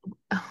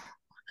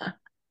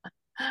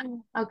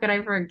 how could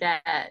I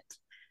forget?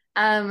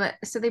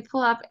 So they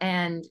pull up,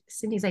 and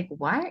Sydney's like,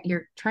 "What?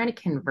 You're trying to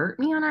convert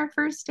me on our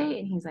first date?"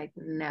 And he's like,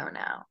 "No,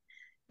 no."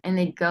 And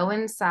they go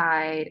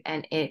inside,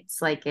 and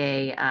it's like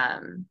a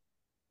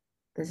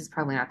this is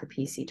probably not the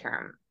PC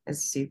term.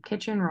 Is soup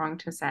kitchen wrong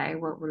to say?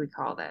 What would we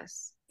call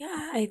this?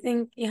 Yeah, I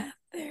think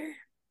they're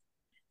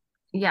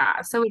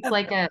Yeah, so it's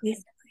like a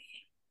basically.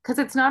 because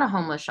it's not a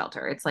homeless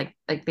shelter. It's like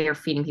they're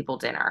feeding people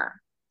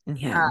dinner.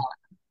 Yeah.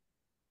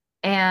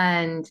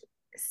 And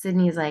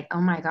Sydney's like,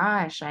 "Oh my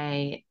gosh,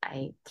 I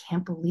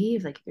can't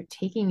believe like you're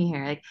taking me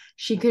here." Like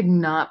she could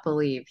not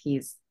believe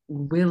he's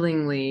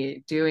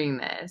willingly doing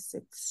this.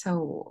 It's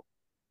so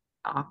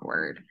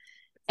awkward.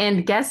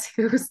 And guess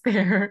who's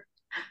there?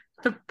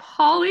 The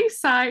poli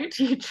sci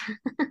teacher.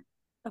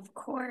 Of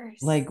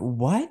course. Like,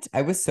 what?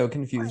 I was so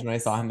confused when I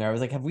saw him there. I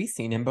was like, have we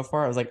seen him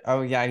before? I was like,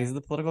 oh yeah, he's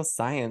the political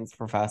science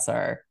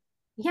professor.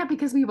 Yeah,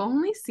 because we've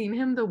only seen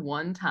him the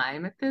one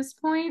time at this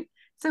point.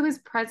 So his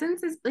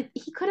presence is like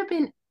he could have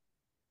been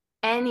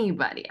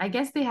anybody. I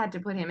guess they had to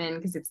put him in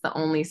because it's the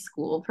only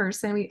school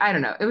person. I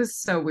don't know. It was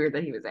so weird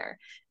that he was there.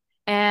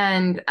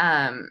 And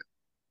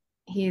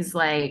he's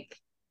like,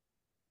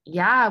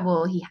 yeah,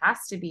 well, he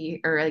has to be,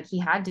 or like he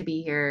had to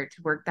be here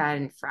to work that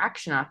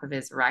infraction off of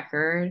his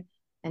record.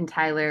 And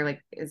Tyler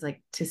like is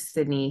like to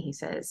Sydney, he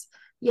says,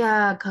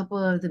 yeah, a couple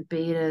of the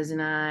betas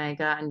and I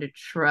got into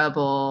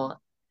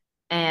trouble.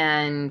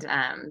 And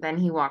then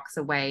he walks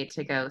away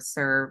to go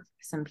serve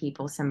some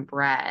people some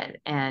bread.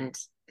 And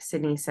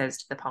Sydney says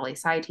to the poli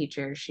sci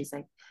teacher, she's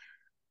like,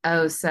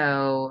 oh,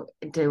 so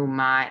do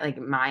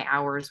my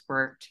hours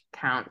worked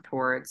count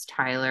towards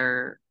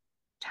Tyler's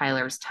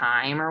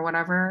time or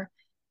whatever?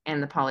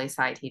 And the poli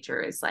sci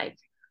teacher is like,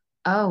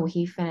 oh,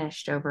 he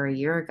finished over a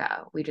year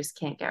ago. We just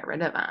can't get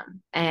rid of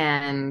him.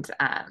 And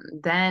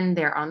then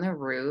they're on the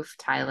roof,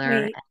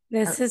 Tyler. Wait,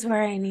 this is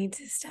where I need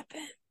to step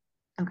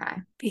in. Okay.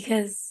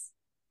 Because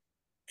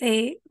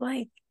they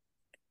like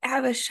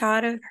have a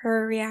shot of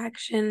her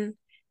reaction,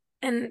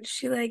 and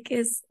she like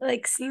is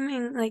like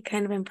seeming like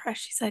kind of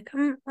impressed. She's like,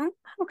 oh,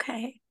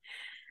 okay.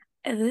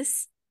 And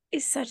this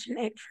is such an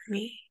ick for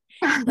me.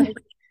 Like,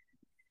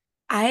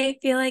 I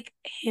feel like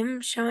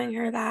him showing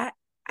her that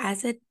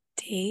as a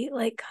date,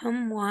 like,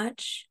 come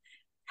watch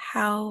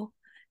how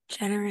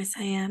generous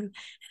I am. And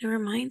it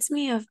reminds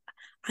me of,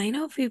 I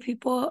know a few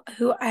people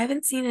who I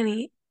haven't seen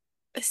any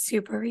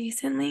super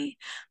recently,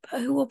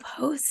 but who will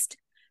post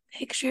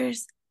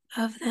pictures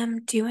of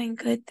them doing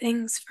good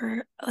things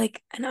for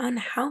like an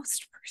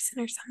unhoused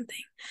person or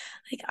something.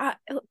 Like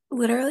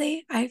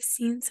literally, I've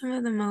seen some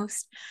of the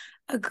most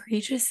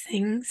egregious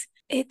things.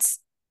 It's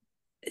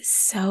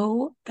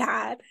so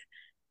bad.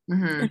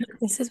 Mm-hmm.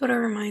 This is what it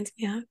reminds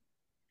me of.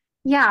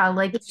 Yeah,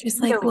 like It's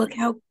just like, look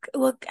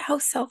how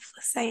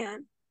selfless I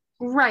am.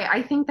 right.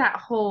 I think that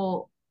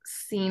whole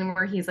scene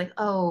where he's like,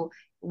 oh,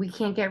 we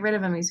can't get rid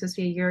of him. He's supposed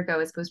to be a year ago.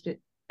 It's supposed to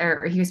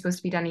or he was supposed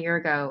to be done a year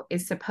ago,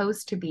 is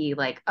supposed to be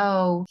like,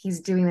 oh, he's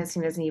doing this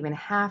and he doesn't even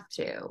have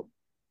to.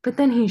 But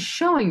then he's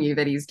showing you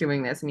that he's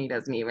doing this and he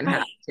doesn't even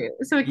have Right.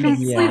 to. So it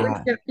completely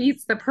Yeah.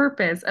 defeats the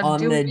purpose of On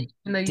doing the it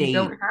even though you date,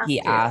 don't have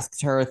he to.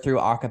 asked her through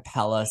a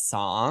cappella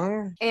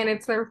song. And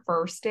it's their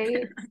first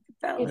date. It's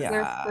Fellas.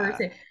 their first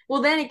Yeah. date.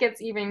 Well, then it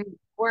gets even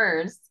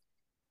worse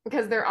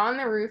because they're on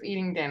the roof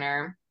eating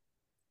dinner.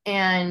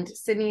 And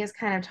Sydney is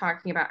kind of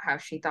talking about how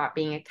she thought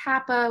being a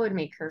Kappa would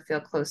make her feel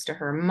close to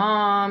her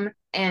mom.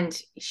 And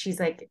she's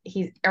like,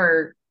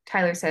 or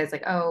Tyler says,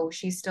 like, oh,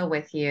 she's still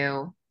with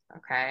you.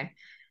 Okay.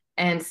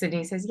 And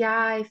Sydney says, yeah,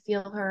 I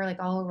feel her like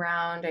all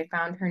around. I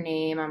found her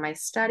name on my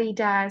study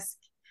desk.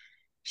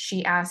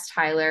 She asked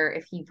Tyler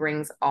if he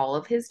brings all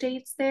of his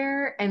dates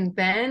there. And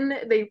then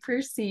they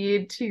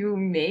proceed to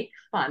make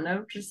fun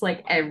of just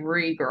like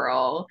every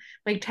girl.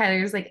 Like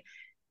Tyler's like,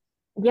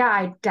 yeah,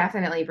 I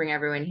definitely bring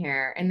everyone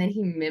here. And then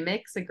he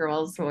mimics a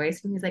girl's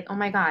voice and he's like, oh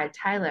my God,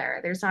 Tyler,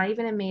 there's not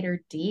even a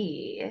mater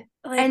D.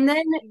 Like, And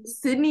then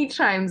Sydney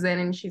chimes in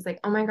and she's like,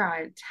 oh my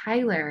God,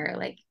 Tyler,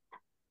 like,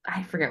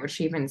 I forget what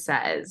she even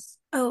says.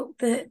 oh,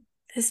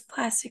 this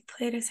plastic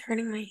plate is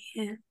hurting my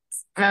hand.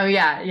 Oh,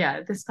 yeah,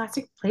 yeah. This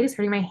plastic plate is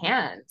hurting my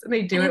hands. And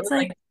they do And it it's with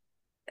like, like,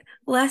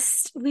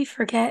 lest we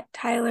forget,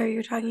 Tyler,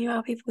 you're talking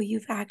about people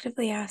you've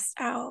actively asked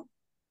out.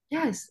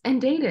 yes, and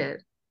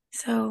dated.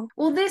 So,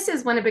 Well, this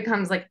is when it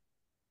becomes like,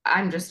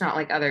 I'm just not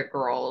like other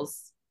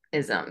girls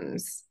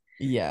isms.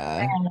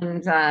 Yeah.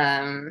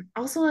 And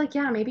also, like,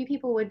 yeah, maybe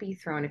people would be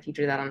thrown if you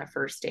do that on a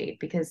first date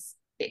because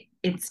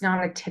it's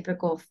not a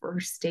typical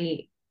first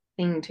date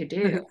thing to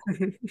do.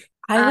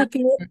 I Um, would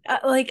be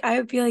I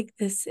would be like,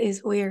 this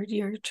is weird.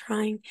 You're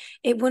trying.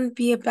 It wouldn't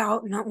be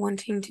about not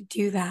wanting to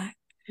do that.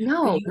 When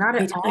no, you not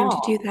make at time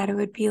to do all. that, it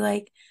would be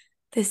like,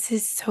 this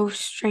is so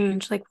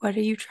strange. Like, what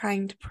are you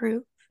trying to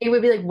prove? It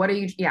would be like, what are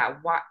you, yeah,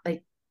 what,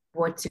 like,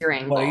 what's your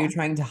What are you angle?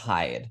 trying to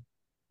hide?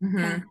 Hmm.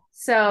 Yeah.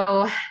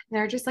 So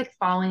they're just like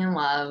falling in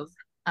love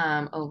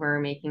over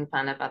making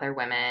fun of other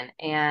women.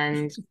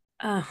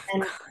 Oh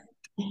And God.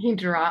 he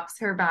drops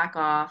her back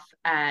off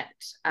at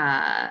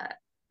uh,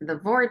 the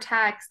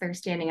vortex. They're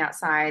standing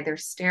outside. They're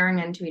staring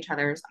into each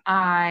other's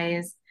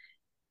eyes.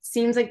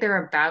 Seems like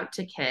they're about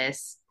to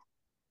kiss.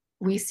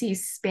 We see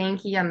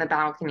Spanky on the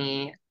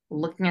balcony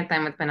looking at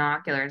them with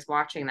binoculars,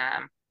 watching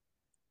them.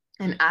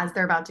 And as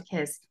they're about to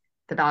kiss,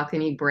 the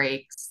balcony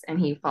breaks and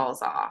he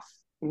falls off.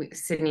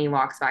 Sydney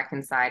walks back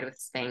inside with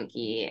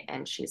Spanky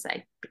and she's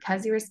like,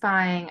 because you were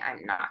spying,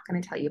 I'm not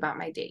going to tell you about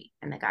my date.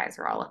 And the guys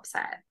are all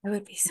upset. I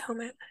would be so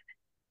mad.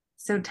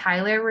 So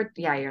Tyler,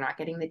 yeah, you're not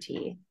getting the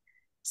tea.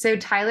 So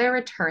Tyler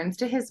returns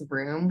to his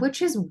room,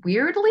 which is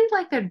weirdly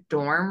like a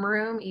dorm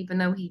room, even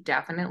though he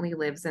definitely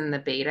lives in the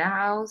beta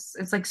house.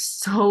 It's like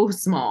so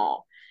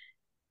small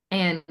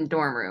and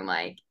dorm room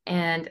like.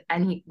 And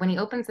he when he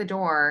opens the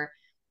door,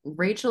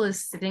 Rachel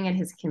is sitting at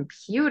his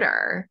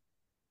computer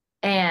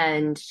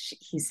and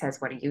he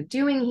says, "What are you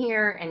doing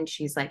here?" And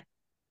she's like,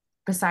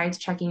 "Besides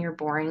checking your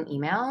boring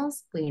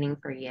emails, waiting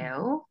for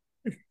you."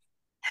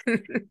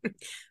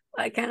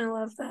 I kind of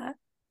love that.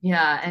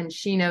 Yeah, and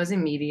she knows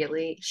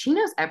immediately. She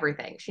knows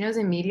everything. She knows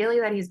immediately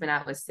that he's been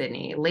out with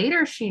Sydney.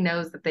 Later, she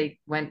knows that they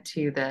went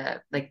to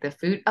the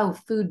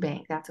food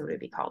bank. That's what it would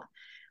be called.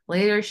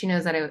 Later, she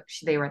knows that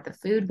they were at the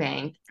food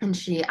bank, and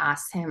she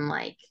asks him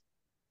like,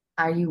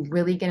 "Are you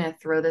really gonna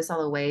throw this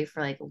all away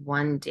for like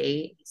one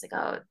date?" He's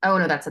like, "Oh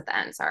no, that's at the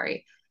end.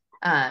 Sorry."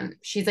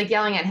 She's like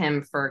yelling at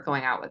him for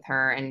going out with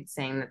her and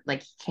saying that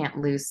like he can't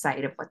lose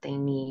sight of what they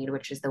need,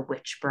 which is the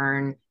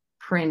Witchburn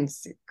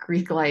Prince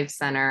Greek Life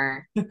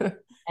Center.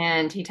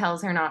 And he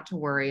tells her not to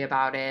worry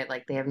about it.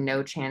 Like they have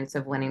no chance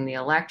of winning the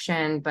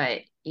election,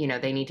 but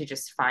they need to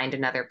just find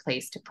another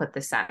place to put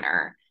the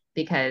center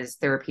because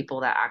there are people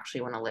that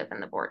actually want to live in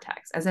the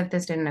vortex. As if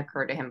this didn't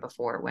occur to him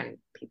before when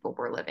people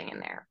were living in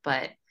there.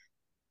 But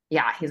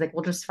yeah, he's like,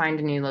 we'll just find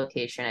a new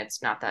location.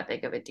 It's not that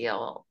big of a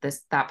deal.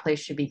 That place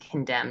should be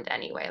condemned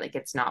anyway. Like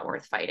it's not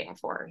worth fighting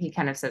for. He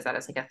kind of says that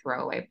as like a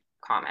throwaway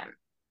comment.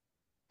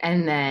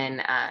 And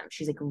then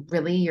she's like,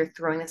 really? You're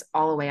throwing this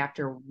all away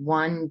after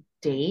one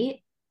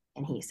date?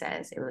 And he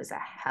says, it was a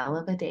hell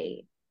of a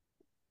date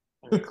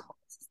and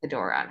closes the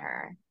door on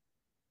her.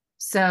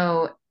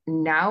 So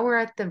now we're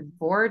at the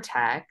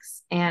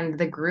vortex and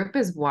the group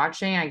is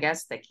watching, I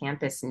guess, the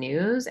campus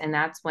news. And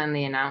that's when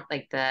they announce,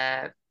 like,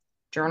 the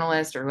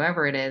journalist or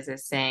whoever it is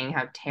saying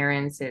how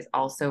Terrence is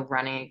also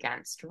running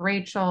against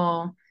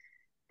Rachel.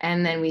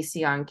 And then we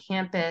see on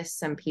campus,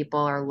 some people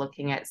are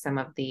looking at some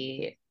of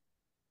the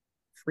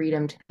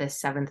freedom to the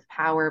seventh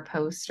power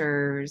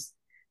posters.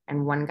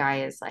 And one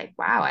guy is like,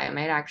 wow, I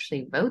might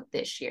actually vote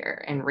this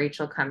year. And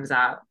Rachel comes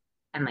out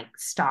and like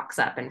stalks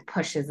up and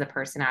pushes the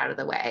person out of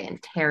the way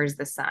and tears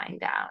the sign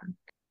down.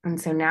 And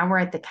so now we're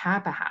at the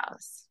Kappa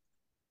house.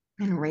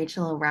 And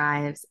Rachel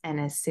arrives. And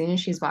as soon as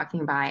she's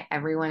walking by,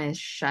 everyone is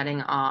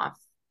shutting off,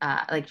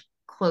 like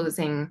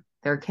closing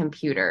their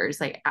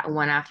computers, like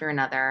one after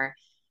another.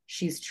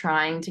 She's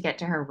trying to get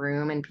to her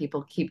room, and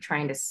people keep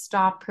trying to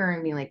stop her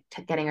and being like,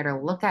 getting her to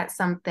look at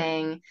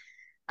something.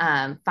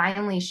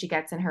 Finally she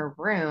gets in her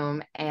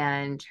room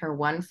and her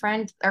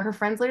friends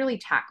literally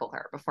tackle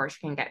her before she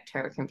can get to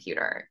her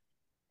computer.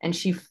 And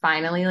she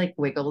finally like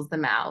wiggles the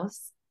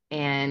mouse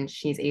and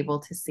she's able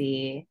to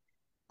see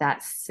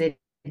that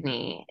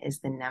Sydney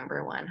is the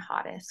number one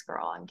hottest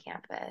girl on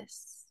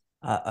campus.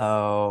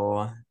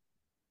 Uh-oh.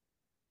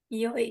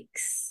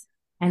 Yikes.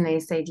 And they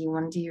say, "Do you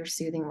want to do your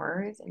soothing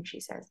words?" And she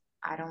says,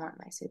 "I don't want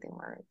my soothing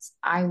words.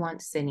 I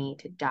want Sydney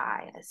to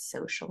die a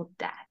social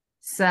death."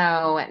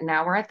 So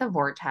now we're at the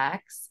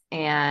vortex,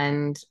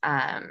 and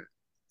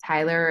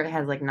Tyler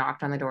has like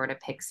knocked on the door to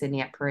pick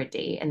Sydney up for a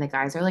date, and the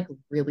guys are like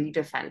really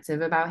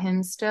defensive about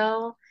him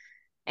still,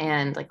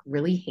 and like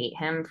really hate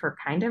him for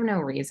kind of no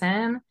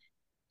reason.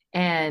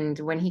 And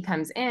when he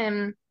comes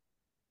in,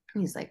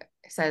 he's like,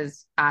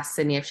 asks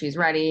Sydney if she's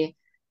ready.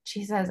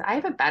 She says, "I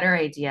have a better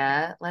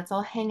idea. Let's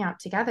all hang out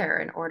together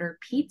and order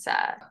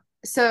pizza."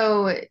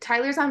 So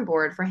Tyler's on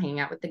board for hanging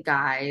out with the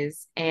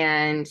guys,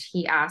 and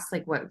he asks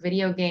like what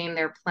video game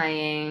they're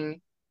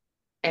playing.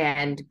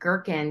 And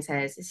Gherkin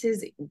says, "This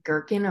is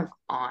Gherkin of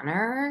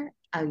Honor,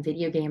 a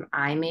video game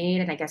I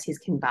made." And I guess he's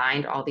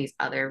combined all these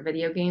other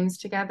video games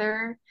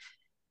together.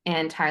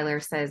 And Tyler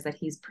says that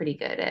he's pretty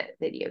good at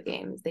video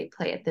games. They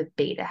play at the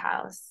Beta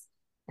House.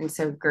 And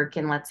so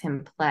Gherkin lets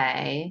him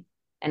play.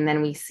 And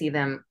then we see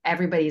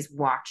everybody's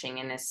watching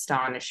in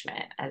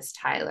astonishment as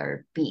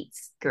Tyler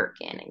beats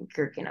Gherkin and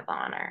Gherkin of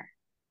Honor.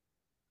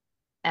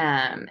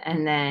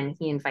 And then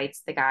he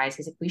invites the guys.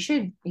 He's like, we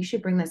should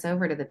bring this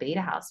over to the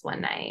Beta House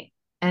one night.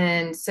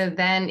 And so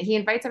then he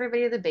invites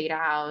everybody to the Beta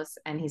House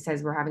and he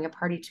says, "We're having a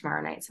party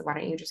tomorrow night. So why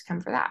don't you just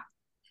come for that?"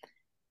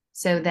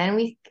 So then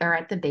we are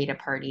at the beta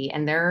party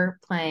and they're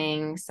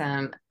playing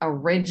some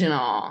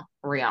original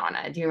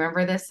Rihanna. Do you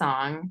remember this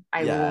song?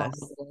 I love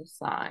Yes. this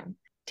song.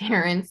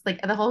 Terrence,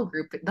 like the whole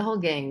group, the whole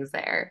gang's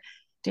there.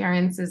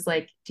 Terrence is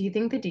like, "Do you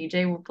think the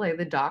DJ will play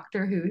the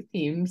Doctor Who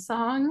theme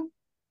song?"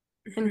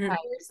 And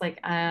Tyler's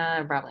like,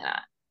 probably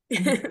not."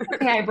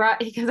 Okay, I brought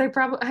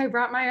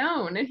my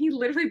own. And he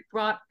literally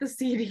brought the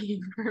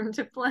CD for him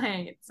to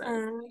play.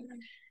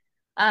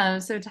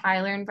 So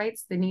Tyler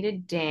invites Sydney to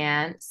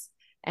dance,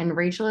 and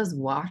Rachel is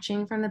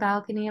watching from the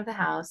balcony of the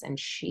house, and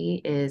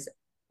she is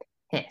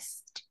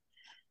pissed.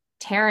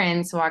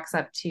 Terrence walks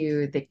up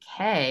to the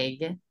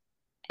keg,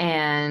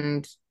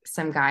 and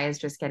some guy is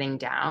just getting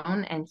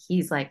down, and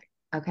he's like,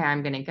 "Okay,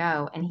 I'm gonna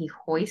go." And he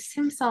hoists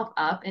himself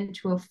up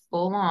into a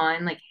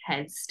full-on like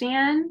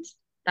headstand.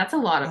 That's a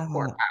lot of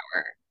core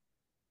power.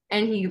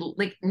 And he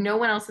like no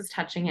one else is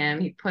touching him.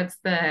 He puts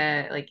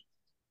the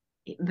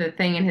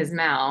thing in his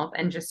mouth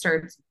and just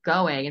starts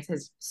going. It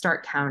says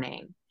start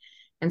counting.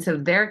 And so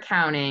they're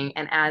counting.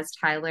 And as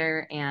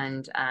Tyler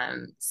and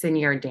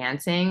Sydney are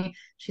dancing,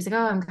 she's like,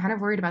 "Oh, I'm kind of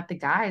worried about the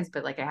guys,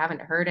 but like I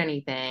haven't heard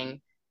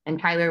anything." And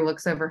Tyler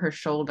looks over her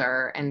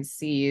shoulder and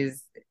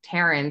sees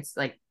Terrence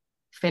like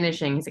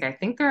finishing. He's like, "I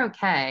think they're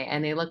okay."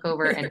 And they look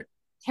over and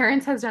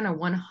Terrence has done a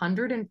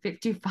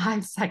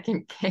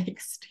 155-second cake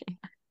stand.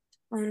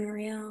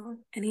 Unreal.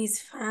 And he's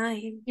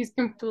fine. He's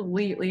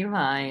completely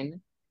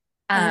fine.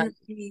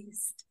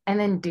 Unfazed. And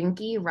then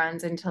Dinky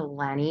runs into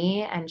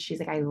Lenny and she's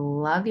like, "I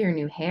love your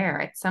new hair."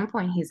 At some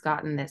point, he's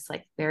gotten this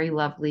like very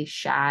lovely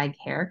shag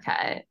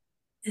haircut.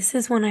 This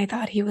is when I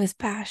thought he was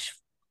bashful.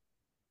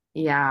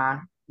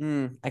 Yeah.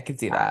 I can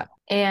see that.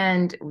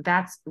 And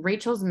that's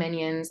Rachel's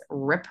minions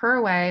rip her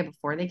away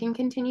before they can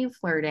continue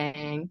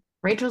flirting.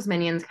 Rachel's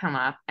minions come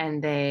up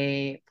and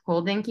they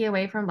pull Dinky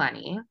away from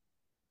Lenny.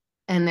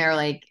 And they're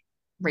like,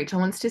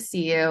 "Rachel wants to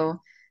see you."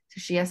 So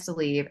she has to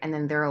leave. And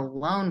then they're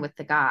alone with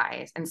the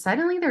guys. And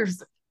suddenly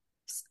there's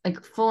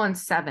like full on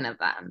 7 of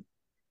them.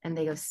 And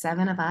they go,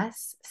 "7 of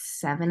us,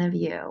 7 of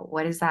you.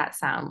 What does that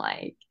sound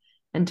like?"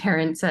 And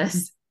Terrence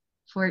says,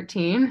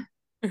 14.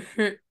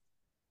 And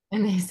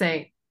they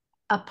say,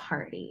 "A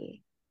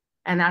party."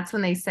 And that's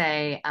when they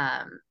say,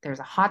 "There's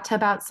a hot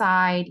tub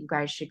outside. You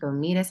guys should go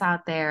meet us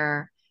out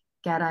there.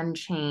 Get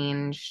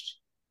unchanged.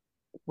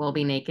 We'll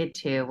be naked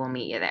too. We'll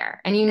meet you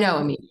there." And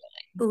immediately.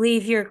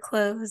 Leave your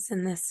clothes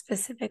in this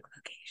specific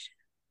location.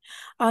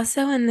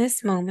 Also, in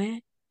this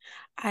moment,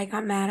 I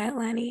got mad at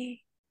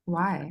Lenny.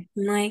 Why?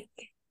 I'm like,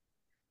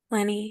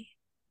 "Lenny,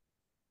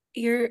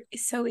 you're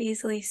so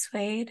easily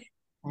swayed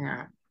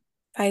Yeah.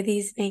 by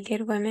these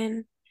naked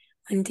women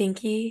when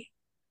Dinky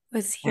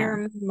was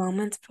here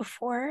moments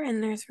before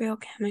and there's real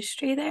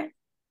chemistry there."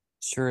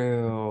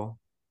 True.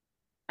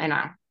 I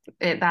know.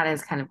 That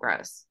is kind of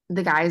gross.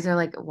 The guys are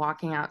like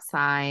walking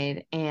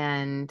outside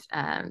and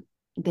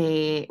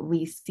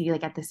we see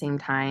like at the same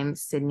time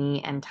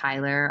Sydney and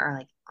Tyler are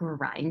like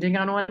grinding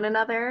on one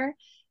another,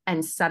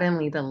 and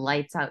suddenly the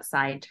lights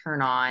outside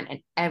turn on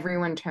and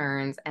everyone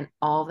turns and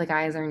all the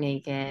guys are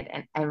naked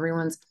and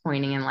everyone's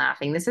pointing and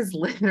laughing. This is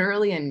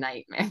literally a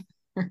nightmare.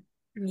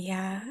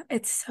 Yeah,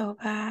 it's so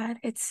bad.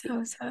 It's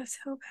so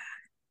bad.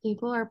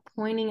 People are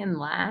pointing and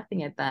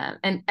laughing at them,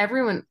 and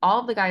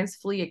all the guys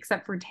flee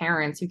except for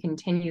Terrence, who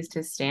continues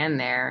to stand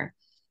there.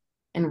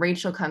 And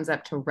Rachel comes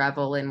up to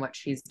revel in what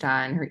she's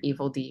done, her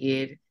evil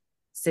deed.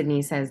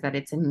 Sydney says that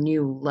it's a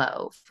new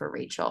low for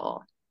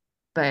Rachel.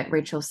 But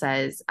Rachel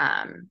says,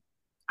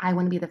 I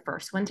want to be the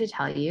first one to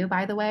tell you,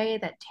 by the way,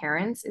 that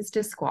Terrence is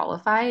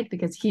disqualified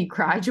because he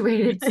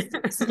graduated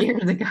 6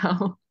 years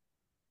ago.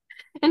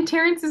 And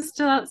Terrence is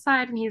still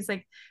outside and he's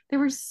like, there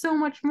was so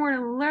much more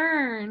to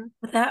learn.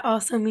 But that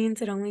also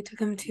means it only took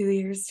him 2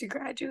 years to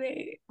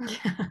graduate.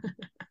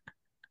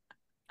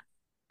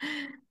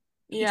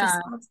 He Yeah, just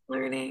loves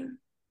learning.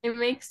 it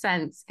makes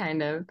sense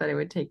kind of that it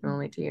would take them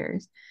only 2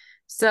 years.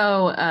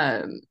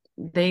 So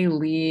they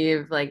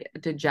leave like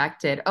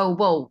dejected. Oh,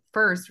 well,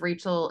 first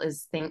Rachel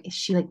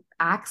she like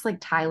acts like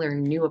Tyler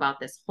knew about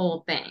this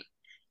whole thing.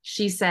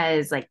 She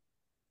says like,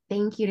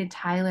 thank you to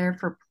Tyler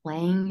for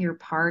playing your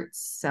part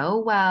so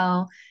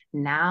well.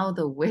 Now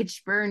the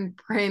Witchburn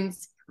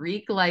Prince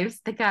Greek Life,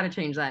 they gotta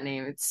change that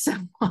name. It's so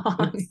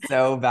long. It's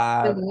so The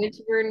bad.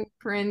 Witchburn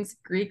Prince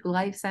Greek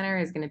Life Center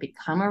is going to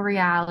become a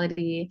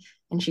reality.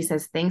 And she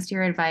says, thanks to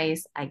your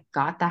advice, I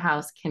got the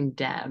house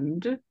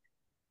condemned.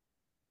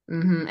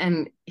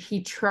 And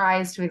he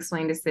tries to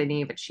explain to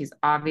Sydney, but she's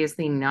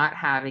obviously not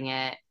having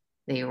it.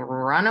 They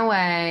run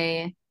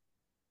away,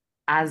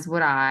 as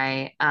would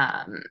I.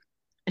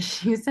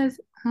 She says,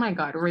 oh my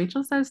God,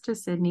 Rachel says to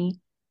Sydney,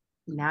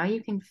 now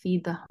you can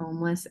feed the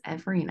homeless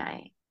every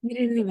night. We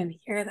didn't even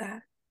hear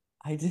that.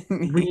 I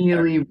didn't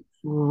either. Really,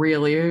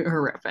 really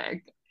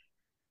horrific.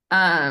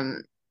 Yeah.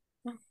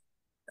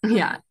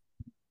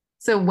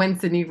 So when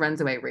Sydney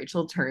runs away,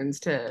 Rachel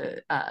turns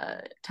to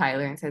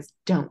Tyler and says,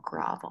 don't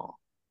grovel.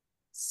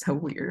 So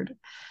weird.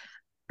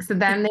 So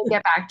then they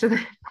get back to the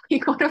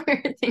like, what a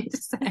weird thing to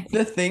say.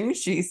 The thing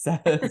she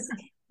says.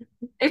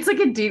 It's like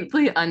a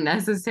deeply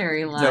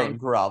unnecessary line. Don't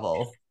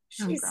grovel.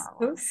 She's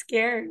so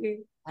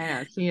scary. I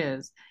know, she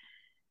is.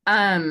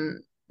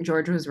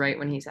 George was right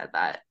when he said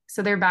that.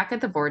 So they're back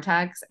at the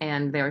vortex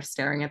and they're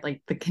staring at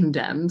like the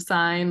condemn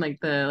sign,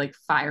 like the like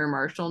fire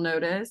marshal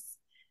notice.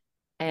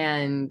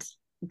 And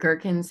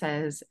Gherkin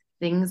says,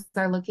 things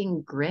are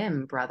looking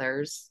grim,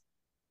 brothers.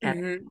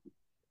 Mm-hmm.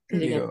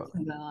 The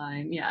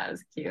line. Yeah, it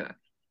was cute.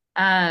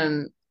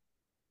 And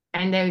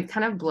they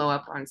kind of blow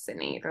up on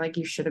Sydney. They're like,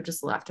 you should have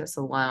just left us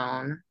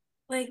alone.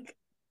 Like,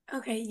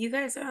 okay, you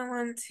guys are the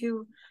ones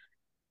who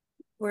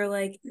were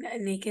like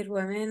naked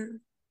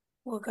women.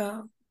 We'll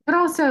go. But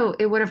also,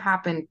 it would have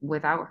happened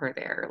without her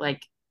there.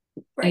 Like,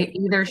 Right.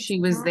 either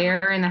she was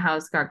there and the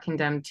house got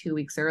condemned 2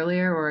 weeks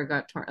earlier, or it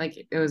got torn. Like,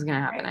 it was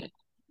gonna happen. Right.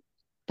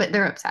 But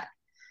they're upset.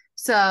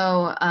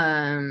 So,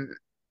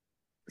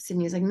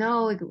 Sydney's like,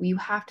 no, like, you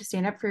have to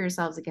stand up for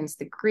yourselves against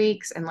the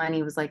Greeks. And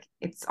Lenny was like,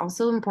 it's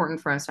also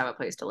important for us to have a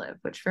place to live,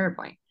 which fair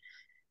point.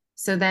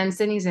 So then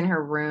Sydney's in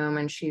her room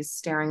and she's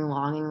staring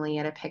longingly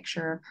at a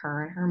picture of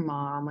her and her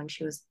mom when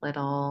she was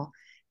little.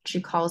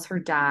 She calls her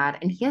dad,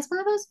 and he has one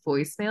of those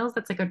voicemails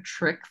that's like a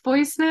trick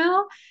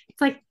voicemail.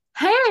 It's like,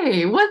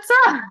 hey, what's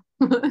up?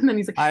 And then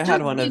he's like, I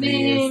had one of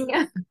these.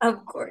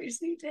 Of course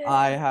you did.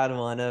 I had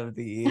one of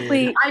these.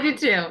 Wait, I did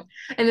too.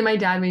 And then my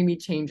dad made me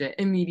change it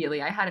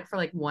immediately. I had it for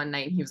like one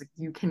night and he was like,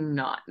 you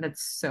cannot.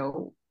 That's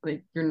so,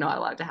 like, you're not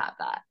allowed to have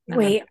that.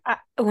 Wait, I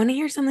want to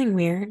hear something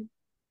weird.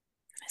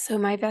 So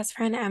my best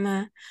friend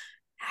Emma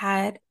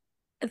had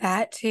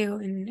that too,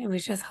 and it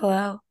was just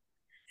hello.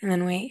 And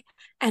then wait.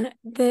 And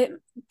the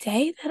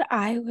day that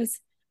I was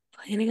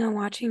planning on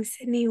watching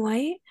Sydney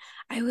White,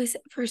 I was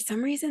for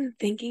some reason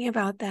thinking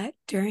about that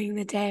during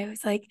the day. I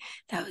was like,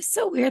 that was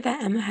so weird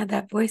that Emma had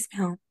that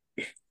voicemail.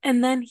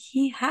 And then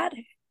he had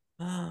it.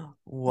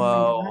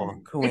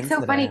 Whoa. It's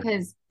so funny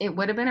because it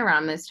would have been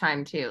around this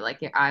time too. Like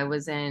I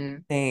was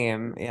in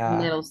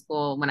middle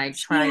school when I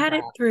tried. She had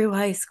it through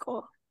high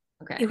school.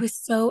 Okay. It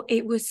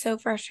was so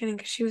frustrating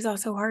because she was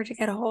also hard to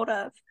get a hold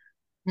of.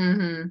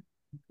 Mm-hmm.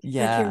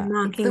 Yeah. Like,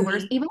 you're mocking the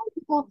worst.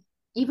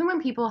 Even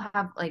when people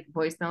have like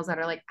voicemails that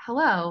are like,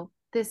 hello,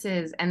 this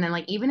is, and then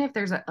like even if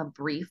there's a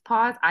brief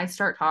pause, I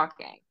start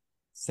talking.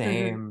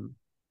 Same.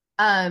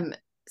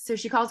 So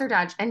she calls her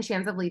dad and she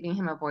ends up leaving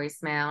him a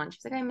voicemail and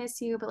she's like, I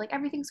miss you, but like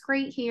everything's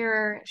great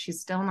here. She's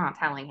still not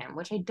telling him,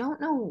 which I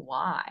don't know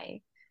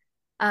why.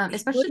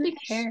 Especially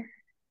because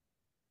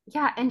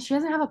yeah, and she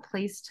doesn't have a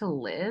place to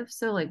live.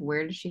 So like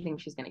where does she think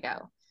she's gonna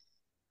go?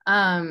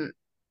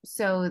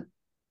 So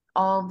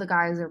all of the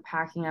guys are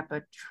packing up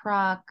a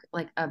truck,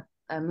 like a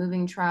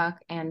moving truck,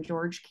 and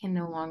George can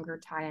no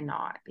longer tie a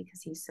knot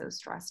because he's so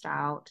stressed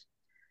out.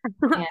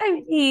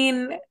 I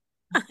mean,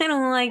 I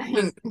don't like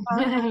this.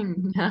 I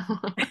know.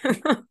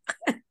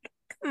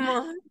 Come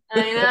on.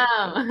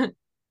 I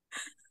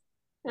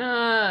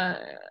know.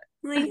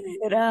 Leave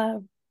it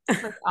up.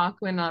 Like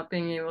Aqua not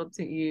being able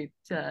to eat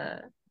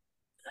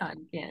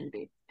cotton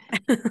candy.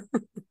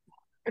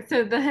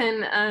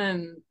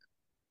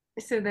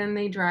 So then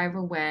they drive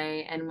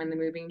away, and when the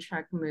moving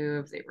truck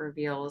moves, it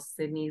reveals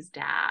Sydney's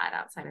dad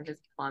outside of his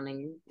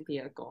plumbing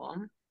vehicle.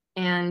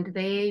 And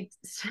they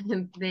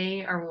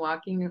are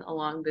walking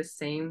along the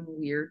same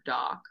weird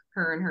dock,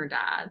 her and her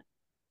dad.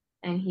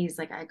 And he's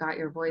like, I got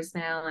your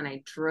voicemail and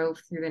I drove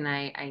through the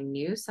night. I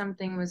knew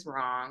something was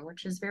wrong,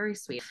 which is very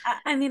sweet.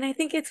 I mean, I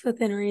think it's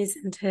within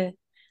reason to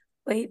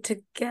wait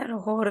to get a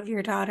hold of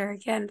your daughter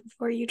again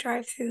before you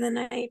drive through the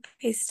night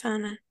based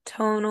on a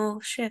tonal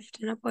shift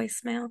in a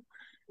voicemail.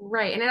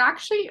 Right. And it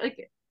actually,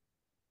 like,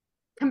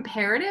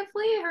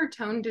 comparatively, her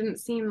tone didn't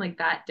seem like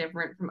that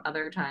different from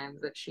other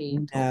times that she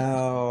told us.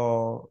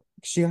 No.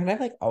 She kind of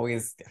like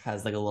always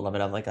has like a little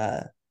bit of like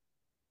a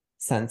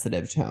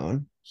sensitive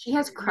tone. She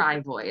has cry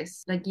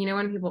voice. Like, you know,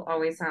 when people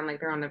always sound like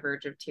they're on the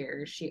verge of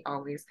tears, she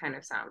always kind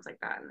of sounds like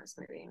that in this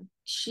movie.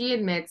 She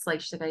admits, like,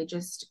 she's like, I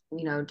just,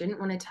 didn't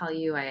want to tell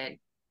you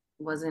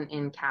wasn't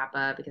in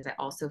Kappa because I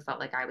also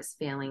felt like I was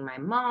failing my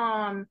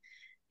mom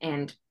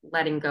and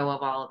letting go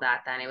of all of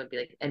that. Then it would be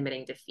like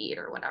admitting defeat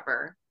or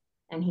whatever.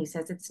 And he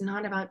says it's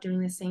not about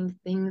doing the same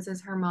things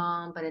as her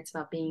mom, but it's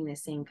about being the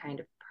same kind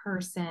of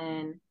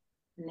person.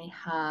 And they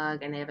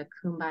hug and they have a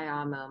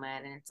kumbaya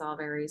moment, and it's all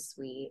very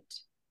sweet.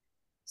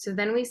 So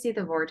then we see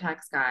the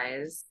Vortex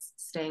guys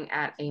staying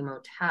at a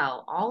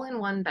motel, all in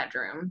one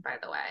bedroom, by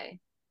the way.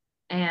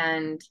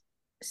 And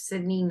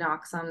Sydney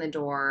knocks on the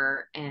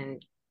door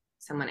and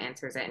someone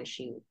answers it and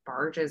she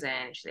barges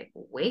in. She's like,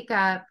 wake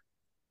up.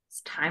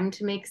 It's time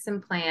to make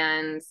some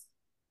plans.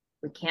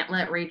 We can't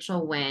let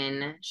Rachel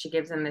win. She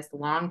gives them this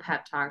long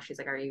pep talk. She's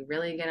like, are you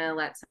really going to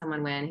let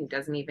someone win who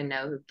doesn't even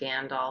know who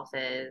Gandalf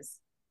is?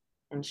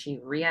 And she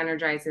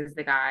re-energizes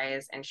the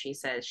guys and she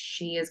says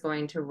she is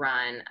going to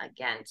run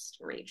against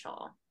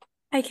Rachel.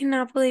 I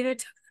cannot believe it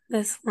took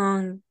this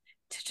long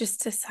to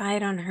just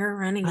decide on her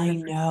running. I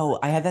know.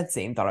 I had that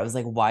same thought. I was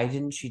like, why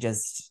didn't she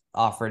just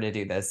offer to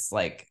do this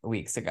like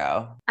weeks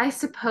ago? I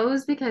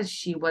suppose because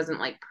she wasn't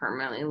like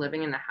permanently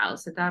living in the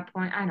house at that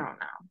point. I don't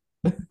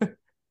know.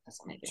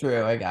 Doesn't make True,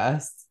 sense. I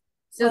guess.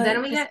 So but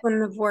then we this get,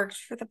 wouldn't have worked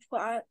for the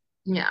plot.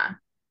 yeah.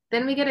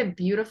 Then we get a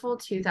beautiful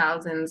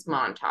 2000s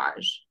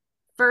montage.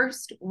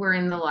 First, we're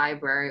in the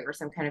library or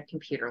some kind of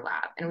computer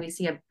lab, and we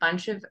see a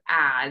bunch of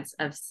ads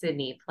of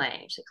Sydney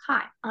playing. She's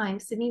like, hi, I'm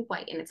Sydney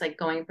White. And it's like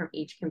going from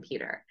each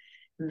computer.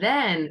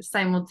 Then,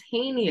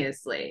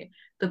 simultaneously,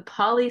 the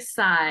poli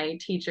sci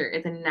teacher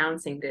is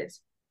announcing this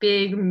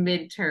big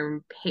midterm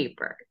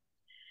paper.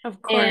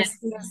 Of course,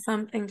 he has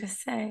something to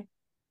say.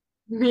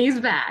 He's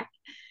back.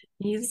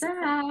 He's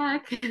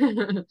back.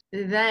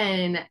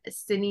 Then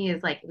Sydney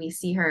is like, we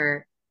see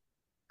her,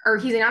 or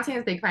he's announcing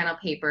his big final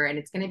paper, and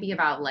it's going to be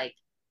about, like,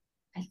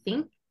 I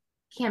think,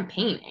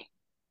 campaigning.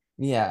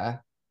 Yeah.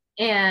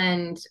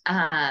 And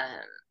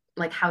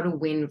like how to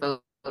win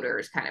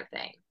voters kind of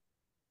thing.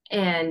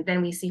 And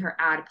then we see her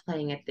ad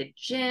playing at the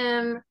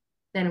gym.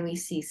 Then we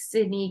see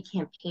Sydney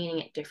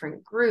campaigning at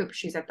different groups.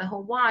 She's at the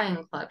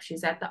Hawaiian Club.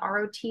 She's at the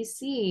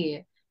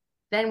ROTC.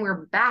 Then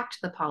we're back to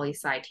the poli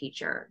sci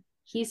teacher.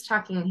 He's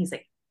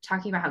like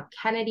talking about how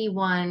Kennedy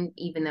won,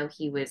 even though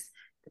he was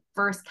the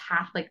first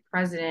Catholic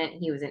president.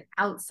 He was an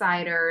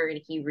outsider and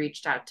he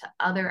reached out to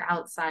other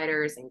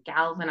outsiders and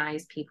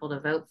galvanized people to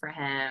vote for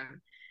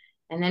him.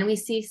 And then we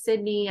see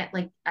Sydney at,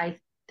 like, I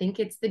think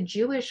it's the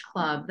Jewish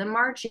club, the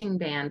marching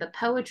band, the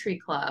poetry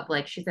club.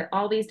 Like, she's at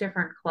all these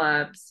different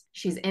clubs.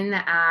 She's in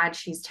the ad.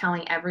 She's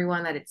telling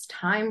everyone that it's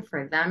time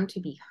for them to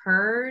be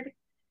heard.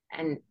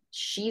 And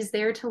she's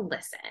there to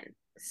listen.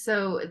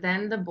 So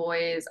then the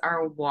boys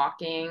are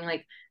walking,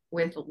 like,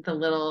 with the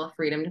little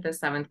freedom to the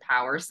seventh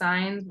power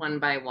signs one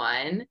by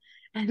one.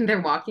 And they're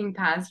walking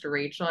past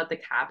Rachel at the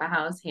Kappa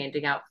house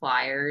handing out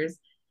flyers.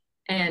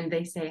 And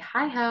they say,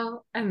 hi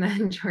ho. And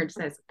then George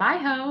says, bye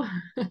ho.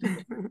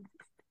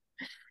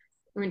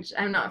 Which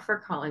I'm not for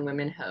calling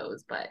women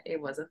hoes, but it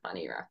was a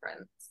funny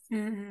reference.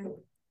 Mm-hmm.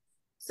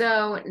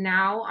 So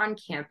now on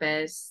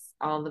campus,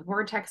 all the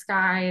Vortex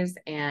guys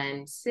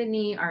and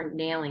Sydney are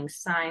nailing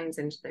signs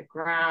into the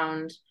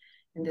ground.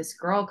 And this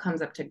girl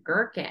comes up to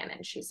Gherkin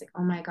and she's like,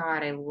 oh my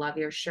God, I love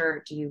your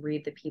shirt. Do you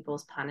read The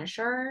People's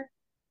Punisher?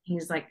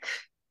 He's like,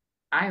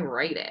 I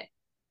write it.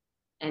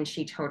 And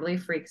she totally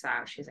freaks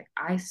out. She's like,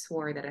 I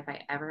swore that if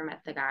I ever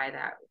met the guy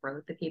that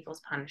wrote The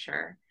People's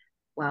Punisher,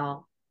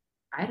 well,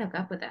 I'd hook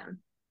up with him.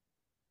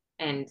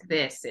 And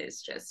this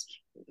is just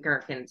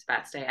Gherkin's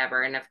best day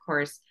ever. And of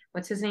course,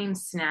 what's his name?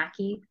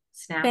 Snacky?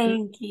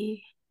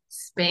 Spanky.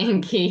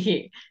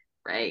 Spanky.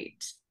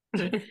 Right.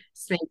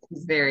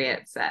 Spanky's very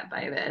upset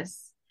by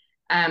this.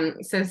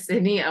 So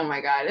Sydney, oh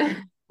my God.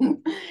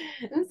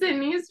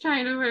 Sydney's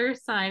trying to put her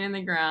sign in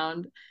the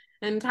ground.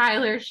 And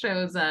Tyler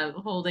shows up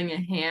holding a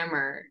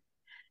hammer.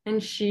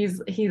 And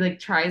he like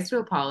tries to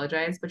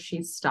apologize, but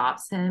she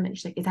stops him and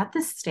she's like, is that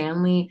the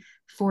Stanley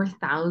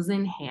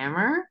 4000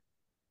 hammer?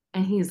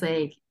 And he's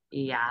like,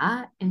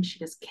 yeah. And she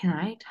goes, can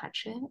I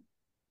touch it?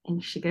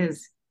 And she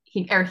goes,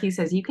 he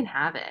says, you can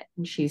have it.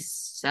 And she's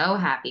so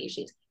happy.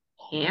 She's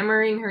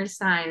hammering her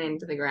sign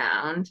into the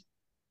ground.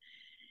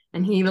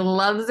 And he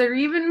loves her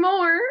even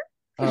more.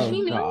 Oh,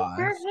 she knows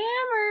her gosh.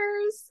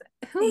 hammers.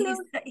 Who knows?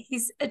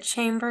 He's a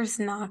Chambers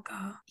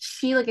knockoff.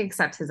 She like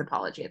accepts his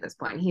apology at this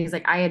point. He's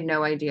like, I had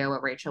no idea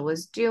what Rachel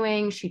was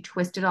doing. She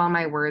twisted all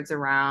my words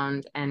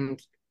around.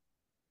 And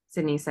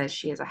Sydney says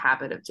she has a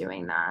habit of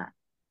doing that.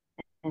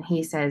 And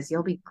he says,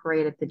 you'll be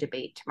great at the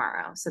debate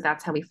tomorrow. So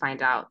that's how we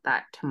find out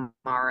that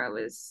tomorrow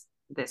is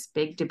this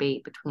big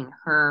debate between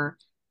her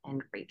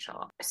and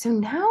Rachel. So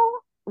now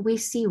we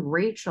see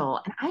Rachel,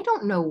 and I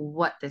don't know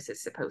what this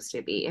is supposed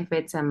to be. If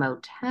it's a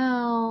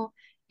motel,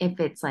 if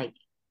it's like,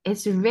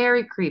 it's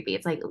very creepy.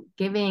 It's like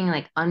giving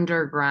like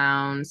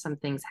underground,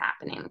 something's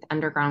happening,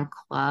 underground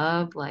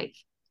club. Like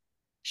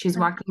she's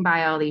walking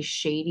by all these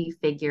shady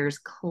figures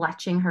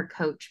clutching her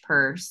Coach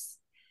purse,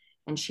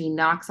 and she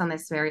knocks on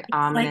this very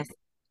ominous. Like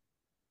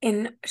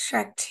in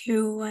Shrek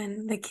 2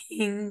 when the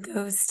king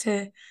goes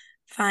to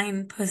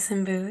find Puss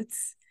in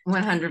Boots.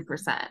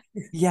 100%.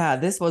 Yeah,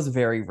 this was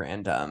very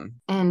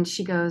random. And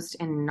she goes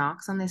and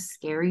knocks on this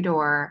scary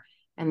door,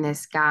 and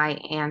this guy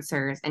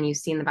answers, and you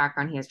see in the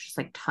background he has just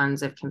like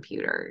tons of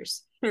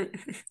computers.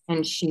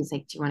 And she's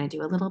like, "Do you want to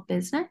do a little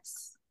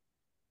business?"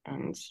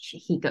 And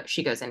she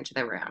goes into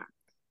the room.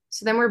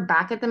 So then we're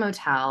back at the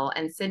motel,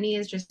 and Sydney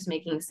is just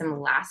making some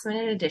last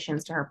minute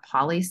additions to her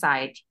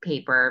poli-sci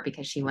paper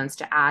because she wants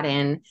to add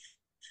in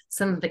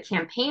some of the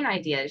campaign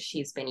ideas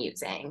she's been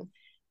using.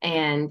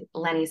 And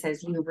Lenny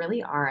says, "You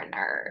really are a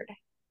nerd."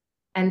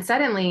 And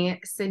suddenly,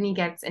 Sydney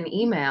gets an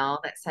email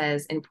that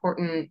says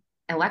important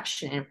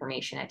election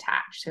information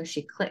attached. So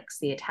she clicks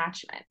the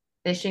attachment.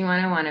 Phishing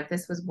 101. If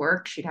this was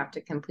work, she'd have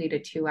to complete a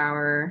 2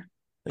 hour.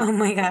 Oh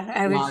my God.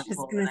 I was just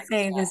module the going to next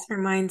say, day. this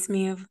reminds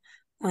me of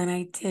when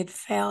I did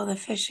fail the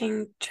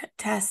phishing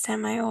test at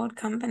my old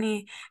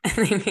company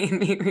and they made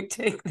me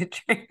retake the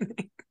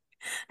training.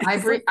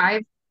 I've clicked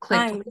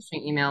fine.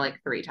 phishing email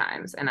like 3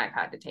 times and I've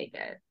had to take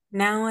it.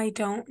 Now I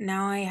don't.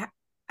 Now I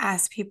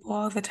ask people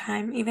all the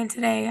time. Even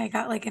today, I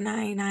got like a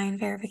 99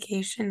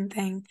 verification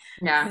thing.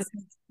 I Yeah. was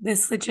like,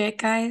 "This legit,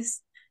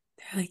 guys?"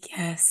 They're like,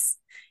 "Yes,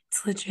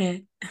 it's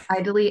legit."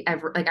 I delete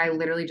I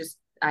literally just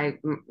I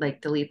like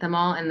delete them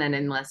all, and then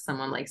unless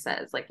someone like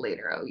says like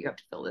later, "Oh, you have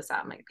to fill this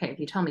out," I'm like, okay, if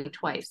you tell me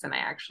twice, then I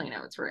actually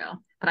know it's real.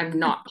 But I'm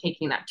not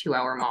taking that 2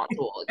 hour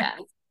module again.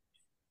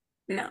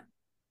 No.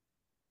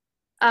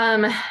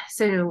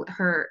 So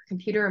her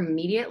computer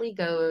immediately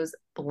goes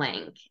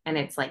blank, and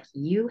it's like,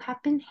 "You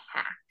have been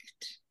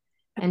hacked."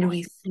 And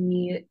we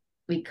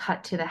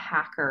cut to the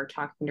hacker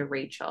talking to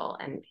Rachel,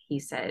 and he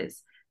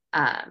says,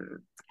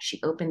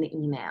 she opened the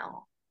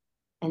email.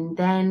 And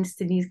then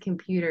Sydney's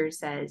computer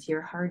says,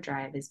 "Your hard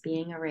drive is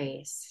being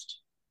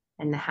erased."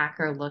 And the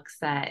hacker looks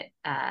at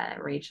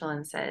Rachel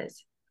and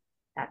says,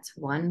 "That's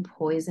one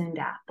poisoned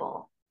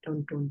apple."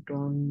 Dun, dun,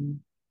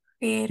 dun.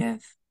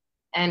 Creative.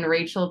 And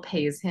Rachel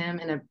pays him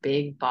in a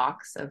big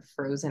box of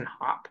frozen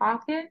Hot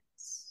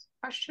Pockets?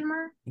 Question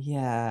mark.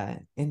 Yeah,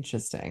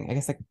 interesting. I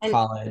guess like And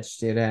college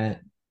student.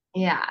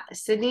 yeah,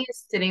 Sydney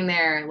is sitting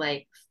there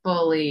like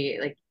fully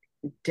like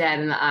dead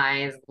in the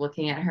eyes,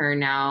 looking at her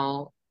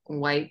now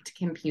wiped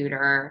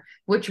computer,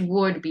 which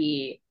would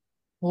be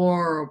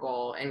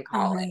horrible in Oh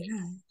college. my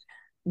God.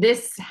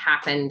 This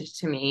happened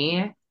to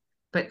me,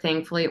 but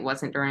thankfully it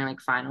wasn't during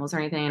like finals or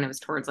anything, and it was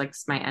towards like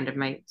my end of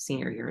my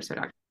senior year, so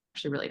it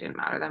actually really didn't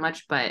matter that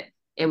much, but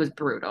it was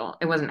brutal.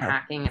 It wasn't A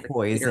hacking, the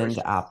computer was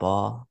poisoned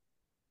apple.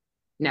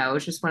 no, it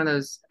was just one of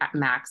those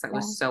Macs that Yeah.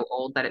 was so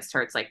old that it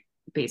starts like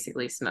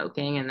basically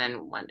smoking, and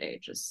then one day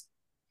it just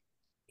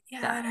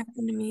Yeah, died. that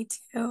happened to me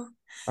too.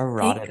 A Thank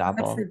rotted God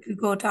for apple.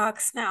 Google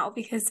Docs now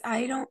because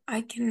I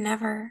can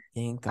never,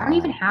 Thank I don't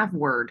even God. have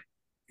Word.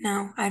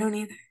 no, I don't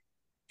either.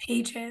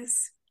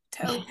 Pages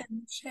to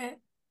open shit.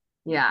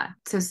 Yeah.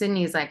 So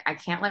Sydney's like, "I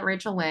can't let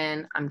Rachel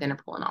win. I'm gonna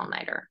pull an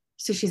all-nighter."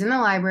 So she's in the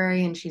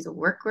library and she's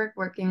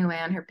working away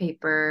on her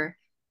paper,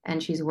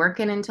 and she's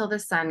working until the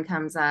sun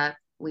comes up.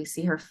 We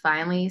see her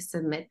finally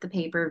submit the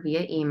paper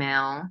via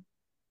email.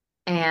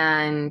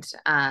 And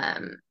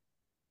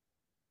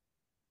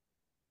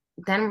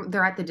then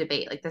they're at the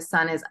debate. Like the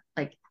sun is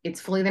like it's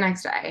fully the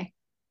next day.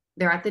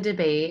 They're at the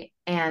debate,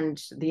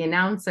 and the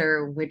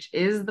announcer, which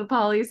is the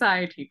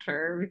poli-sci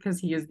teacher, because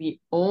he is the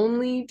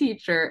only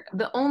teacher,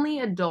 the only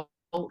adult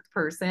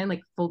person,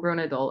 like full-grown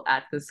adult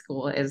at the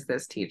school is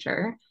this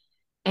teacher.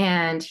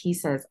 And he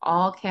says,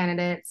 "All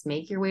candidates,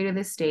 make your way to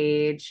the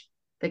stage."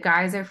 The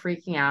guys are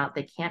freaking out.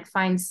 They can't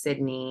find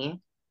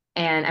Sydney.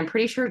 And I'm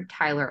pretty sure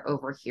Tyler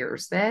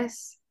overhears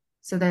this.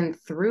 So then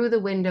through the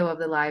window of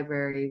the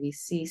library, we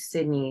see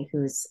Sydney,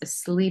 who's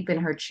asleep in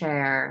her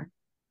chair.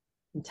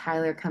 And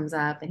Tyler comes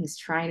up and he's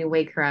trying to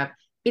wake her up.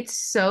 It's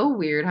so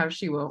weird how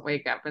she won't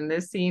wake up in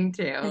this scene,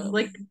 too.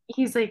 Like,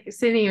 he's like,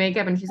 "Sydney, wake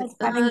up." And she's Like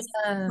like, having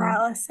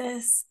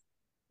paralysis.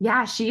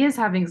 yeah, she is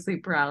having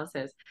sleep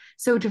paralysis.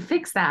 So to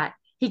fix that,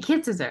 he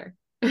kisses her.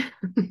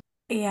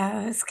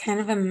 Yeah, it was kind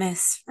of a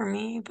miss for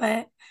me,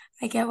 but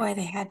I get why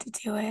they had to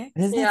do it.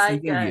 Isn't Yeah, that I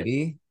Sleeping guess.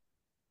 Beauty?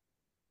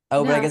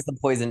 Oh, but I No, guess the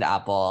poisoned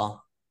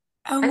apple.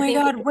 Oh I my think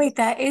God, wait,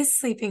 that is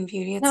Sleeping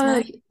Beauty. It's no,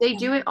 not. they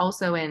do it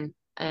also in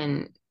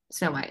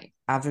Snow White.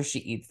 After she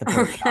eats the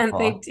Oh poisoned God,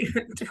 they apple. do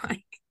it twice.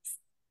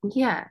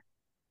 Yeah,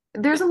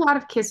 there's a lot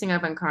of kissing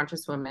of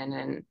unconscious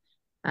women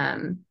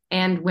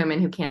and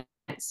women who can't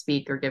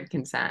speak or give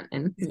consent,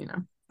 and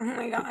Oh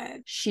my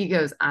God. she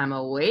goes, "I'm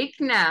awake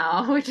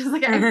now," which is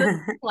like I feel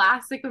like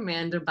classic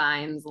Amanda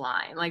Bynes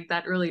line. Like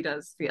that really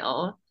does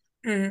feel.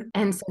 Mm.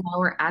 And so now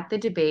we're at the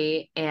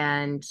debate,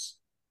 and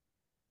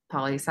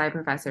poli sci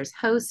professor's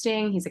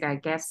hosting. He's like, "I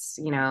guess,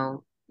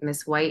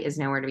 Miss White is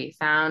nowhere to be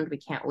found. We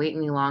can't wait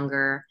any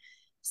longer.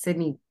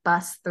 Sydney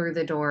busts through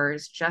the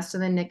doors just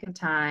in the nick of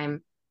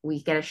time.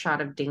 We get a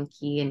shot of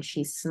Dinky and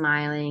she's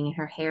smiling and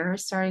her hair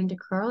is starting to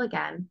curl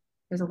again.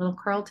 There's a little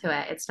curl to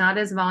it. It's not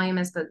as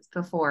voluminous as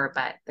before,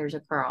 but there's a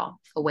curl,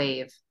 a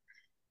wave.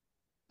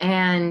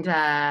 And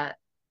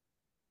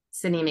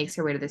Sydney makes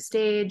her way to the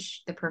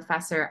stage. The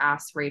professor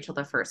asks Rachel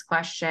the first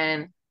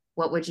question: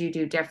 what would you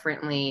do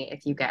differently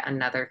if you get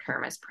another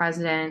term as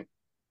president?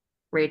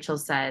 Rachel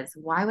says,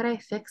 why would I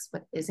fix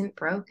what isn't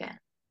broken?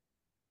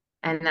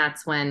 And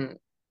that's when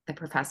the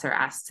professor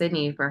asks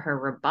Sydney for her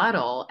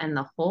rebuttal, and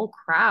the whole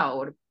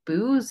crowd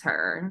boos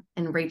her.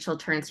 And Rachel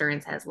turns to her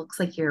and says, looks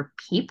like your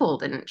people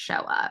didn't show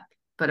up.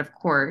 But of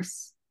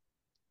course,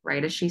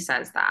 right as she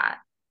says that,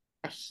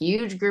 a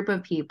huge group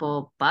of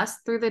people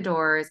bust through the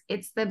doors.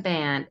 It's the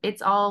band,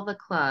 it's all the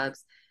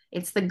clubs,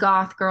 it's the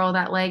goth girl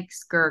that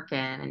likes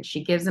Gherkin, and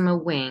she gives him a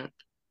wink.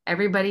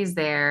 Everybody's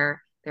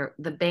there.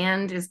 The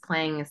band is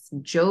playing this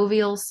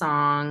jovial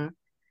song.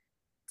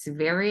 It's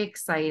very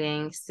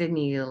exciting.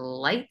 Sydney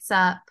lights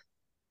up.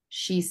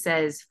 She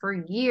says, for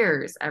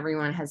years,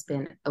 everyone has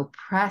been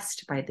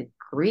oppressed by the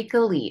Greek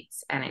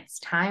elites, and it's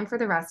time for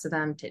the rest of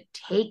them to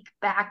take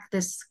back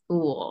the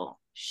school.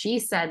 She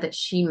said that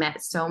she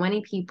met so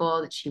many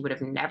people that she would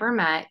have never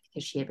met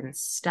because she had been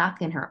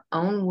stuck in her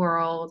own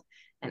world,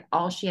 and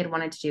all she had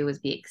wanted to do was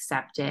be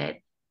accepted.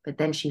 But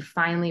then she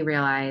finally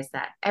realized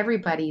that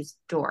everybody's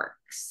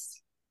dorks.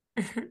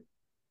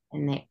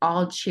 And they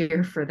all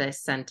cheer for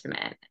this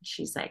sentiment.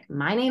 She's like,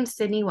 my name's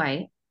Sydney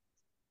White.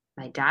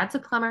 My dad's a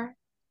plumber.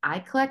 I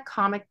collect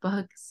comic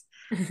books.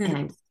 And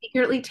I'm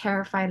secretly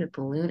terrified of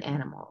balloon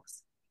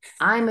animals.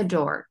 I'm a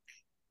dork.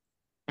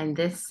 And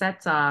this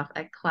sets off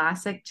a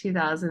classic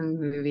 2000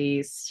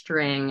 movie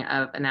string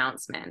of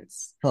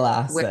announcements.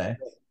 Classic.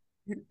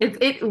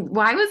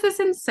 Why was this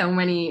in so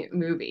many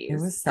movies? It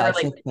was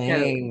such a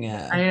thing.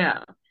 I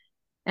know.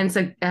 And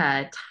so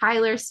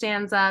Tyler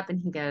stands up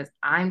and he goes,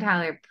 I'm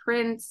Tyler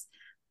Prince.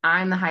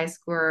 I'm the high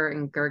scorer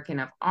in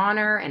Gherkin of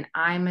Honor, and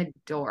I'm a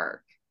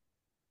dork.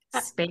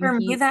 Spanky, for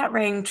me, that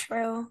rang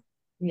true.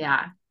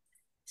 Yeah.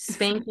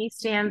 Spanky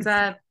stands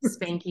up.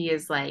 Spanky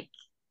is like,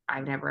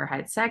 I've never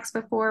had sex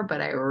before, but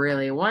I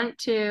really want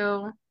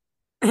to.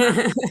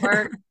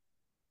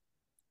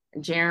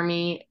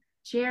 Jeremy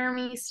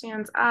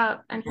stands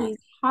up and he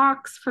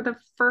talks for the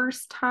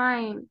first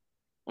time,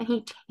 and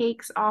he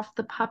takes off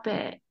the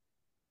puppet.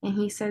 And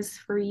he says,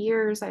 for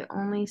years, I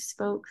only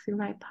spoke through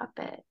my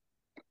puppet.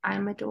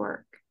 I'm a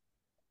dork.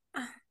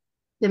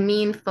 The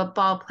mean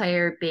football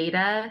player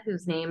Beta,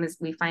 whose name is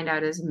we find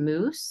out is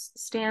Moose,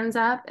 stands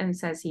up and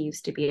says he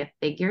used to be a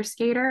figure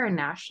skater, a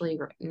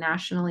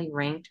nationally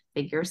ranked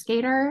figure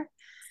skater.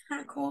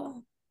 Not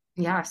cool.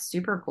 Yeah,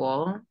 super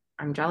cool.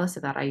 I'm jealous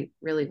of that. I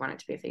really wanted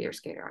to be a figure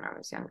skater when I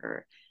was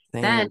younger.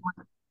 Same. Then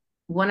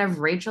one of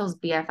Rachel's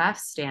BFFs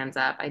stands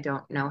up. I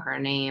don't know her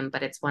name,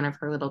 but it's one of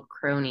her little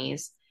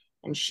cronies.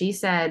 And she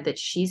said that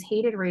she's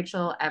hated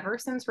Rachel ever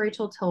since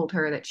Rachel told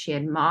her that she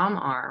had mom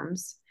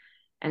arms,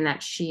 and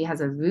that she has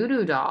a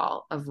voodoo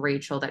doll of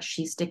Rachel that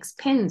she sticks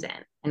pins in.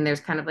 And there's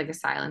kind of like a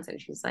silence, and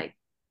she's like,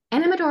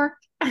 and I'm a dork.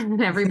 And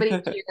everybody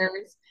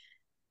cheers.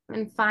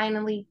 And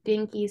finally,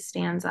 Dinky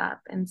stands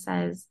up and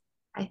says,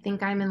 I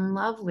think I'm in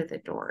love with a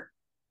dork.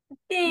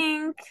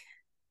 Dink.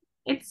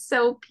 It's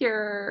so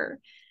pure.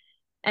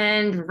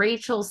 And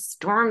Rachel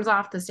storms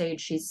off the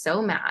stage. She's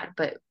so mad,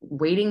 but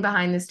waiting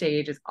behind the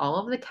stage is all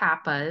of the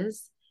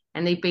Kappas,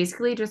 and they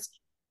basically just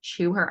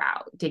chew her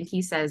out.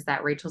 Dinky says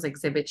that Rachel's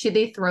exhibit,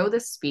 they throw the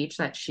speech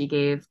that she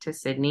gave to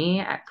Sydney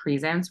at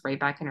Presents right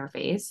back in her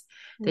face.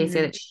 They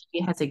say that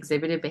she has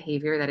exhibited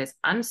behavior that is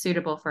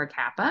unsuitable for a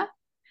Kappa,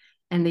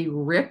 and they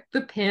rip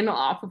the pin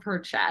off of her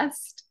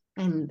chest,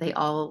 and they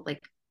all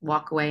like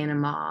walk away in a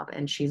mob,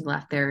 and she's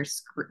left there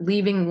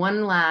leaving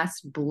one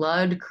last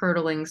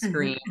blood-curdling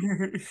scream.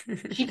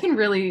 She can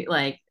really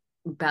like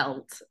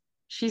belt.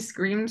 She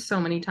screamed so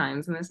many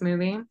times in this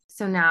movie.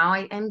 So now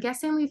I'm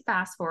guessing we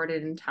fast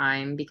forwarded in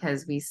time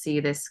because we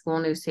see this school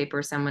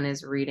newspaper someone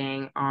is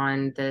reading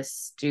on the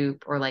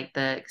stoop or like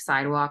the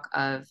sidewalk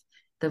of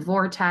the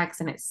Vortex,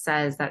 and it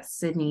says that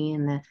Sydney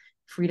and the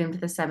Freedom to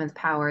the Seventh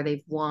Power,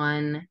 they've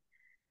won.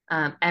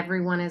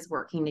 Everyone is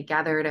working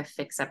together to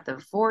fix up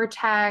the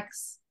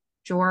Vortex.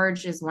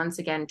 George is once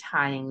again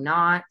tying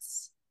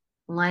knots.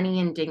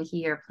 Lenny and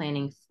Dinky are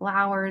planting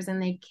flowers,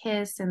 and they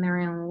kiss and they're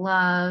in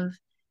love.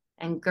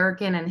 And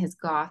Gherkin and his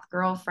goth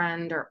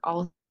girlfriend are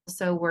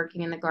also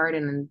working in the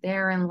garden, and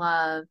they're in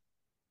love.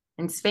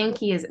 And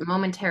Spanky is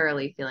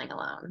momentarily feeling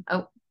alone.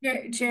 Oh,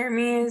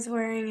 Jeremy is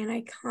wearing an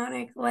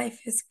iconic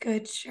Life is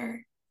Good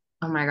shirt.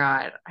 Oh my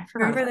God. I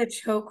forgot. Remember the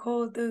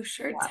chokehold those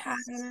shirts had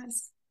on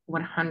us?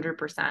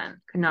 100%.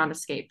 Could not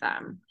escape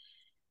them.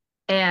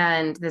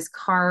 And this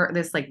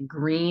like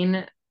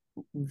green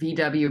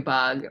VW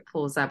bug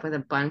pulls up with a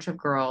bunch of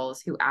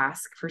girls who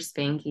ask for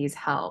Spanky's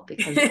help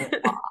because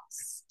they're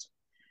lost.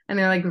 And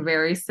they're like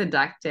very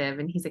seductive.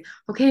 And he's like,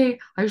 okay,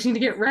 I just need to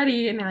get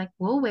ready. And they're like,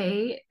 we'll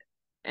wait.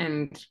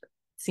 And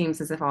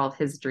seems as if all of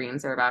his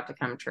dreams are about to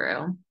come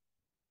true.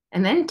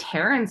 And then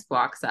Terrence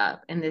walks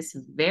up in this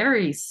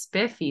very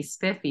spiffy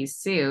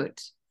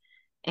suit.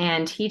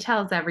 And he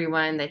tells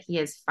everyone that he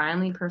has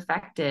finally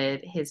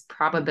perfected his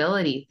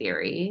probability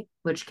theory,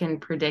 which can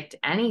predict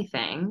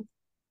anything.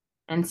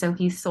 And so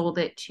he sold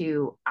it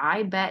to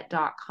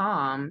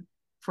ibet.com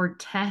for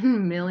 $10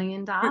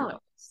 million.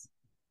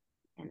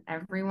 And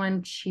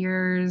everyone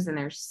cheers and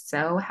they're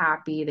so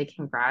happy. They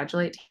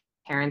congratulate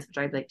Terrence, which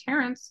I'd like,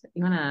 Terrence,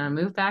 you want to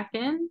move back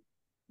in,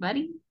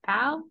 buddy,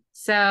 pal?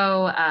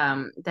 So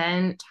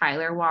then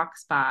Tyler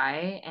walks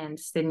by and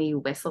Sydney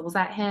whistles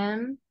at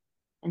him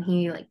and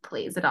he like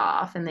plays it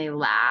off and they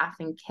laugh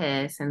and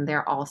kiss and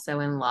they're also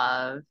in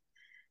love.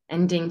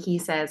 And Dinky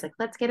says, like,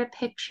 let's get a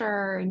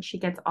picture. And she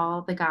gets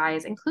all the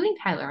guys, including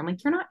Tyler. I'm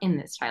like, you're not in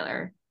this,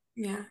 Tyler.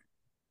 Yeah.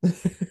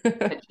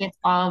 But she gets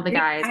all the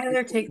guys.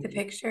 Tyler take the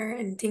picture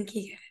and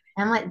Dinky get it.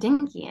 And let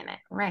Dinky in it.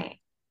 Right.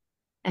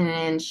 And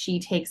then she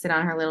takes it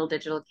on her little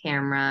digital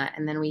camera.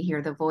 And then we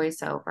hear the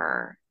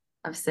voiceover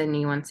of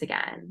Sydney once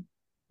again.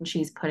 And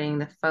she's putting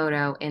the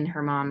photo in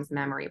her mom's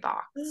memory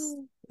box.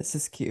 This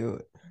is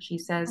cute. She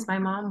says, my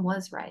mom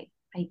was right.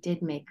 I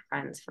did make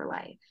friends for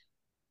life.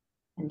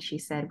 And she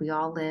said, we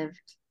all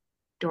lived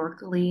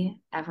dorkily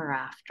ever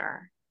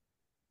after.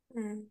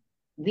 Mm.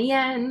 The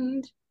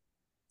end.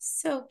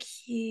 So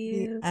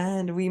cute.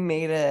 And we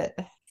made it.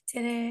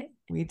 Did it.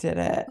 We did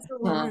it.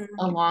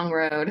 A long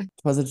road. It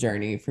was a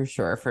journey for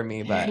sure for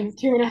me, but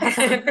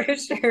for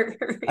sure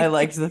for me. I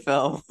liked the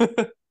film. I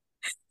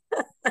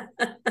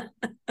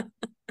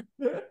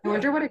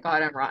wonder what it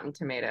got on Rotten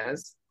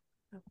Tomatoes.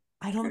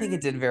 I don't think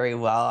it did very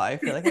well. I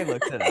feel like I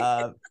looked it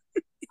up.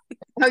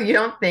 Oh, you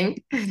don't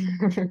think?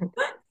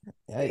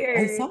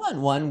 I saw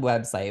on one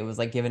website it was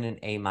like given an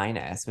A-,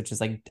 which is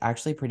like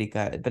actually pretty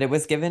good, but it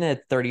was given a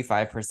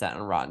 35%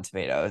 on Rotten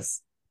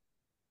Tomatoes,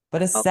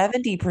 but a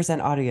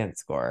 70%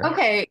 audience score.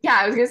 Okay, yeah,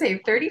 I was gonna say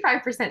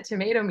 35%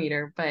 tomato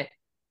meter, but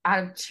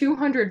out of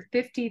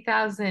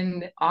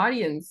 250,000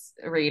 audience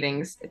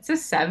ratings, it's a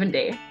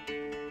 70.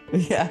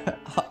 Yeah,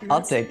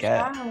 I'll take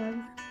it.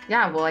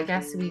 Yeah, well, I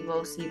guess we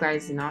will see you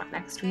guys not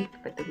next week,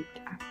 but the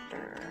week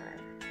after.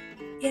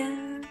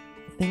 Yeah.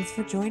 Thanks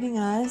for joining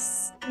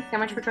us. Thanks so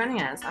much for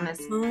joining us on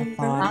this Memory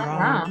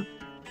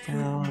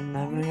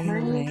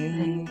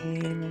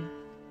Lane.